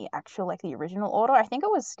went in the actual like the original order. I think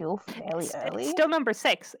it was still fairly early. It's still number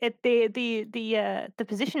 6. The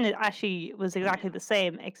position actually was exactly the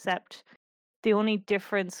same, except the only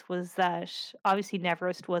difference was that obviously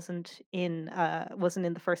Neverest wasn't in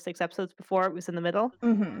the first 6 episodes before. It was in the middle.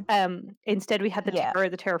 Instead, we had the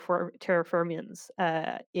Terraformians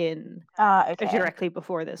in directly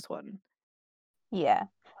before this one. Yeah,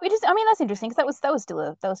 I mean that's interesting because that was still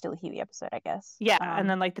a Huey episode, I guess. Yeah, and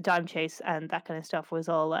then like the dime chase and that kind of stuff was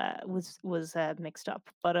all was mixed up,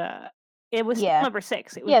 but it was still number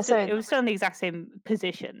 6. It was it was still in the exact same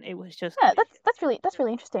position. It was just that's really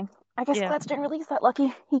interesting. I guess Gladstone really is that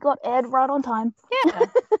lucky. He got aired right on time. Yeah.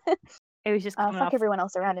 It was just coming off everyone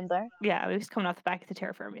else around him though. Yeah, it was coming off the back of the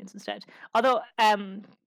Terraformians instead. Although,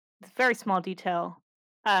 very small detail,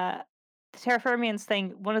 the Terraformians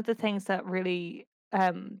thing. One of the things that really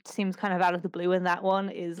seems kind of out of the blue in that one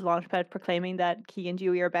is Launchpad proclaiming that Key and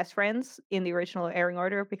Dewey are best friends in the original airing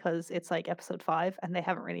order because it's like episode 5 and they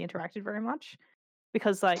haven't really interacted very much.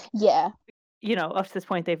 Because like up to this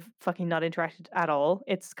point they've fucking not interacted at all.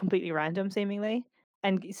 It's completely random seemingly.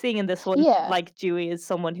 And seeing in this one, like Dewey is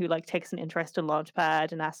someone who like takes an interest in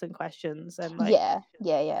Launchpad and asks him questions and like kind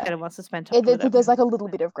of wants to spend time with him. There's like a little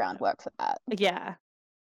bit of groundwork for that. Yeah,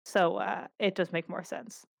 so it does make more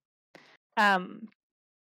sense.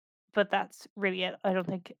 But that's really it. I don't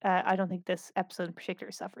think this episode in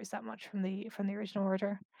particular suffers that much from the original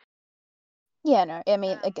order. Yeah, no, I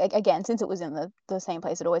mean, again, since it was in the same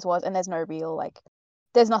place it always was, and there's no real like,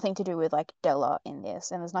 there's nothing to do with like Della in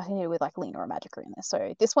this, and there's nothing to do with like Lena or Magica in this.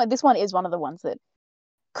 So this one is one of the ones that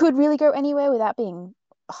could really go anywhere without being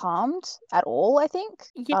harmed at all, I think.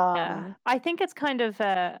 Yeah, I think it's kind of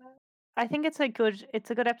I think it's a good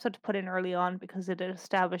episode to put in early on because it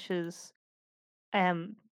establishes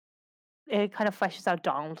um it kind of fleshes out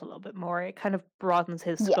Donald a little bit more. It kind of broadens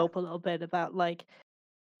his Yeah, scope a little bit about like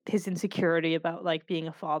his insecurity about like being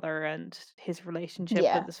a father and his relationship with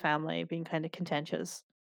yeah. his family being kind of contentious.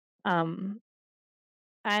 Um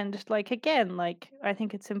and like again, like I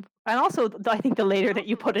think and also I think the later that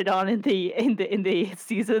you put it on in the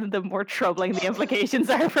season, the more troubling the implications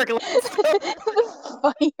are for Gladstone. The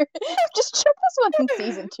funnier. Just chuck this one in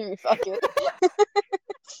season 2. Fuck it.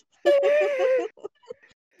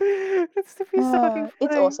 It's to be so fucking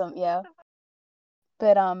It's funny. awesome, yeah.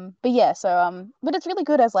 But yeah, so but it's really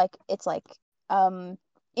good as like it's like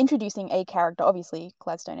introducing a character. Obviously,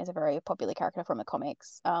 Gladstone is a very popular character from the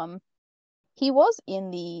comics. He was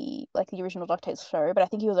in the original DuckTales show, but I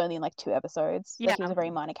think he was only in like 2 episodes. Yeah. Like he was a very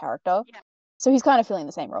minor character. So he's kind of filling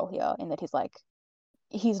the same role here in that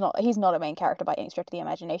he's not a main character by any stretch of the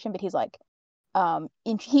imagination, but he's like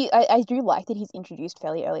I do like that he's introduced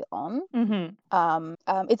fairly early on. Mhm.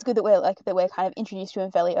 It's good that we're kind of introduced to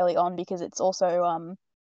him fairly early on because it's also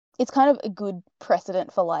it's kind of a good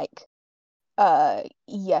precedent for like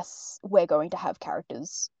yes, we're going to have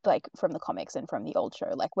characters like from the comics and from the old show.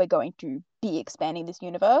 Like we're going to be expanding this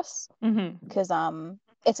universe Mhm. because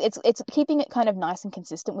it's keeping it kind of nice and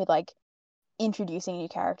consistent with like introducing new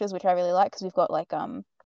characters, which I really like because we've got like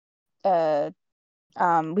uh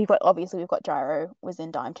we've got Gyro was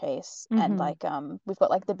in Dime Chase, and Mhm. like we've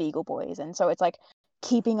got like the Beagle Boys, and so it's like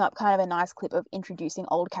keeping up kind of a nice clip of introducing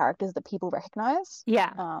old characters that people recognize.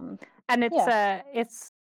 Yeah. And Yeah,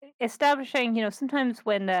 it's establishing, sometimes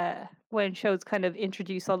when shows kind of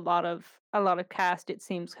introduce a lot of cast, it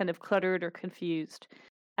seems kind of cluttered or confused.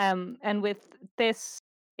 And with this,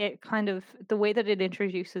 it kind of the way that it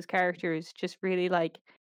introduces characters just really like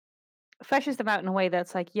fleshes them out in a way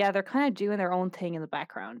that's like, yeah, they're kind of doing their own thing in the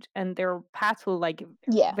background, and their paths will like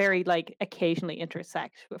yeah, very like occasionally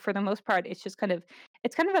intersect. But for the most part, it's kind of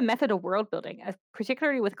a method of world building,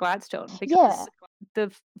 particularly with Gladstone, yeah. because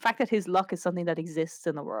fact that his luck is something that exists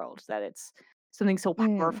in the world, that it's something so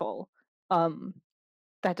Mm, powerful, um,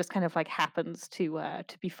 that just kind of like happens to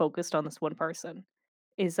be focused on this one person,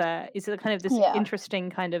 is a kind of this yeah,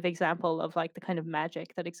 interesting kind of example of like the kind of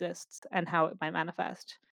magic that exists and how it might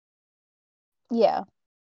manifest. yeah,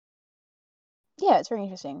 yeah. It's very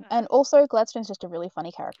interesting, and also Gladstone's just a really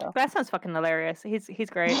funny character. That sounds fucking hilarious. He's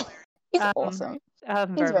great. He's Um, awesome. He's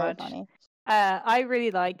very very much. funny. I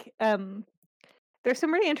really like. There's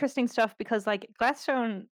some really interesting stuff because like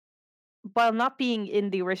Gladstone, while not being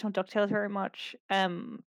in the original Ducktales very much,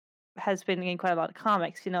 has been in quite a lot of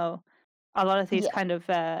comics. A lot of these Yeah. kind of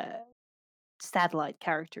satellite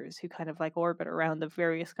characters who kind of like orbit around the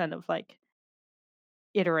various kind of like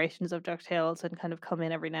iterations of Ducktales and kind of come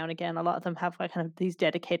in every now and again. A lot of them have like kind of these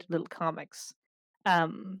dedicated little comics.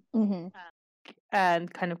 Um, Hmm.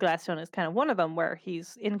 and kind of Gladstone is kind of one of them where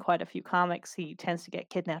he's in quite a few comics. He tends to get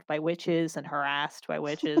kidnapped by witches and harassed by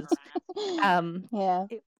witches. Yeah.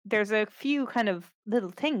 There's a few kind of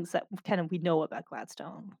little things that kind of we know about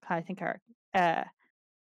Gladstone. I think are uh,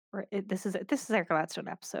 this is our Gladstone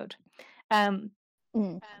episode. Um,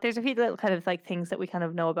 Mm. there's a few little kind of like things that we kind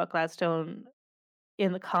of know about Gladstone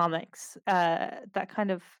in the comics that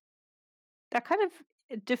kind of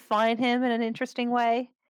define him in an interesting way.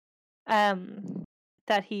 Um,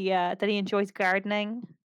 that he enjoys gardening.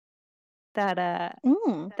 That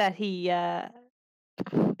Mm. that he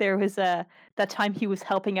there was that time he was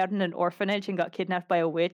helping out in an orphanage and got kidnapped by a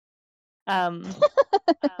witch. Um,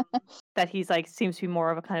 that he's like seems to be more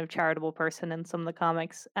of a kind of charitable person in some of the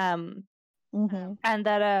comics. Hmm. And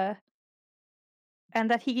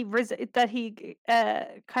that he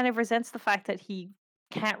kind of resents the fact that he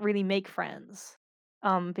can't really make friends.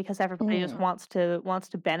 Because everybody just Mm. wants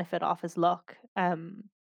to benefit off his luck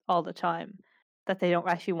all the time. That they don't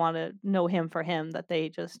actually want to know him for him. That they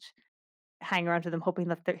just hang around with him hoping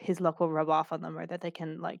that his luck will rub off on them or that they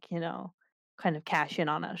can like, kind of cash in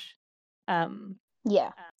on it. Um,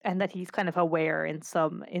 Yeah. and that he's kind of aware in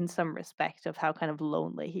some respect of how kind of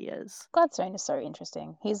lonely he is. Gladstone is so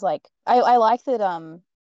interesting. He's like I like that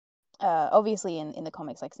obviously in the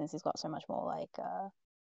comics, like since he's got so much more like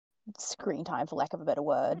screen time for lack of a better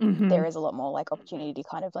word, Mhm. there is a lot more like opportunity to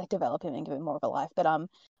kind of like develop him and give him more of a life. But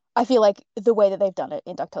I feel like the way that they've done it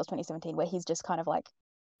in DuckTales 2017, where he's just kind of like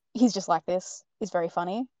he's just like this is very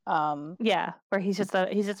funny. Yeah, where he's just a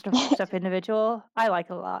fucked up individual. I like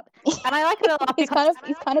it a lot. And I like it a lot because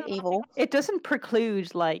he's kind of evil. it doesn't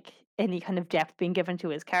preclude like any kind of depth being given to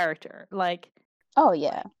his character. Like Oh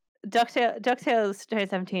yeah. DuckTales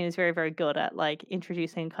 2017 is very, very good at like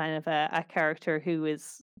introducing kind of a character who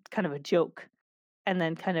is kind of a joke and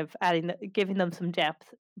then kind of giving them some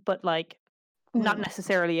depth, but like not Mm.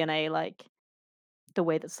 necessarily in a like the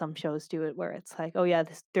way that some shows do it, where it's like, oh yeah,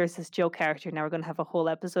 there's this joke character. Now we're going to have a whole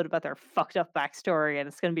episode about their fucked up backstory, and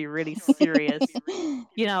it's going to be really serious.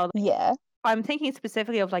 You know, like, Yeah. I'm thinking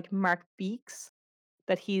specifically of like Mark Beeks,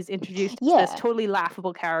 that he's introduced as this Yeah. totally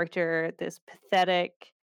laughable character, this pathetic,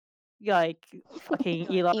 like fucking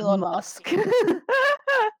Elon Elon Musk. Musk.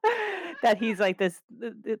 That he's like this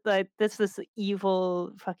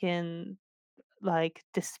evil fucking like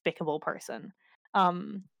despicable person.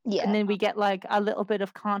 And Yeah. then we get like a little bit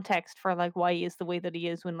of context for like why he is the way that he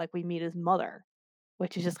is when like we meet his mother,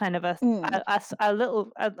 which is just kind of Mm.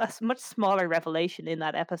 a much smaller revelation in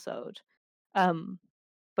that episode.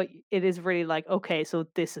 But it is really like, okay, so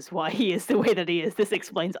this is why he is the way that he is. This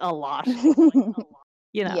explains a lot,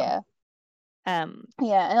 you know. Yeah. Um,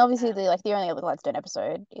 Yeah, and obviously the only other Gladstone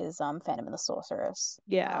episode is Phantom and the Sorceress.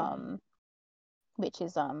 yeah, Which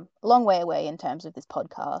is a long way away in terms of this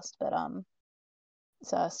podcast, but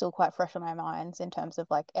it's still quite fresh on our minds in terms of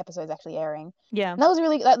like episodes actually airing. yeah. And that was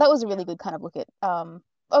a really good kind of look at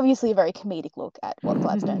obviously a very comedic look at what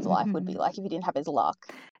Gladstone's life would be like if he didn't have his luck.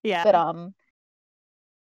 Yeah, But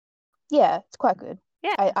yeah, it's quite good.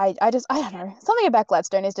 yeah, I don't know. Something about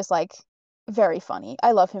Gladstone is just like very funny.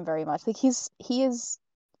 I love him very much. Like he is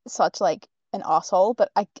such like an asshole, but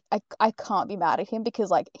I can't be mad at him because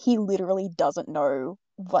like he literally doesn't know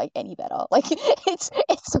like any better. Like it's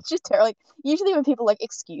such a terrible. Like usually when people like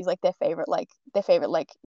excuse like their favorite like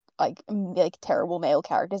terrible male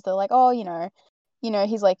characters, they're like, oh,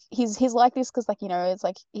 he's like this because like it's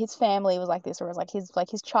like his family was like this, or it's like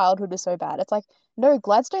his childhood was so bad. It's like, no,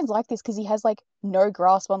 Gladstone's like this because he has like no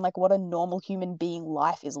grasp on like what a normal human being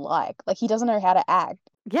life is like. Like he doesn't know how to act.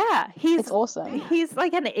 yeah. It's awesome. He's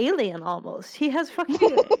like an alien almost. He has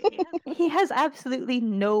absolutely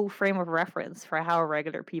no frame of reference for how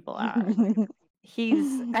regular people are.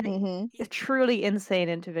 He's a truly insane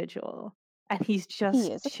individual, and he's He just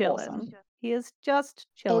is. It's chilling. awesome. He is just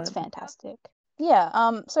chilling. It's fantastic. Yeah.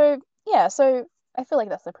 So I feel like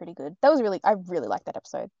that's a pretty good. I really liked that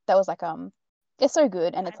episode. That was like it's so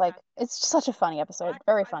good, and it's such a funny episode,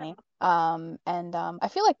 very funny. And I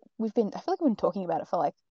feel like we've been talking about it for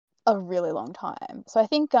like a really long time. So I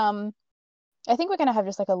think we're gonna have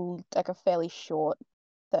just like a fairly short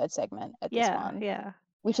third segment at this one, Yeah.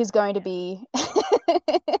 which is going to be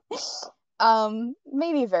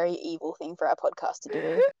maybe a very evil thing for our podcast to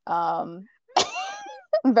do.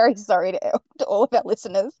 I'm very sorry to all of our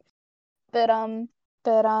listeners, but I'm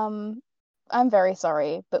very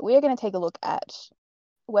sorry, but we are going to take a look at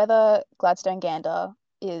whether Gladstone Gander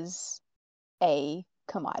is a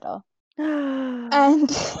Kamida. And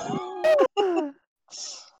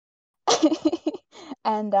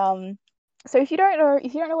and so if you don't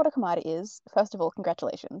know what a Kamida is, first of all,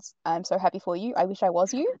 congratulations. I'm so happy for you. I wish I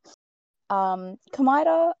was you.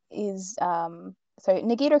 Kamida is so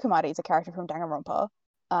Nagito Kamida is a character from Danganronpa.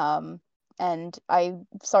 And I'm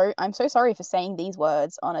so sorry for saying these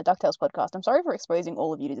words on a DuckTales podcast. I'm sorry for exposing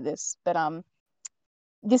all of you to this, but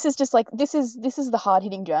this is just like this is the hard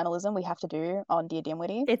hitting journalism we have to do on Dear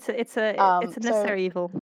Dimwitty. It's a necessary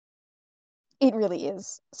evil. It really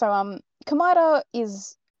is. So Kamida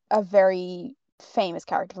is a very famous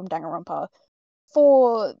character from Danganronpa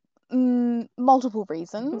for multiple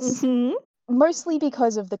reasons. Mm-hmm. Mostly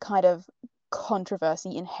because of the kind of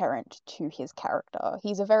controversy inherent to his character.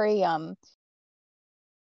 He's a very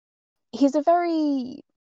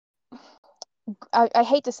I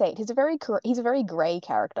hate to say it, he's a very grey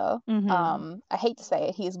character. Mm-hmm. I hate to say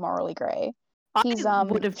it, he is morally grey. I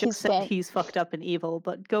would have just said he's fucked up and evil,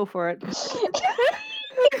 but go for it.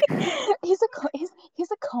 he's a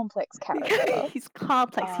complex character. He's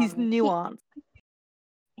complex. He's nuanced.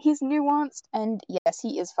 He's nuanced, and yes,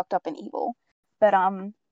 he is fucked up and evil. But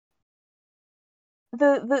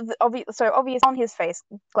the obvious on his face,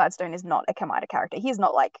 Gladstone is not a Kamida character. He's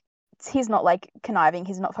not like conniving.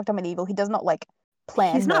 He's not fucked up and evil. He does not like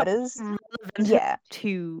plan he's murders. Not relevant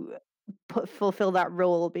to fulfill that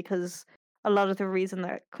role, because a lot of the reason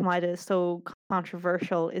that Kamida is so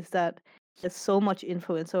controversial is that he has so much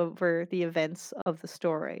influence over the events of the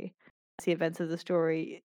story.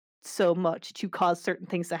 So much to cause certain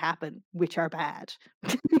things to happen, which are bad.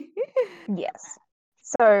 Yes.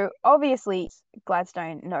 So obviously,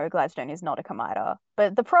 Gladstone is not a Kamita.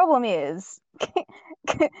 But the problem is,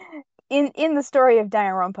 in the story of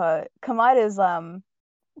Danganronpa, Kamita's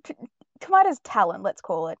talent, let's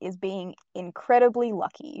call it, is being incredibly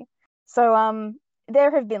lucky. So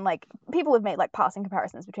there have been like people have made like passing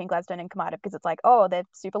comparisons between Gladstone and Kamita because it's like, oh, they're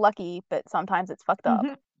super lucky, but sometimes it's fucked up.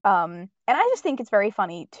 Mhm. And I just think it's very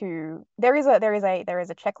funny to there is a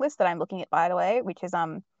checklist that I'm looking at, by the way, which is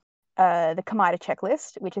the Kamita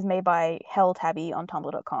checklist, which is made by Hell Tabby on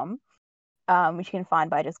tumblr.com, which you can find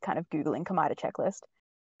by just kind of googling Kamita checklist,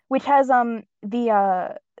 which has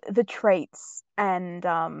the traits and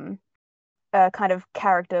kind of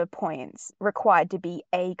character points required to be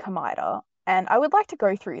a Kamita. And I would like to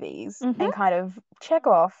go through these Mhm. and kind of check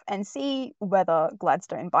off and see whether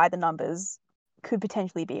Gladstone, by the numbers, could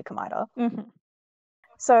potentially be a Kamita. Mhm.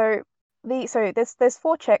 So there's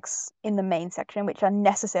 4 checks in the main section which are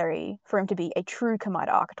necessary for him to be a true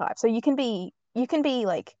Kamita archetype. So you can be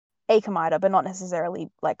like a Kamita, but not necessarily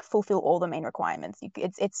like fulfill all the main requirements.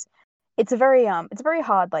 It's a very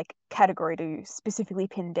hard like category to specifically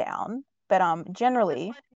pin down. But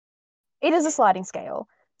generally it is a sliding scale.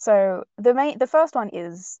 So the first one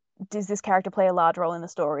is, does this character play a large role in the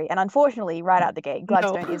story? And unfortunately, right out the gate, No.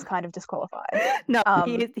 Gladstone is kind of disqualified. No, Um,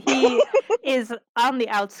 he is on the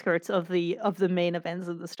outskirts of the main events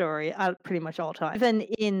of the story at pretty much all times. Even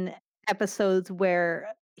in episodes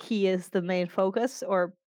where he is the main focus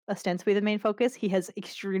or ostensibly the main focus, he has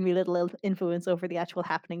extremely little influence over the actual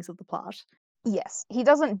happenings of the plot. Yes, he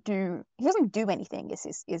doesn't do anything.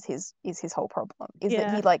 Is his whole problem? Is that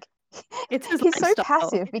Yeah. he like It's his he's so lifestyle.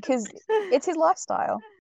 passive because it's his lifestyle.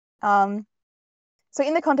 So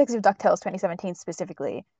in the context of DuckTales 2017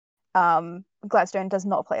 specifically, Gladstone does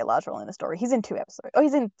not play a large role in the story. He's in 2 episodes. Oh,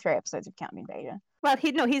 he's in 3 episodes of Count Me Invasion. Well,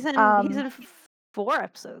 he's in Um, 4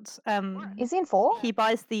 episodes. is he in 4? He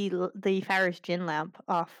buys the Farish gin lamp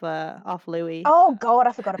off Louis. Oh God,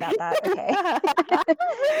 I forgot about that. Okay.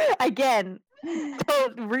 Again,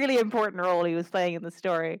 really important role he was playing in the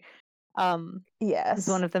story. Yes. Is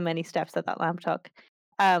one of the many steps that lamp took.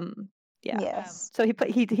 Yeah. Yes. So he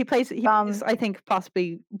plays I think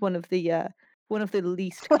possibly one of the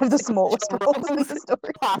least one of the smallest roles in the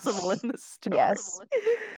story possible in the story. Yes.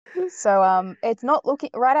 So it's not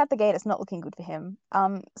looking right out the gate. It's not looking good for him.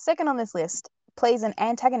 Second on this list, plays an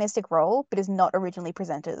antagonistic role, but is not originally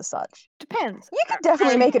presented as such. Depends. You could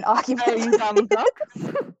definitely make an argument. Are you Donald Duck?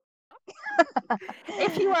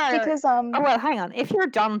 If you are, because oh, well, hang on. If you're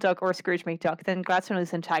Donald Duck or Scrooge McDuck, then Gladstone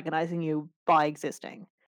is antagonizing you by existing.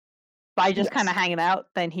 By just kind of hanging out,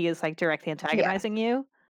 then he is like directly antagonizing you.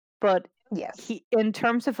 But yes, he, in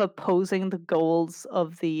terms of opposing the goals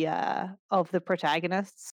of the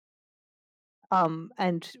protagonists,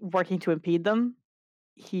 and working to impede them,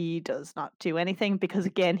 he does not do anything because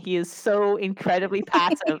again, he is so incredibly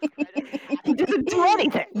passive. He doesn't do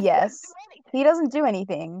anything. Yes, he doesn't do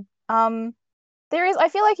anything. I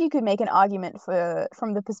feel like you could make an argument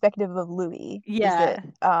from the perspective of Louis. Yeah. Is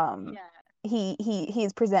that he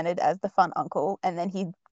is presented as the fun uncle, and then he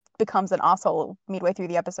becomes an asshole midway through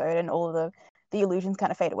the episode, and all of the illusions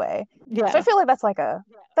kind of fade away. Yeah. So I feel like that's like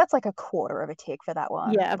a quarter of a tick for that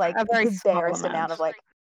one. Yeah, like a very the barest amount of like.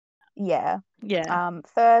 Yeah.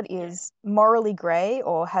 Third is morally grey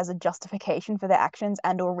or has a justification for their actions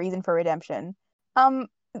and or reason for redemption.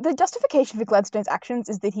 The justification for Gladstone's actions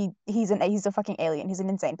is that he's a fucking alien. He's an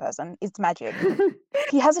insane person. It's magic.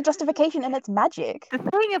 He has a justification and it's magic. The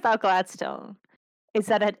thing about Gladstone is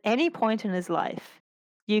that at any point in his life,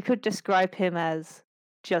 you could describe him as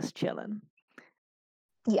just chilling.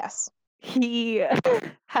 Yes. He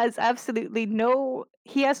has absolutely no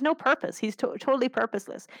purpose. He's totally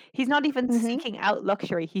purposeless. He's not even seeking out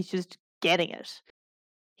luxury. He's just getting it.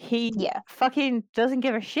 He fucking doesn't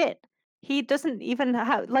give a shit. He doesn't even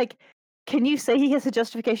have, like, can you say he has a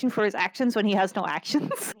justification for his actions when he has no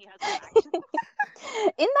actions?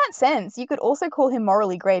 In that sense, you could also call him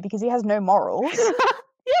morally grey because he has no morals.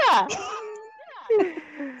 Yeah.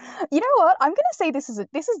 You know what? I'm gonna say this is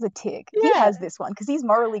the tick. Yeah. He has this one because he's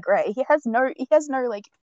morally grey. He has no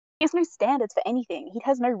standards for anything. He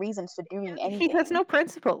has no reasons for doing anything. He has no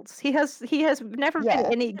principles. He has never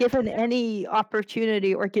been given any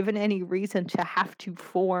opportunity or given any reason to have to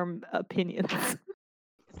form opinions.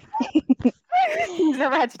 He's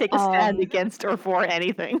never had to take a stand against or for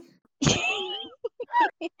anything.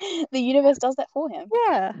 The universe does that for him.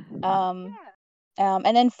 Yeah.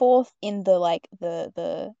 And then fourth in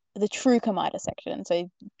the true Kamita section. So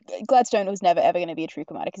Gladstone was never ever going to be a true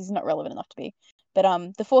Kamita because he's not relevant enough to be. But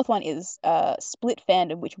the fourth one is split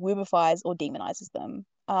fandom, which woobifies or demonizes them.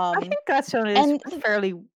 I think Gladstone is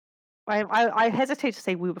fairly I hesitate to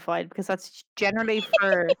say woobified because that's generally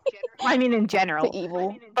for, I mean, in For general,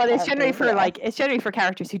 evil but it's generally characters, for, yeah. like, it's generally for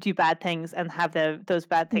characters who do bad things and have those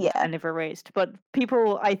bad things Yeah. kind of erased. But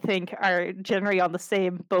people, I think, are generally on the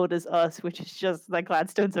same boat as us, which is just that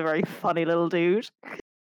Gladstone's a very funny little dude. I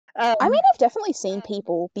mean, Um, I've definitely seen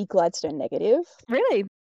people be Gladstone negative. really?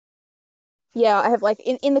 Yeah, I have, like,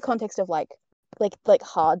 in the context of like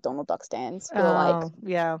hard Donald Duck stands who are like, Oh,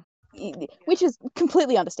 yeah. which is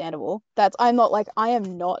completely understandable. I am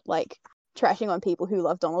not like trashing on people who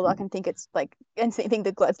love Donald Duck and think it's like and think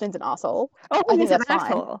that Gladstone's an asshole. Oh, I think he's an that's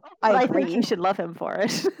fine. asshole, I but I think you agree. should love him for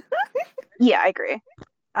it. Yeah, I agree.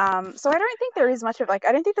 So I don't think there is much of like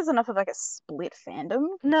I don't think there's enough of like a split fandom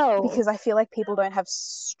No. because I feel like people don't have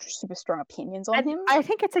super strong opinions on him. I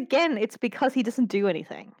think it's because he doesn't do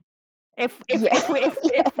anything. Yeah.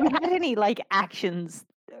 If we had any, like, actions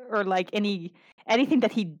or, like, anything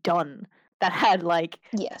that he'd done that had, like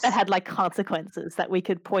Yes. consequences that we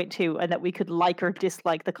could point to and that we could like or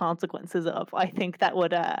dislike the consequences of, I think that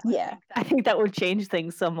would, Yeah. I think that would change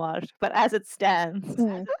things somewhat, but as it stands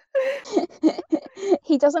Mm.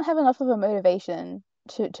 He doesn't have enough of a motivation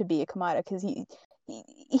to be a Kamada because he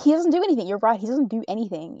doesn't do anything. You're right. He doesn't do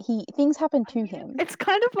anything. Things happen to him. it's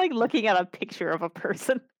kind of like looking at a picture of a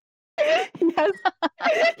person. He has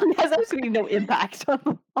he has absolutely no impact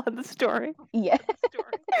on the story. Yeah.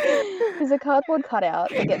 He's a cardboard cutout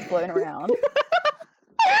that gets blown around.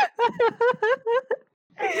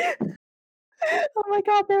 Oh my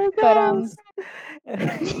god, there it But goes.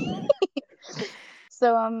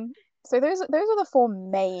 so those are the four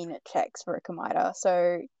main checks for a Kamada.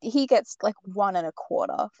 So he gets like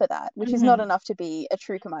 1.25 for that, which is not Mhm. enough to be a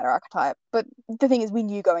true Kamada archetype. But the thing is, we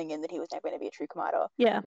knew going in that he was never going to be a true Kamada.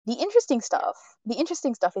 Yeah. The interesting stuff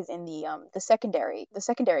is in the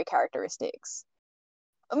secondary characteristics,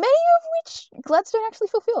 many of which Gladstone actually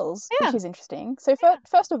fulfills, Yeah. which is interesting. So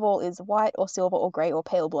first of all is white or silver or grey or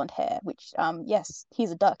pale blonde hair, which yes,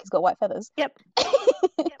 he's a duck, he's got white feathers. Yep.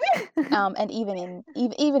 And even in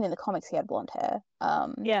the comics he had blonde hair.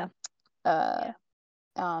 Yeah.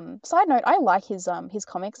 Side note, I like his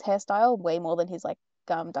comics hairstyle way more than his like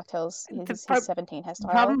DuckTales his 17 The hairstyle.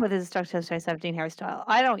 problem with his DuckTales 2017 hairstyle,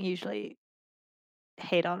 I don't usually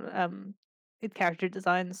hate on character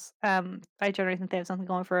designs. I generally think they have something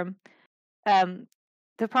going for him.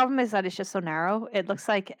 The problem is that it's just so narrow. It looks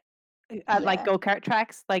like at like Yeah. go-kart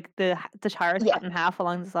tracks, like the tires Yeah. cut in half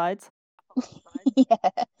along the sides. Yeah.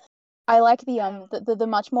 I like the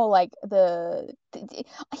much more like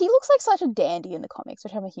he looks like such a dandy in the comics,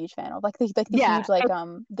 which I'm a huge fan of. Like the Yeah, huge like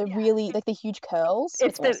the really like the huge curls.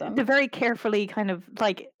 it's awesome. the very carefully kind of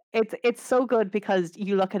like it's so good because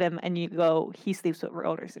you look at him and you go, he sleeps with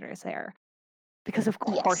rollers in his hair. Because of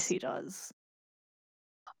course Yes. he does.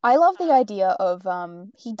 I love the idea of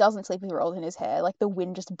he doesn't sleep with rollers in his hair. Like the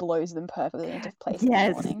wind just blows them perfectly into place in the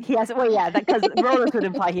Yes, morning. he has. Well, yeah, because rollers would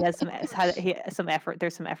imply he has some effort.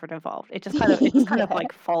 There's some effort involved. It just kind of Yeah.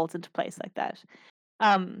 like falls into place like that.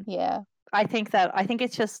 Yeah. I think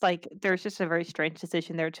it's just like there's just a very strange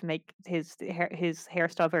decision there to make his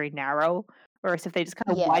hairstyle very narrow. Whereas if they just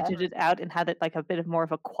kind of Yeah. widened it out and had it like a bit of more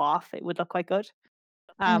of a coif, it would look quite good.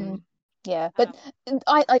 Yeah, but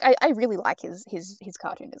I really like his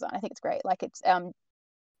cartoon design. I think it's great. Like it's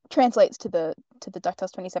translates to the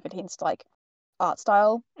DuckTales 2017 like art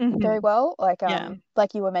style very Mhm. well. Like Yeah.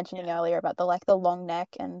 like you were mentioning earlier about the long neck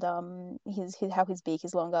and his how his beak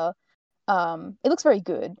is longer. It looks very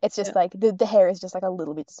good. It's just Yeah. like the hair is just like a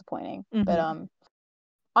little bit disappointing. But Mhm.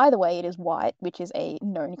 either way, it is white, which is a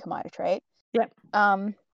known Kamada trait. Yep.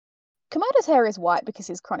 Kamada's hair is white because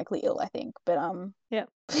he's chronically ill, I think. But Yep.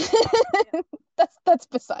 that's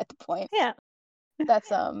beside the point. Yeah.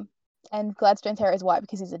 That's and Gladstone's hair is white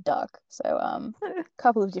because he's a duck. So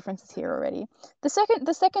couple of differences here already. The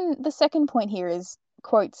second point here is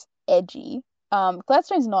quotes edgy.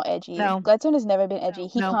 Gladstone's not edgy. No. Gladstone has never been edgy.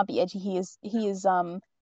 He No. can't be edgy. He is oh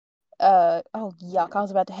yuck, I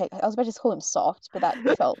was about to just call him soft, but that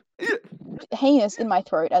felt heinous in my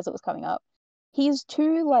throat as it was coming up. He's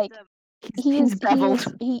too like He's beveled.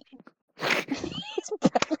 he's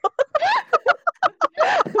beveled.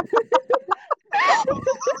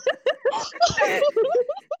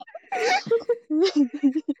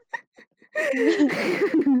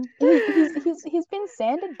 he's been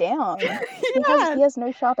sanded down. Yeah. He has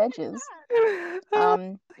no sharp edges.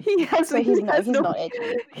 He has. So he's not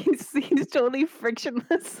edgy. He's totally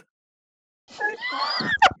frictionless.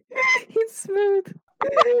 He's smooth.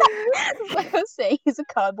 Like I was saying, he's a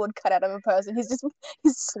cardboard cutout of a person. He's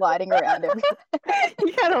sliding around everywhere.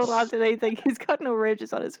 He can't hold on to anything. He's got no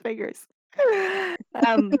ridges on his fingers.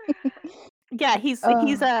 Yeah,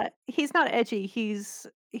 Uh, he's not edgy. He's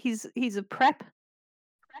a prep.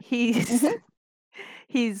 He's mhm.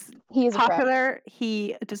 he's He is a prep. popular.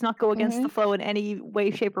 He does not go against the Mhm. flow in any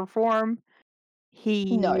way, shape, or form.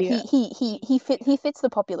 No, He he fits the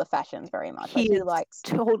popular fashions very much. Like he he is likes.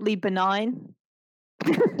 totally benign,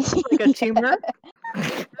 like a tumor.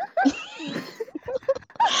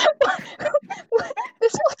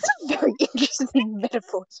 There's lots of very interesting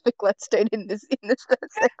metaphors for Gladstone in this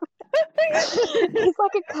first segment. He's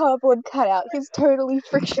like a cardboard cutout. He's totally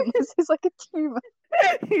frictionless. He's like a tumor.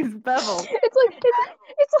 He's beveled. It's like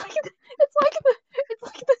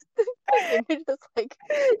the image that's like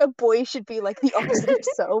a boy should be like the opposite of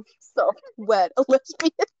himself, soft, wet, a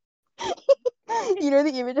lesbian. You know the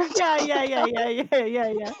image I'm Yeah, talking yeah, yeah, about? yeah, yeah, yeah,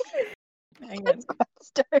 yeah. Hang That's on.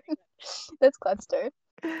 Gladstone. That's Gladstone.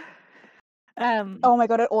 Um, Oh my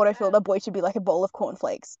god, an autofill. A boy should be like a bowl of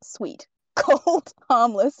cornflakes. Sweet. Cold,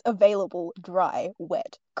 harmless, available, dry,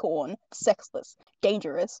 wet, corn, sexless,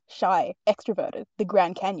 dangerous, shy, extroverted, the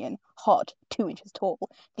Grand Canyon, hot, 2 inches tall,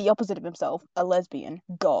 the opposite of himself, a lesbian,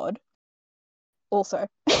 God. Also.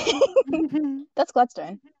 That's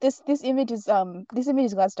Gladstone. This image is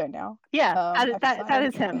Gladstone now. yeah, I've that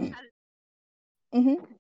decided. is him. Hmm.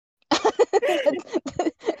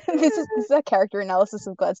 This is a character analysis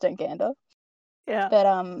of Gladstone Gander. Yeah,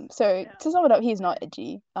 But so to sum it up, he's not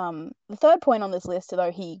edgy. The third point on this list,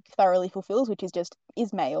 though, he thoroughly fulfills, which is just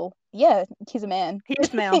is male. Yeah, he's a man. he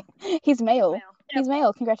is male. He's male. Yep. He's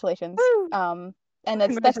male. Congratulations. Woo! And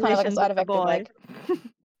that's kind of like a Congratulations, side it's a effect of boy. like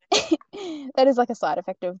that is like a side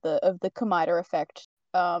effect of the Komeiter effect,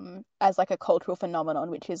 as like a cultural phenomenon,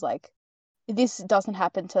 which is like this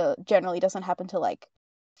generally doesn't happen to like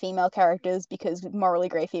female characters because morally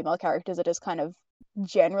grey female characters are just kind of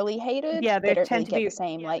generally hated. Yeah, They they don't really get the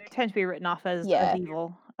same like tend to be written off as yeah,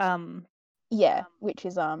 evil. yeah, which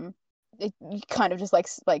is kind of just like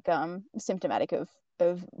symptomatic of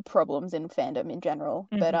problems in fandom in general.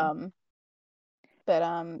 But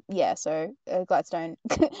Mhm. yeah, so Gladstone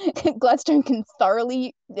Gladstone can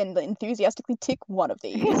thoroughly and enthusiastically tick one of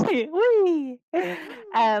these. Whee!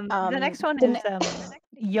 The next one The is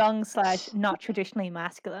young slash not traditionally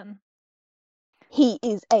masculine. he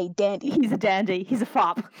is a dandy. He's a dandy. He's a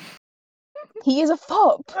fop. He is a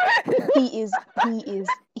fop. He is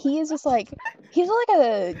just like he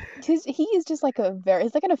is just like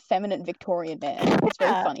he's like an effeminate Victorian man. It's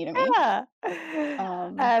very Yeah, funny to me.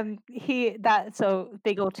 yeah. So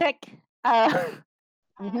big old tick.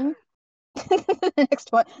 Mhm. The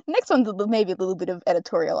next one's maybe a little bit of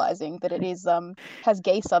editorializing, but it is has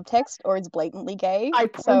gay subtext or it's blatantly gay. I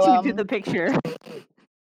So point you to the picture.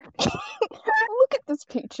 look at this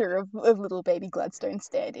picture of little baby Gladstone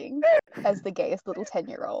standing as the gayest little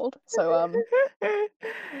 10-year-old. So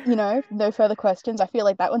no further questions. I feel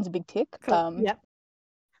like that one's a big tick. Cool. Yep.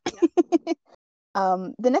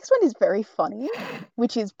 The next one is very funny,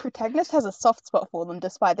 which is protagonist has a soft spot for them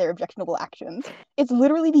despite their objectionable actions. It's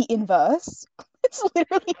literally the inverse. It's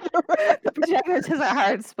literally the reverse. The protagonist has a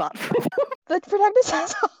hard spot. The protagonist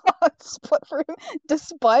has a hard spot for him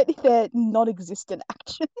despite their non-existent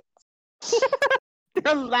action.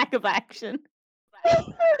 Their lack of action.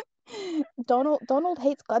 Donald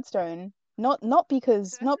hates Gladstone. Not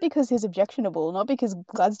because he's objectionable, not because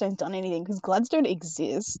Gladstone's done anything, because Gladstone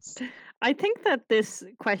exists. I think that this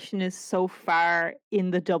question is so far in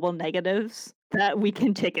the double negatives that we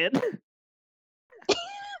can tick it.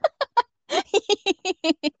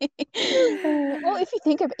 Well, if you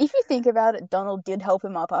think about it, Donald did help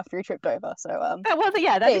him up after he tripped over. So Well,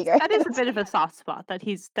 yeah, there you go. that is a bit of a soft spot that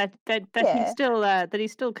he Yeah.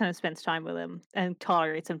 still kind of spends time with him and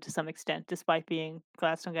tolerates him to some extent despite being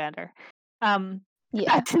Gladstone Gander. Yeah.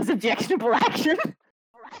 That's his objectionable action.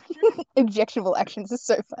 Objectionable actions is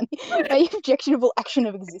so funny. My objectionable action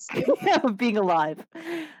of existing. Of being alive.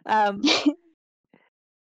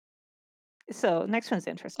 So next one's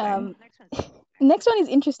interesting. Next one is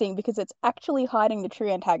interesting because it's actually hiding the true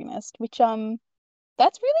antagonist, which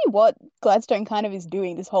that's really what Gladstone kind of is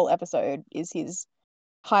doing this whole episode, is he's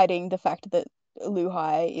hiding the fact that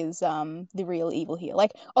Luhai is the real evil here.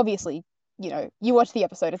 Like obviously, you watch the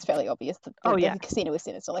episode, it's fairly obvious that the casino is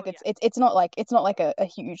sinister. Like it's not like a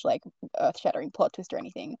huge like earth-shattering plot twist or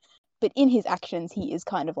anything. But in his actions, he is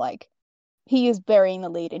kind of like he is burying the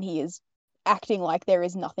lead and he is acting like there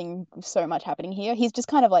is nothing so much happening here. He's just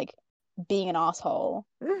kind of like being an asshole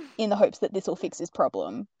in the hopes that this will fix his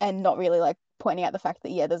problem and not really like pointing out the fact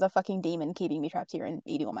that there's a fucking demon keeping me trapped here and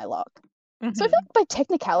eating all my luck. Mm-hmm. So I feel like by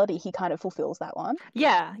technicality he kind of fulfills that one.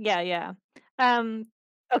 Yeah.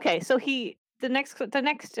 Okay, so the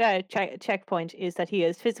next checkpoint is that he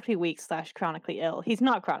is physically weak / chronically ill. He's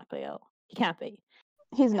not chronically ill. He can't be.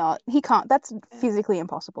 He's not. He can't. That's physically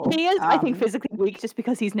impossible. He is, I think, physically weak just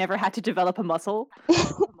because he's never had to develop a muscle.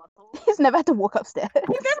 He's never had to walk upstairs.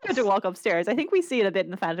 He's never had to walk upstairs. I think we see it a bit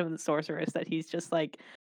in the Phantom and the Sorceress that he's just like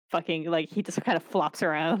fucking like he just kind of flops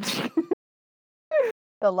around.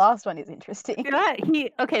 The last one is interesting.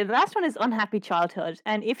 The last one is unhappy childhood,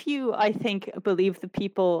 and if you, I think, believe the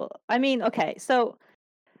people. I mean, okay, so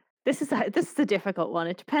this is a difficult one.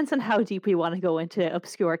 It depends on how deep we want to go into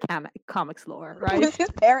obscure comics lore, right?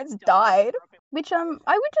 His parents died, which I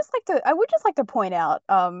would just like to point out,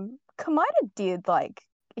 Kamina did like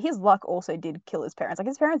his luck also did kill his parents. Like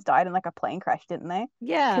his parents died in like a plane crash, didn't they?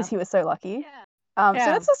 Yeah, because he was so lucky. So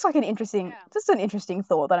that's just like an interesting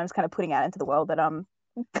thought that I'm just kind of putting out into the world that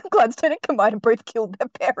Gladstone and Kamina both killed their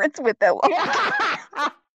parents with their luck.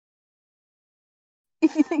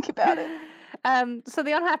 If you think about it. So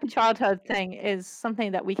the unhappy childhood thing is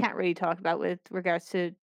something that we can't really talk about with regards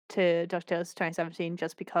to DuckTales 2017,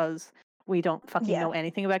 just because we don't fucking know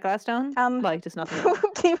anything about Gladstone. Like, just nothing.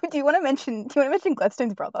 Do you want to mention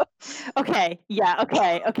Gladstone's brother? Okay. Yeah.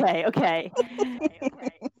 Okay.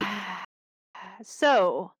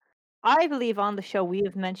 So, I believe on the show we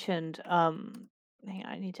have mentioned. Hang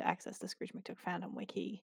on, I need to access the Scrooge McDuck fandom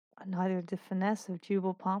wiki. Neither the finesse of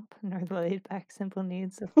Jubal Pomp nor the laid-back simple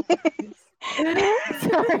needs of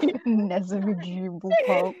sorry. Finesse of Jubal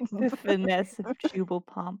Pomp. The finesse of Jubal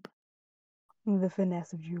Pomp. The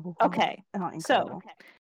finesse of Jubal Pomp. Okay. So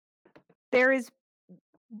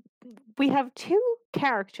we have two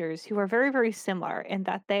characters who are very, very similar in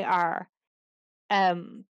that they are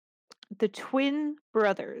the twin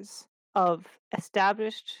brothers of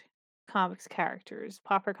established comics characters,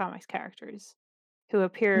 popular comics characters, who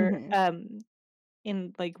appear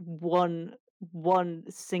in like one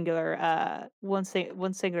singular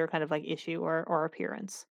kind of like issue or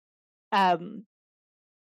appearance, and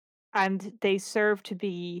they serve to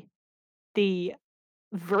be the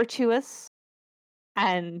virtuous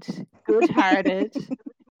and good-hearted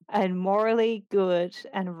and morally good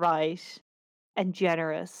and right and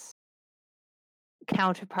generous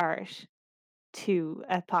counterpart to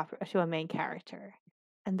a main character.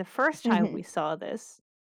 And the first time we saw this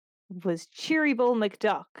was Cheeryble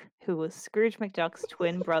McDuck, who was Scrooge McDuck's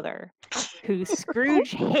twin brother, who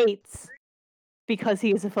Scrooge hates because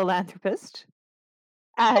he is a philanthropist,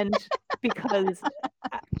 and because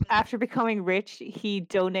after becoming rich, he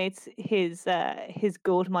donates his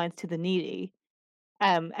gold mines to the needy,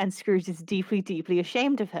 and Scrooge is deeply, deeply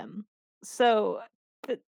ashamed of him. So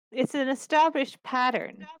it's an established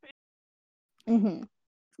pattern.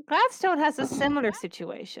 Gladstone has a similar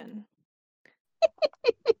situation,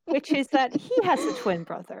 which is that he has a twin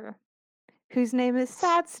brother whose name is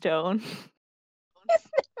Sadstone. His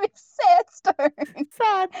name is Sadstone.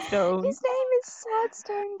 Sadstone. His name is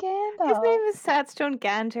Sadstone Gander. His name is Sadstone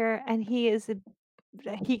Gander, and he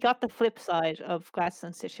got the flip side of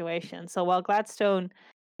Gladstone's situation. So while Gladstone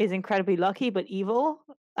is incredibly lucky but evil,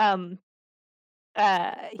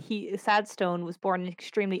 Sadstone was born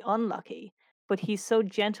extremely unlucky, but he's so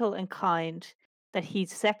gentle and kind that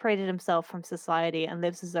he's separated himself from society and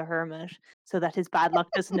lives as a hermit so that his bad luck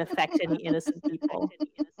doesn't affect any innocent people.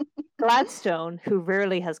 Gladstone, who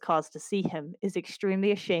rarely has cause to see him, is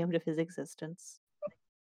extremely ashamed of his existence.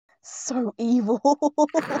 So evil.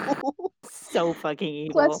 So fucking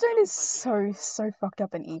evil. Gladstone is so fucked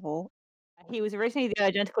up and evil. He was originally the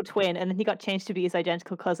identical twin, and then he got changed to be his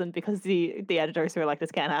identical cousin because the editors were like,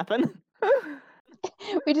 "This can't happen."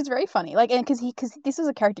 Which is very funny, like, and because this was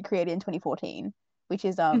a character created in 2014, which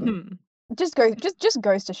is just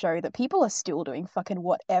goes to show that people are still doing fucking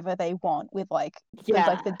whatever they want with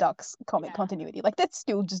the Ducks comic continuity. Like, they're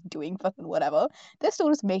still just doing fucking whatever. They're still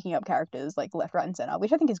just making up characters like left, right, and center,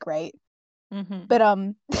 which I think is great. But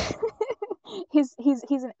his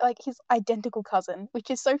identical cousin,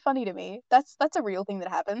 which is so funny to me. That's a real thing that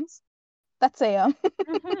happens. That's a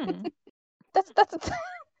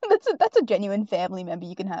that's a genuine family member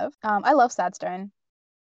you can have. I love Sadstone.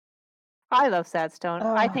 I love Sadstone.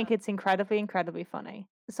 I think it's incredibly, incredibly funny.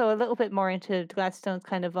 So a little bit more into Gladstone's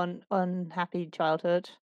kind of unhappy childhood.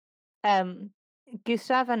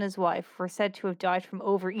 Gustav and his wife were said to have died from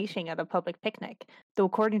overeating at a public picnic, though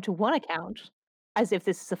according to one account, as if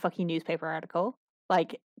this is a fucking newspaper article,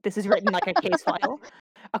 like this is written like a case file.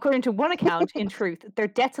 According to one account, in truth, their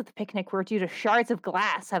deaths at the picnic were due to shards of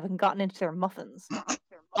glass having gotten into their muffins.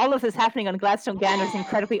 All of this happening on Gladstone Gander's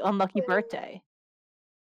incredibly unlucky birthday.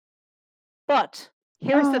 But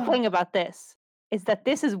here's the thing about this, is that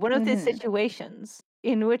this is one of these situations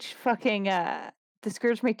in which fucking the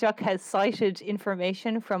Scrooge McDuck has cited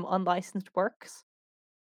information from unlicensed works.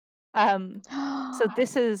 Um, so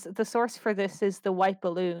this is the source for this is the white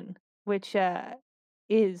balloon, which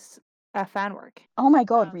is a fan work. Oh my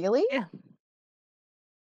god, really? Yeah,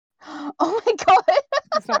 Oh my god.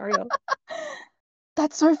 it's not real.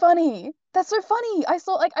 That's so funny. That's so funny. I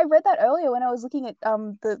read that earlier when I was looking at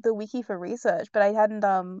the wiki for research, but I hadn't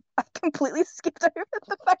I completely skipped over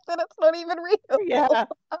the fact that it's not even real. Yeah,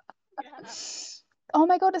 Oh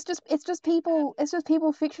my god, it's just people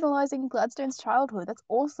fictionalizing Gladstone's childhood. That's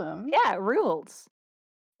awesome. yeah, rules.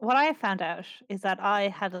 What I found out is that I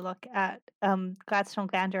had a look at Gladstone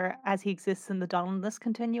Gander as he exists in the Donaldness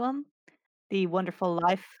continuum, the wonderful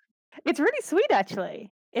life. It's really sweet, actually.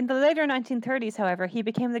 In the later 1930s, however, he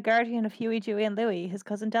became the guardian of Huey, Dewey, and Louie, his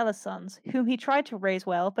cousin Della's sons, whom he tried to raise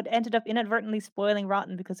well, but ended up inadvertently spoiling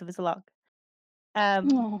rotten because of his luck. Um,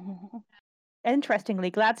 Oh.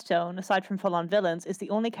 Interestingly, Gladstone, aside from full-on villains, is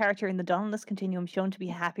the only character in the Donaldness continuum shown to be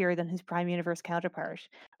happier than his Prime Universe counterpart,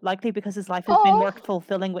 likely because his life has been more Oh,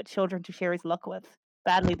 fulfilling with children to share his luck with,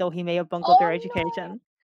 badly though he may have bungled their oh no. education.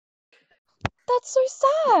 That's so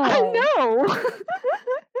I sad. know!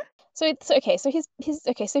 So it's okay. So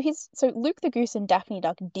Luke the Goose and Daphne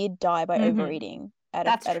Duck did die by Mhm. overeating at a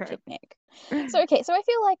That's at a true. picnic. So okay, so I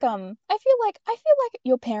feel like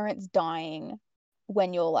your parents dying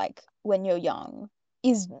when you're young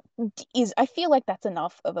is is I feel like that's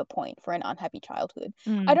enough of a point for an unhappy childhood. I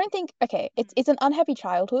Mm. don't think okay, it's an unhappy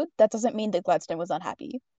childhood. That doesn't mean that Gladstone was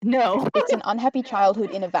unhappy. No. It's an unhappy childhood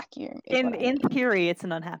in a vacuum, is what I In mean. theory, it's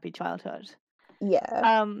an unhappy childhood. Yeah.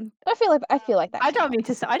 Um, I feel like that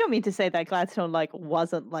counts. I don't mean to say that Gladstone, like,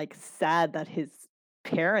 wasn't, like, sad that his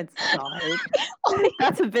parents died.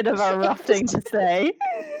 That's a bit of a rough It's thing to just say.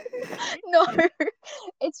 no.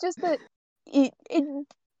 It's just that it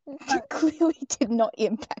clearly did not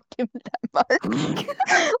impact him that much.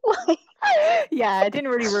 Like Yeah, it didn't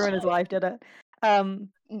really ruin his life, did it? Um,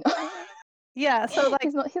 no. yeah, so, like,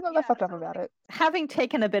 He's not that fucked up about it. having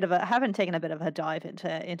taken a bit of a dive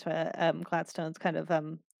into Gladstone's kind of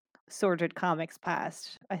sordid comics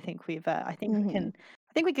past, Hmm. I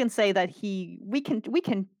think we can say that we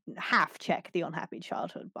can half check the unhappy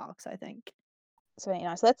childhood box, I think. So very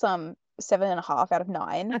nice. So that's 7.5 out of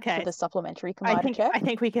 9 for Okay. the supplementary Kamada I check.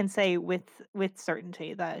 think we can say with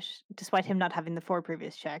certainty that despite him not having the four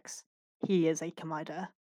previous checks, he is a Kamida.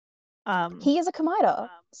 Um, He is a Kamada.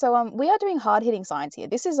 So we are doing hard hitting science here.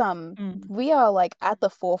 This is mm, we are like at the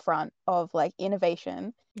forefront of like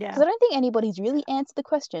innovation because yeah. I don't think anybody's really answered the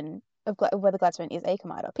question of whether Gladstone is a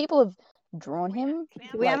Kamada. People have drawn him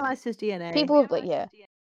We like analyzed his DNA. people have like yeah.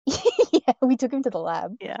 Yeah, we took him to the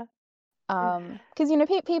lab. Yeah. Because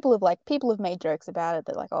people have made jokes about it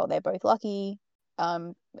that like, oh, they're both lucky.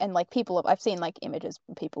 And like I've seen like images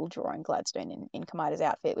of people drawing Gladstone in Kamaida's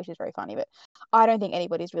outfit, which is very funny. But I don't think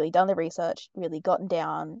anybody's really done the research, really like gotten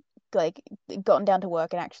down to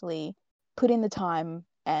work and actually put in the time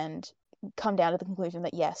and come down to the conclusion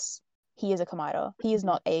that yes, he is a Kamaida. He is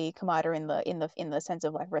not a Kamaida in the sense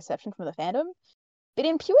of like reception from the fandom, but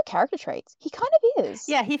in pure character traits, he kind of is.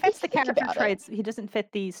 Yeah, he fits If the you think character about it. traits. He doesn't fit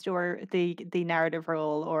the narrative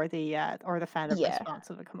role or the fandom Yeah. response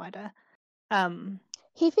of a Kamida. Um,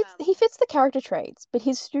 He fits the character traits, but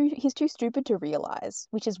he's too stupid to realize,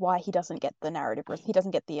 which is why he doesn't get the he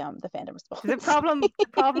doesn't get the fandom response. the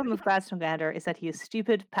problem of Gladstone Gander is that he is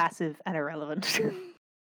stupid, passive, and irrelevant.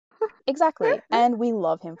 Exactly, and we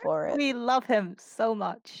love him for it. We love him so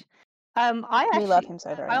much. We love him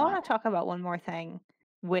so very I much. want to talk about one more thing,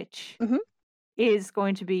 which Hmm. is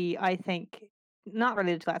going to be, I think, not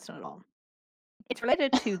related to Gladstone at all. It's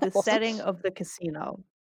related to the Awesome. setting of the casino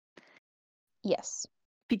Yes.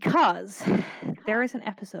 because there is an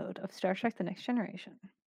episode of Star Trek: The Next Generation Oh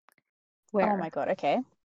where my god. Okay.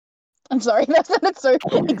 I'm sorry. That sounded so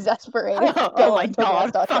exasperating. oh Go my on. Talk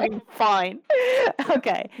about god, Star Trek. fine, fine.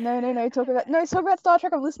 Okay. No, no, no. Talk about Star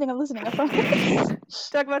Trek. I'm listening. I'm listening. I promise.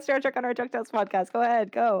 Talk about Star Trek on our DuckTales podcast. Go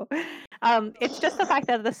ahead, go. It's just the fact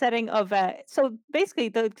that the setting of so basically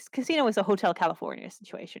the casino is a Hotel California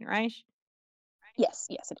situation, right? Yes.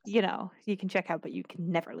 Yes. It is. You know, you can check out, but you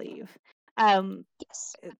can never leave. Um,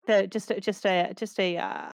 Yes. the just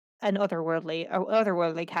a an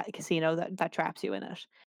otherworldly casino that traps you in it.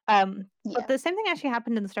 But Yeah. the same thing actually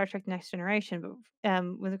happened in the Star Trek Next Generation,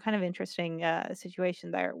 but with a kind of interesting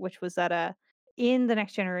situation there, which was that in the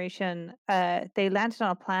Next Generation, they landed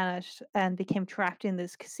on a planet and became trapped in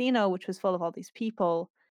this casino, which was full of all these people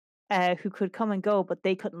who could come and go, but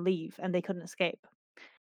they couldn't leave and they couldn't escape.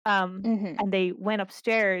 Hmm. And they went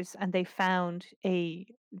upstairs and they've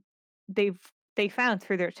they found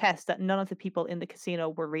through their tests that none of the people in the casino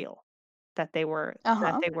were real, Uh huh.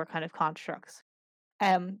 that they were kind of constructs.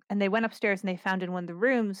 And they went upstairs and they found in one of the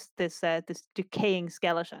rooms this decaying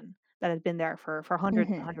skeleton that had been there for hundreds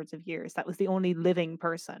and Mhm. hundreds of years. That was the only living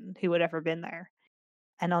person who had ever been there.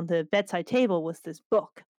 And on the bedside table was this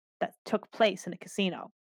book that took place in a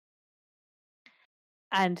casino.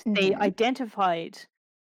 And they Mhm. identified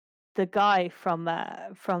the guy from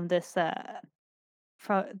this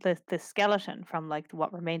from the skeleton from like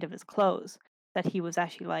what remained of his clothes, that he was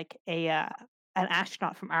actually like a an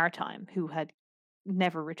astronaut from our time who had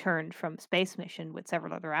never returned from a space mission with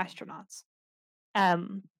several other astronauts.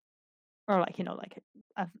 Um, or like,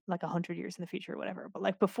 like 100 years in the future or whatever, but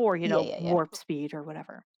like before, Yeah, yeah, yeah. warp speed or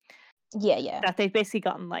whatever. Yeah, yeah. That they'd basically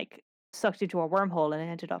gotten like sucked into a wormhole and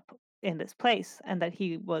ended up in this place, and that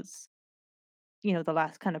he was, the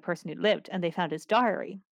last kind of person who lived, and they found his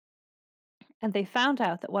diary. And they found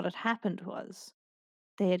out that what had happened was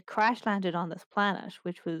they had crash landed on this planet,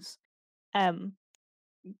 which was um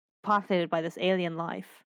populated by this alien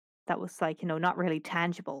life that was like, not really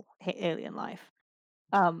tangible alien life,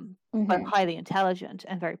 but Mhm. highly intelligent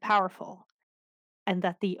and very powerful, and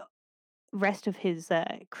that the rest of his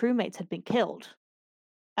crewmates had been killed.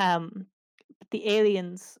 Um, but the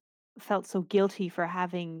aliens felt so guilty for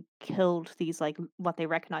having killed these like what they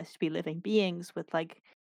recognized to be living beings with like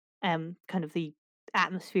kind of the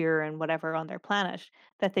atmosphere and whatever on their planet,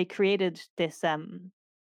 that they created this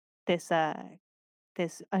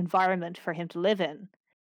this environment for him to live in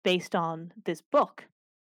based on this book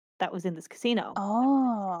that was in this casino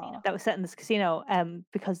Oh. that was set in this casino,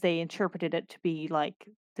 because they interpreted it to be like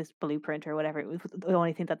this blueprint or whatever. It was the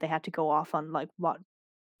only thing that they had to go off on, like what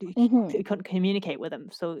they Mhm. couldn't communicate with him.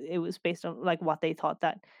 So it was based on like what they thought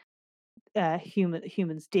that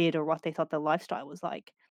humans did, or what they thought their lifestyle was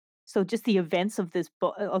like. So just the events of this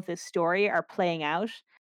book of this story are playing out,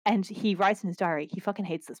 and he writes in his diary he fucking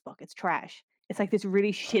hates this book. It's trash. It's like this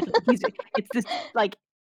really shit. It's this like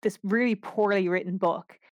this really poorly written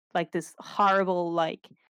book, like this horrible like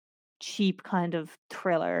cheap kind of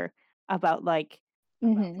thriller about like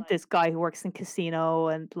Mhm. this guy who works in casino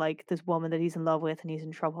and like this woman that he's in love with, and he's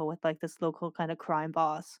in trouble with like this local kind of crime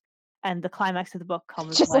boss. And the climax of the book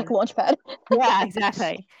comes Just like when Launchpad. yeah,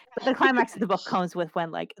 exactly. But the climax of the book comes with when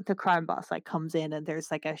like the crime boss like comes in and there's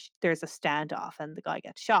like there's a standoff and the guy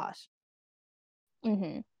gets shot.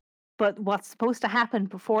 Mhm. But what's supposed to happen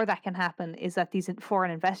before that can happen is that these foreign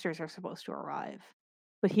investors are supposed to arrive.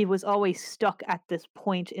 But he was always stuck at this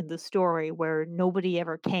point in the story where nobody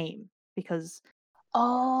ever came because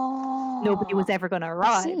nobody was Oh, ever going to I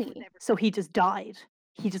arrive. see. So he just died.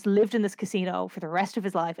 He just lived in this casino for the rest of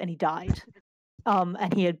his life and he died.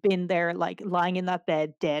 And he had been there like lying in that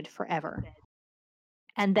bed dead forever.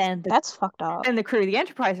 And That's fucked up. then the crew of the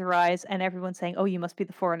Enterprise arrives and everyone's saying, "Oh, you must be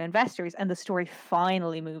the foreign investors," and the story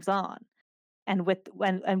finally moves on. And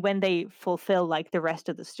when they fulfill like the rest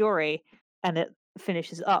of the story and it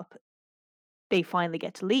finishes up, they finally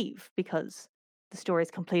get to leave because the story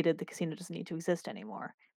is completed, the casino doesn't need to exist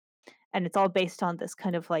anymore. And it's all based on this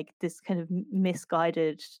kind of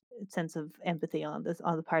misguided sense of empathy on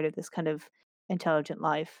the part of this kind of intelligent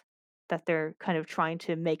life, that they're kind of trying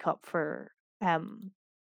to make up for um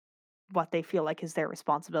what they feel like is their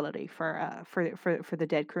responsibility for the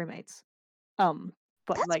dead crewmates.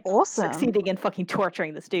 But That's like awesome. succeeding in fucking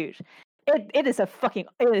torturing this dude. It is an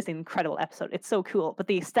incredible episode. It's so cool, but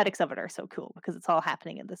the aesthetics of it are so cool because it's all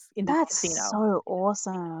happening in this That's casino so that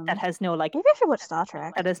awesome. has no like Maybe I should watch Star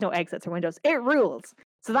Trek. that has no exits or windows. It rules.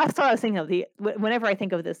 So that's what I was thinking of. Whenever I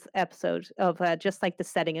think of this episode of just like the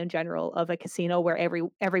setting in general of a casino where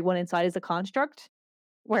everyone inside is a construct,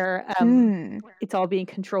 where Mm. it's all being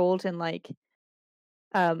controlled and like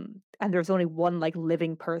and there's only one like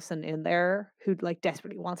living person in there who like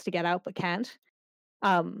desperately wants to get out but can't.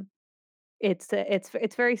 Um, it's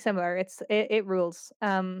very similar. It rules.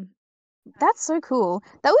 That's so cool.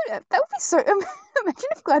 That would be so imagine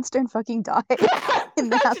if Gladstone fucking died in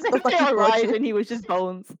the House Imagine of the if they Lucky arrived Fortune. and he was just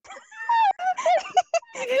bones.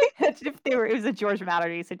 Imagine if it was a George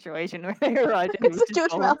Mallory situation where they arrived and he was It's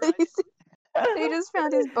just George bones. Mallory's. They just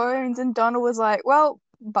found his bones and Donald was like, "Well,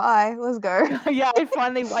 bye, let's go." Yeah, I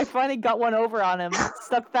finally got one over on him.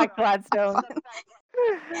 Stuck that Gladstone.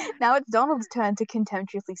 Now it's Donald's turn to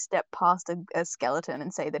contemptuously step past a skeleton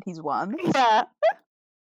and say that he's won. Yeah.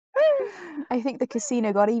 I think the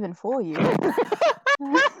casino got even for you.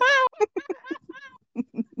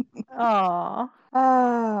 Aw.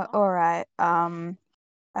 All right.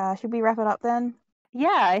 Should we wrap it up then? Yeah,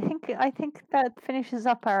 I think that finishes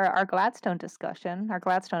up our Gladstone discussion, our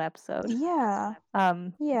Gladstone episode. Yeah.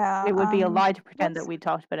 Um, Yeah. it would be a lie to pretend that Let's we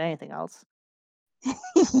talked about anything else.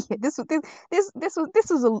 This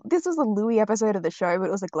was a Louis episode of the show, but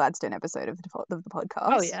it was a Gladstone episode of the podcast.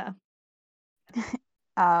 Oh yeah.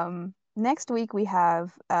 Next week we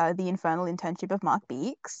have the Infernal Internship of Mark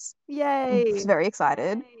Beeks. Yay! I'm very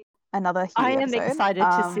excited. Another Huey I am episode. excited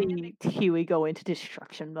to see Huey go into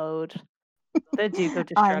destruction mode. The Duke of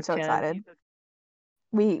Destruction. I am so excited.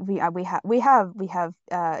 We have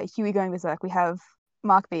Huey going berserk. We have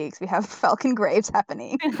Mark Beeks. We have Falcon Graves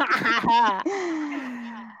happening. And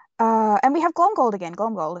we have Glomgold again.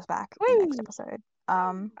 Glomgold is back in the next episode.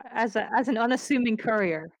 As an unassuming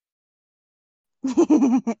courier.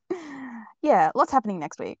 Yeah, lots happening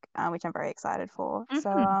next week, which I'm very excited for.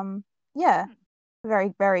 So yeah,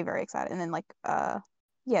 very, very, very excited. And then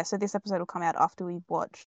so this episode will come out after we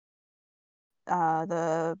watch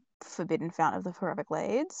the Forbidden Fountain of the Forever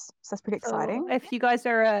Glades. So that's pretty exciting. If you guys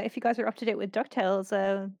are up to date with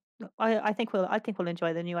DuckTales, I think we'll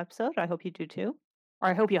enjoy the new episode. I hope you do too, or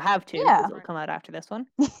I hope you have too. Yeah, it'll come out after this one.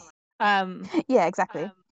 Yeah,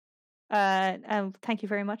 exactly. And thank you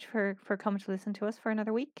very much for coming to listen to us for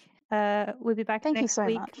another week. We'll be back next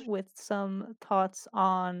week with some thoughts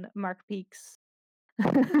on Mark Beeks.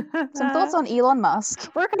 Some thoughts on Elon Musk.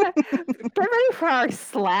 We're ready for our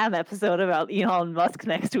slam episode about Elon Musk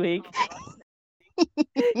next week. Good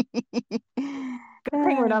thing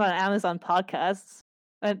we're not on Amazon Podcasts.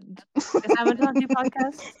 Does Amazon do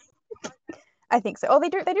podcasts? I think so. Oh, they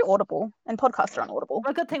do Audible, and podcasts are on Audible.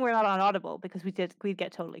 Well, good thing we're not on Audible, because we'd get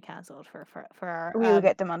totally cancelled for our. We would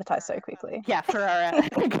get demonetized so quickly. Yeah, for our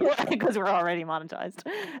because we're already monetized.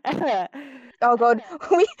 Oh god,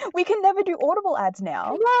 we can never do Audible ads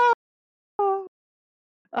now. No.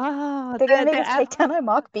 Oh, they're gonna make us take down our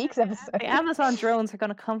Mark Beeks episode. The Amazon drones are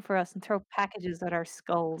gonna come for us and throw packages at our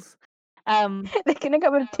skulls. They're gonna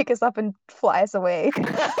come and pick us up and fly us away.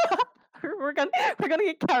 We're gonna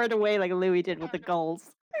get carried away like Louis did with the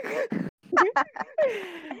goals.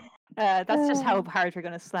 That's just how hard we're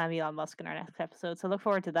gonna slam Elon Musk in our next episode. So look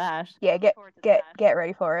forward to that. Yeah, get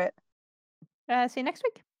ready for it. See you next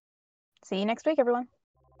week. See you next week, everyone.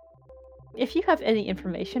 If you have any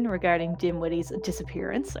information regarding Dimwitty's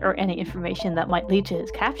disappearance, or any information that might lead to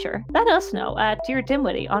his capture, let us know at Dear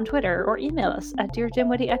Dimwitty on Twitter, or email us at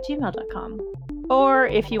deardimwitty@gmail.com. Or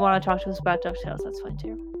if you want to talk to us about DuckTales, that's fine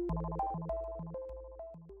too.